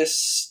 chug,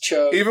 hiss,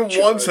 chug. Even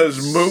chug. One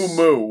says moo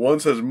moo. One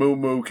says moo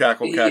moo,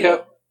 cackle cackle.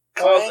 Yep.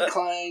 Clang,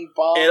 clang,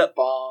 bong,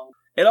 bong.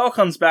 It all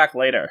comes back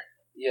later.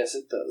 Yes,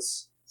 it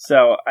does.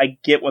 So I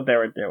get what they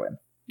were doing,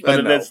 but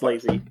it is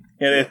lazy.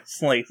 It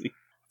is lazy.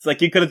 It's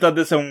like you could have done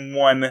this in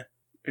one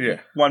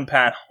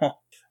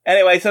panel.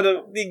 Anyway,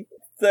 so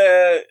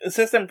the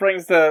assistant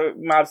brings the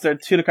mobster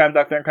to the crime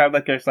doctor, and crime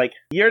doctor's like,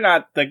 "You're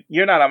not a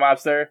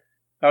mobster."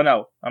 Oh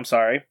no, I'm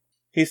sorry.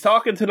 He's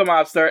talking to the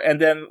mobster, and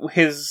then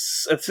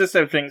his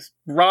assistant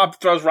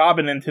throws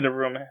Robin into the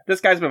room.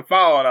 This guy's been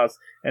following us,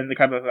 and the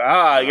crime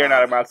doctor's you're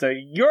not a mobster.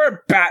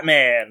 You're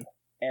Batman.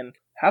 And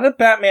how did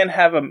Batman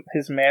have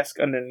his mask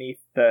underneath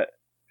the?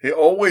 He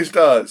always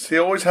does. He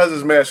always has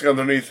his mask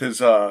underneath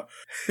his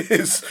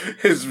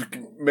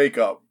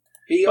makeup.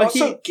 He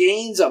also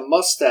gains a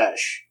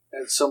mustache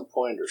at some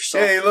point or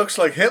something. Yeah, he looks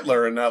like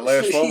Hitler in that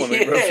last moment.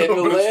 In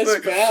the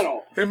last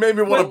battle. It made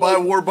me want to buy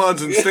war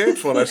bonds and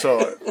stamps when I saw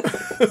it.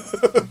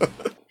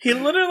 He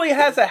literally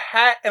has a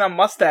hat and a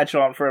mustache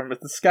on for him as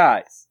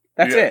disguise.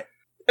 That's it.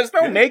 There's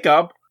no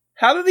makeup.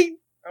 How did he?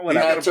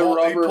 Whatever.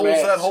 He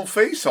pulls that whole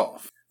face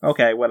off.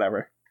 Okay,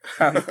 whatever.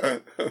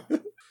 So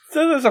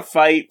there's a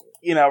fight.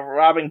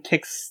 Robin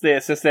kicks the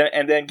assistant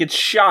and then gets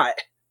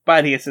shot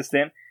by the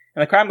assistant.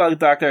 And the crime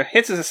doctor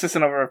hits his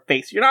assistant over her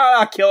face. You're not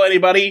allowed to kill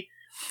anybody.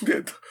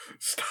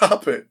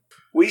 Stop it.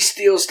 We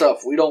steal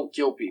stuff. We don't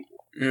kill people.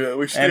 Yeah,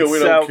 we steal. We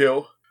don't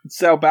kill.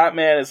 So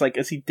Batman is like,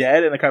 is he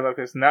dead? And the crime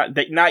doctor is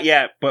not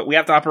yet, but we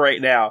have to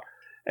operate now.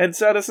 And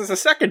so this is the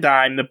second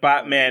time that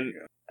Batman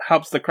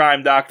helps the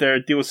crime doctor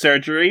do a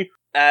surgery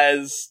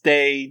as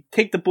they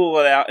take the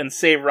bullet out and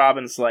save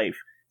Robin's life.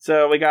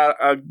 So we got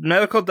a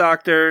medical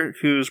doctor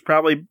who's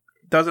probably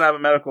doesn't have a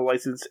medical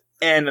license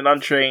and an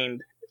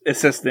untrained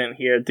assistant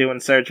here doing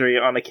surgery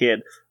on a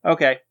kid.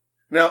 Okay.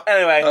 Now,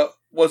 anyway,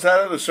 was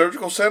that at a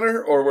surgical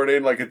center or were they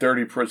in like a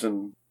dirty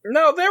prison?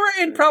 No, they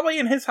were probably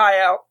in his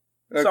hideout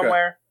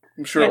somewhere.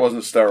 I'm sure it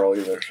wasn't sterile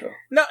either. So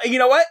no, you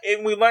know what?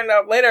 And we learned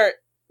out later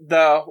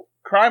the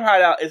crime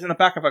hideout is in the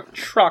back of a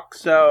truck.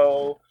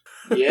 So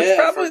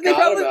I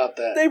forgot about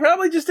that. They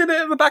probably just did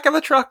it in the back of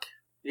a truck.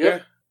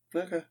 Yeah.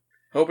 Okay.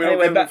 Hope we don't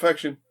get an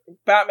infection.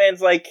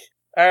 Batman's like,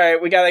 all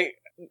right, we gotta.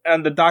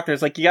 And the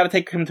doctor's like, you gotta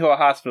take him to a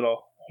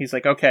hospital. He's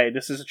like, okay,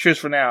 this is a truce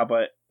for now,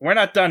 but we're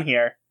not done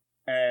here.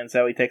 And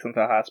so he takes him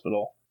to a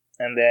hospital.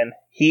 And then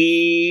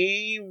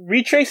he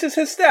retraces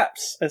his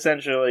steps,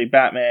 essentially,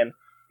 Batman.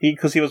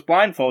 Because he was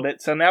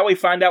blindfolded. So now we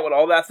find out what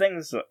all that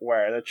things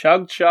were. The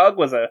Chug Chug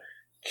was a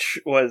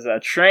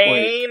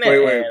train.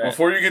 Wait.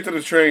 Before you get to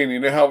the train, you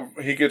know how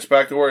he gets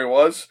back to where he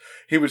was?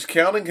 He was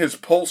counting his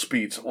pulse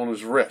beats on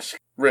his wrist.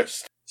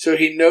 So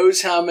he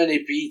knows how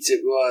many beats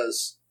it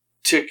was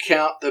to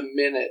count the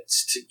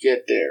minutes to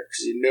get there.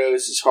 Because he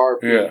knows his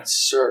heartbeat is a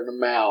certain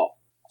amount.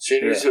 So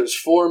he knows it was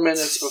 4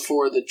 minutes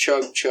before the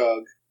Chug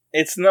Chug.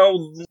 It's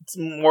no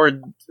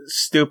more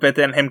stupid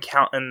than him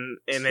counting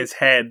in his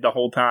head the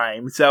whole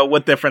time. So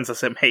what difference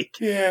does it make?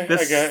 Yeah,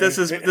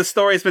 the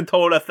story's been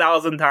told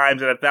 1,000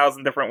 times in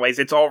 1,000 different ways.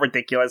 It's all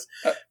ridiculous,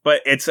 but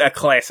it's a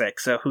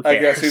classic. So who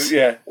cares?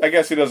 I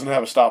guess he doesn't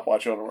have a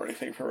stopwatch on him or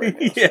anything for right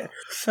now.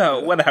 So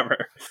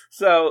whatever.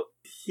 So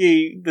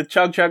the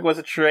Chug Chug was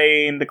a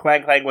train. The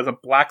Clang Clang was a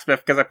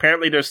blacksmith because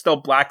apparently there's still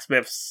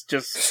blacksmiths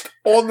just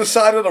on the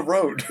side of the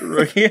road.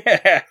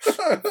 Yeah.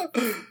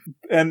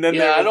 And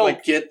then I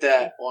don't get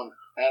that one.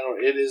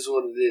 It is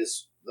what it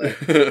is, but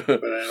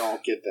I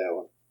don't get that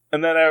one.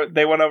 And then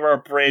they went over a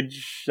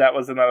bridge. That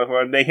was another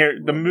one. They hear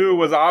the moo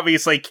was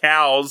obviously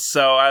cows.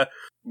 So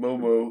moo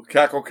moo,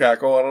 cackle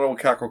cackle. I don't know what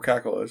cackle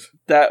cackle is.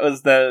 That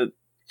was the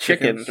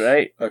chickens,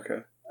 right? Okay.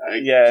 I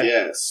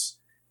guess.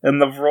 And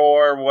the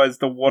roar was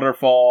the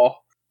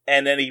waterfall.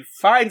 And then he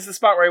finds the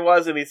spot where he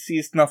was, and he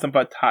sees nothing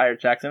but tire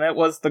tracks. And it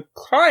was the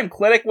crime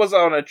clinic was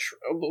on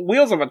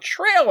wheels of a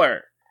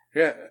trailer.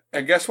 Yeah,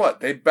 and guess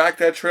what? They backed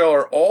that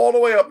trailer all the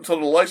way up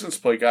until the license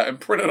plate got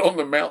imprinted on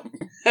the mountain.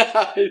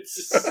 That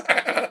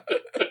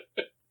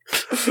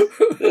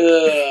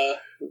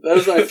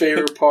was my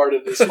favorite part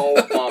of this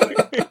whole comic.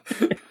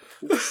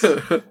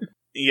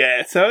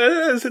 Yeah, so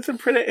it's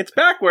imprinted. It's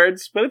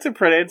backwards, but it's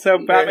imprinted. So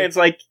Batman's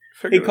like,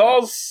 he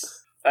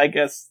calls, I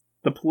guess,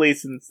 the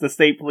police and the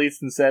state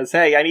police and says,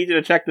 "Hey, I need you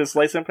to check this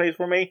license plate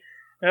for me."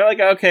 And they're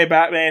like, "Okay,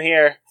 Batman,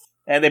 here."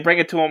 And they bring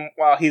it to him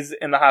while he's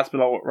in the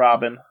hospital with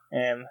Robin.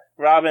 And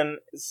Robin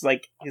is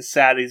like, he's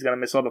sad he's going to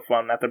miss all the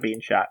fun after being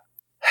shot.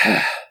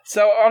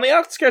 So on the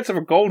outskirts of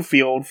a gold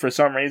field, for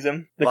some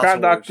reason, the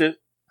crime doctor...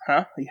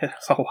 Huh? Yeah,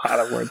 there's a lot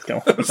of words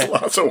going on. There's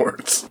lots of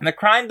words. And the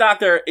crime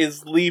doctor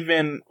is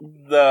leaving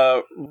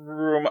the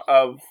room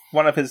of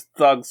one of his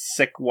thug's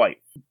sick wife.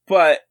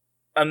 But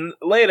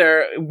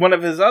later, one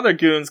of his other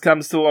goons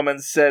comes to him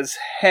and says,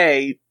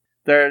 "Hey,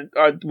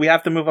 we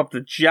have to move up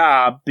the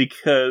job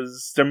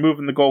because they're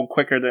moving the gold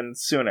quicker than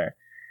sooner.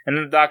 And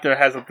then the doctor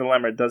has a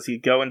dilemma. Does he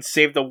go and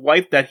save the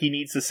wife that he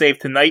needs to save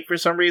tonight for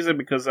some reason?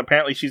 Because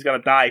apparently she's going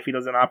to die if he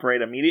doesn't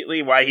operate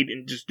immediately. Why he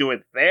didn't just do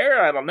it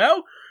there, I don't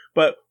know.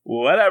 But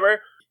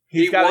whatever.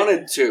 He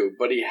wanted to,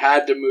 but he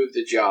had to move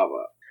the job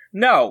up.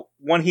 No,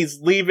 when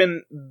he's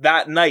leaving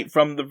that night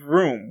from the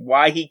room.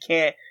 Why he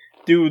can't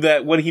do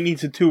that, what he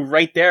needs to do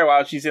right there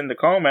while she's in the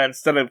coma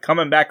instead of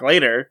coming back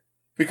later.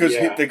 Because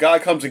the guy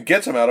comes and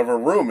gets him out of her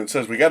room and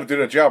says, we got to do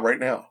that job right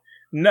now.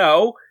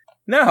 No.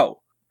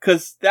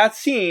 Because that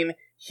scene,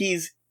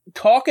 he's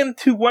talking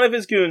to one of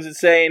his goons and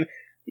saying,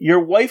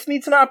 your wife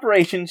needs an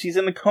operation. She's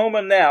in the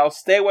coma now.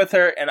 Stay with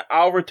her, and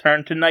I'll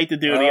return tonight to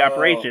do the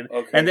operation.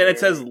 Okay, and then it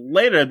says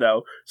later,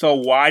 though. So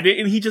why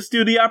didn't he just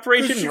do the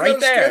operation right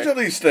there? You got to schedule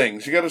these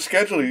things. You got to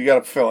schedule. You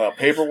got to fill out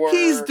paperwork.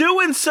 He's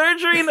doing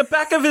surgery in the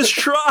back of his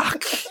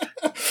truck.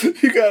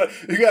 You got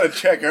to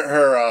check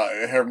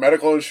her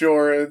medical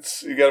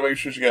insurance. You got to make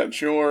sure she got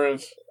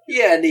insurance.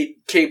 Yeah, need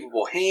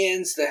capable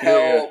hands to help.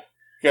 Yeah.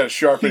 You gotta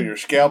sharpen your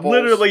scalpels.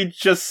 Literally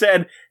just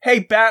said, hey,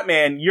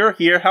 Batman, you're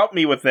here, help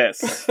me with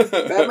this.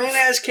 Batman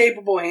has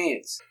capable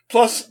hands.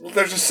 Plus,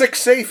 there's a sick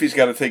safe he's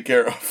gotta take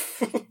care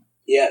of.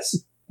 Yes.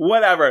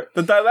 Whatever.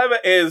 The dilemma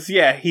is,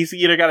 he's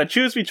either gotta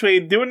choose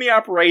between doing the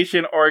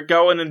operation or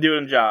going and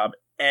doing the job.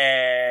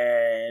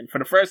 And for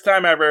the first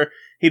time ever,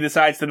 he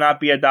decides to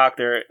not be a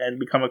doctor and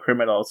become a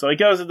criminal. So he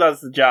goes and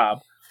does the job.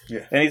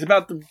 Yeah. And he's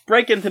about to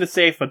break into the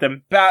safe, but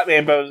then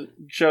Batman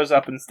shows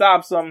up and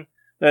stops him.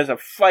 There's a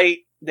fight.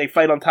 They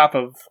fight on top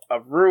of a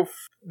roof.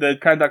 The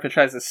Crime Doctor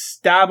tries to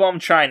stab him,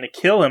 trying to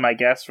kill him, I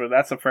guess, for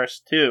that's the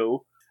first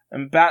two.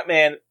 And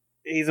Batman,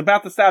 he's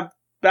about to stab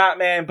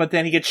Batman, but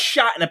then he gets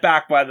shot in the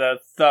back by the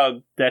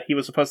thug that he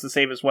was supposed to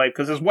save his wife,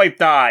 because his wife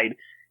died,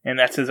 and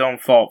that's his own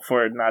fault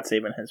for not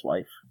saving his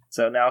wife.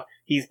 So now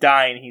he's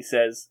dying, he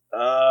says,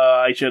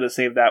 I should have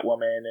saved that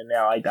woman, and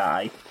now I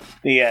die.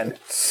 The end.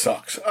 It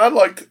sucks. I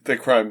liked the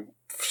crime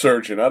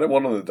surgeon. I didn't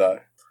want him to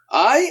die.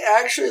 I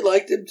actually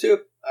liked him, too.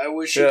 I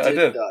wish he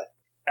didn't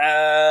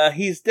die.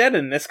 He's dead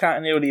in this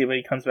continuity, but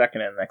he comes back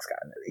in the next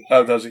continuity.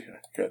 Oh, does he?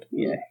 Good.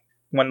 Yeah.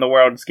 When the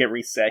worlds get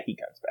reset, he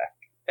comes back.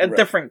 A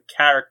different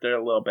character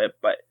a little bit,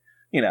 but,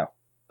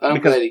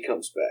 I'm glad he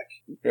comes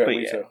back. Yeah,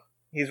 me too.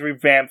 He's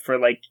revamped for,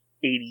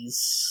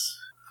 80s,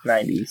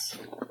 90s.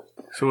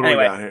 So what do we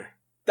got here?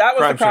 That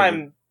was the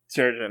crime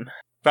surgeon.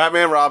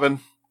 Batman,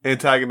 Robin,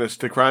 antagonist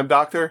to Crime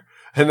Doctor.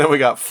 And then we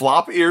got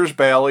Flop Ears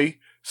Bailey,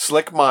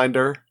 Slick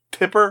Minder,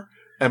 Tipper,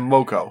 and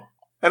Moko.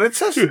 And it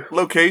says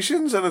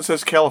locations, and it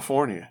says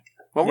California.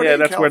 When were they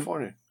in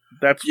California?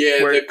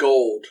 The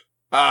gold.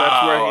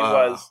 That's where he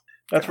was.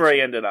 That's where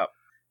he ended up.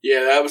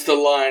 Yeah, that was the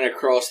line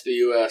across the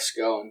U.S.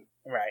 going.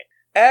 Right.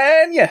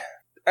 And,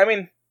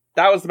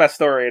 that was the best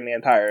story in the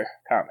entire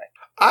comic.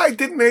 I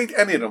didn't hate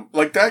any of them.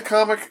 That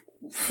comic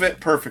fit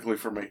perfectly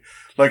for me.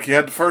 You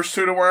had the first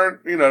two that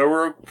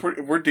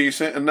weren't, were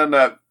decent, and then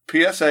that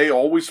P.S.A.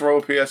 always throw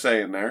a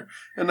P.S.A. in there,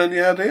 and then you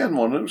had the end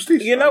one. It was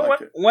decent. You know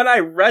what? When I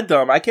read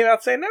them, I came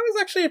out saying that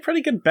was actually a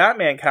pretty good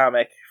Batman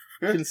comic.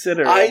 Yeah.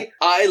 Considering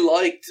I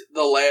liked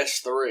the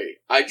last three.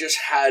 I just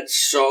had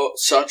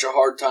such a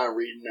hard time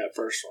reading that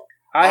first one.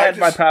 I had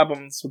my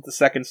problems with the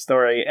second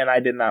story, and I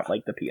did not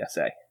like the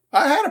P.S.A.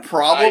 I had a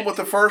problem with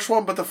the first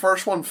one, but the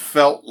first one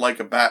felt like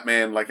a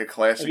Batman, like a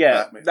classic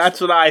Batman. That's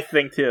story. what I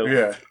think too.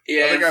 Yeah.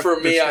 Yeah, and for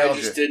me, I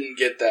just didn't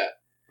get that.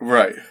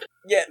 Right.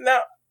 Yeah. No.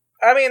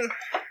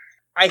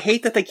 I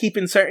hate that they keep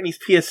inserting these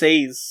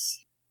PSAs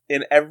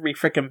in every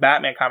freaking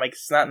Batman comic.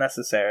 It's not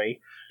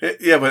necessary.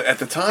 Yeah, but at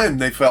the time,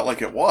 they felt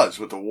like it was,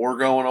 with the war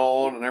going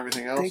on and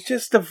everything else. They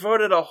just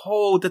devoted a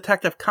whole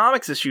Detective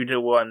Comics issue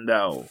to one,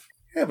 though.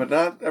 Yeah, but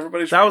not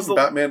everybody's reading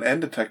Batman and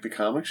Detective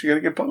Comics. You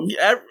gotta get both.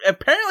 Yeah,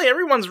 apparently,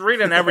 everyone's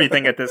reading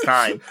everything at this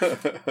time.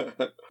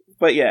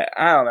 But yeah,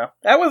 I don't know.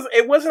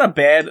 It wasn't a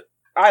bad...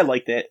 I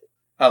liked it.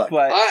 I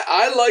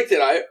liked it.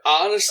 I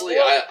honestly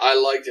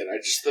liked it.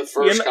 The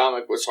first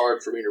comic was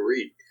hard for me to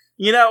read.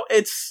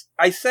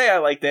 I say I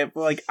liked it,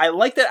 but I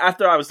liked it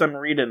after I was done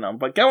reading them.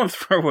 But going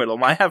through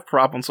them, I have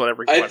problems with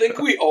every one. I think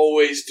we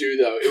always do,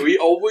 though. We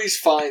always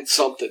find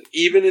something,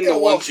 even in the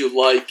ones you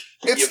like.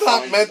 It's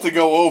not meant to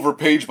go over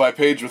page by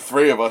page with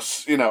three of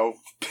us,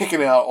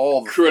 picking out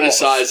all the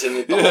criticizing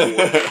it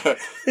the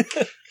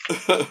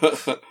whole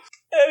way.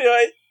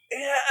 Anyway,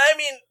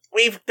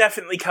 we've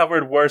definitely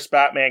covered worse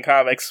Batman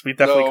comics. We've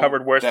definitely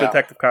covered worse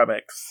Detective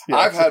Comics.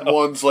 I've had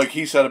ones, like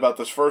he said about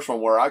this first one,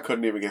 where I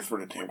couldn't even get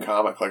through the damn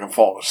comic. I'm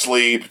falling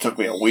asleep. It took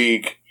me a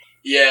week.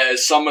 Yeah,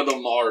 some of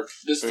them are.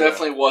 This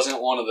definitely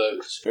wasn't one of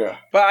those. Yeah.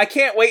 But I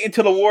can't wait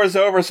until the war's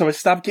over so I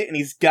stop getting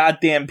these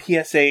goddamn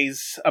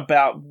PSAs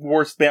about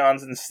worst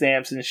bonds and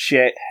stamps and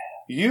shit.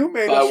 You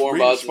made us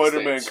read a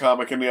Spider-Man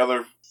comic and the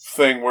other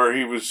thing where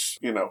he was,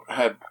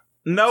 had...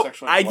 Nope,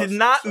 I did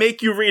not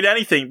make you read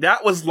anything.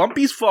 That was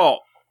Lumpy's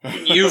fault.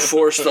 You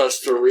forced us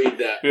to read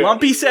that. Yeah.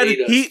 Lumpy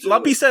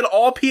said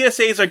all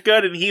PSAs are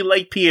good, and he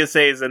liked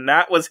PSAs, and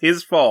that was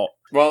his fault.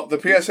 Well, the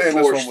PSA in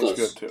this one was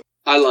good too.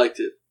 I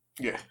liked it.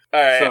 Yeah.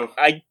 All right. So,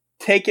 I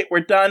take it we're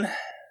done.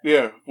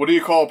 Yeah, what do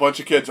you call a bunch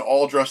of kids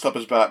all dressed up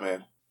as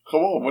Batman?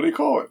 Come on, what do you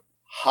call it?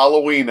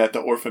 Halloween at the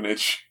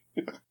orphanage.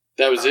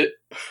 That was it?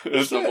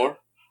 There's no more?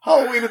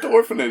 Halloween at the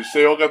orphanage.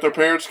 They all got their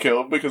parents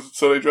killed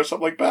so they dress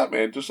up like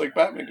Batman, just like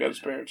Batman got his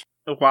parents.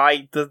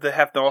 Why does they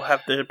have to all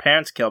have their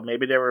parents killed?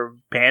 Maybe they were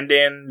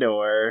abandoned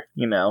or,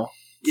 Yeah,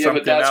 something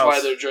but that's else.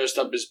 why they're dressed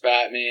up as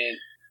Batman.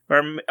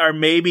 Or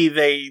maybe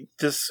they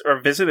just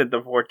visited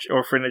the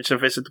orphanage to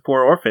visit the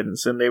poor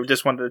orphans, and they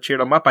just wanted to cheer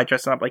them up by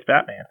dressing up like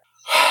Batman.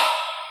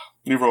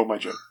 You ruined my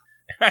joke.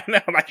 I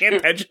know, I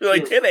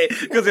intentionally did it,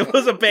 because it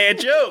was a bad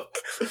joke.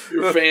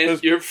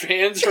 Your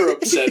fans are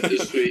upset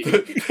this week.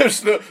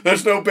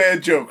 There's no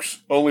bad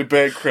jokes, only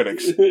bad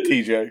critics,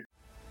 TJ.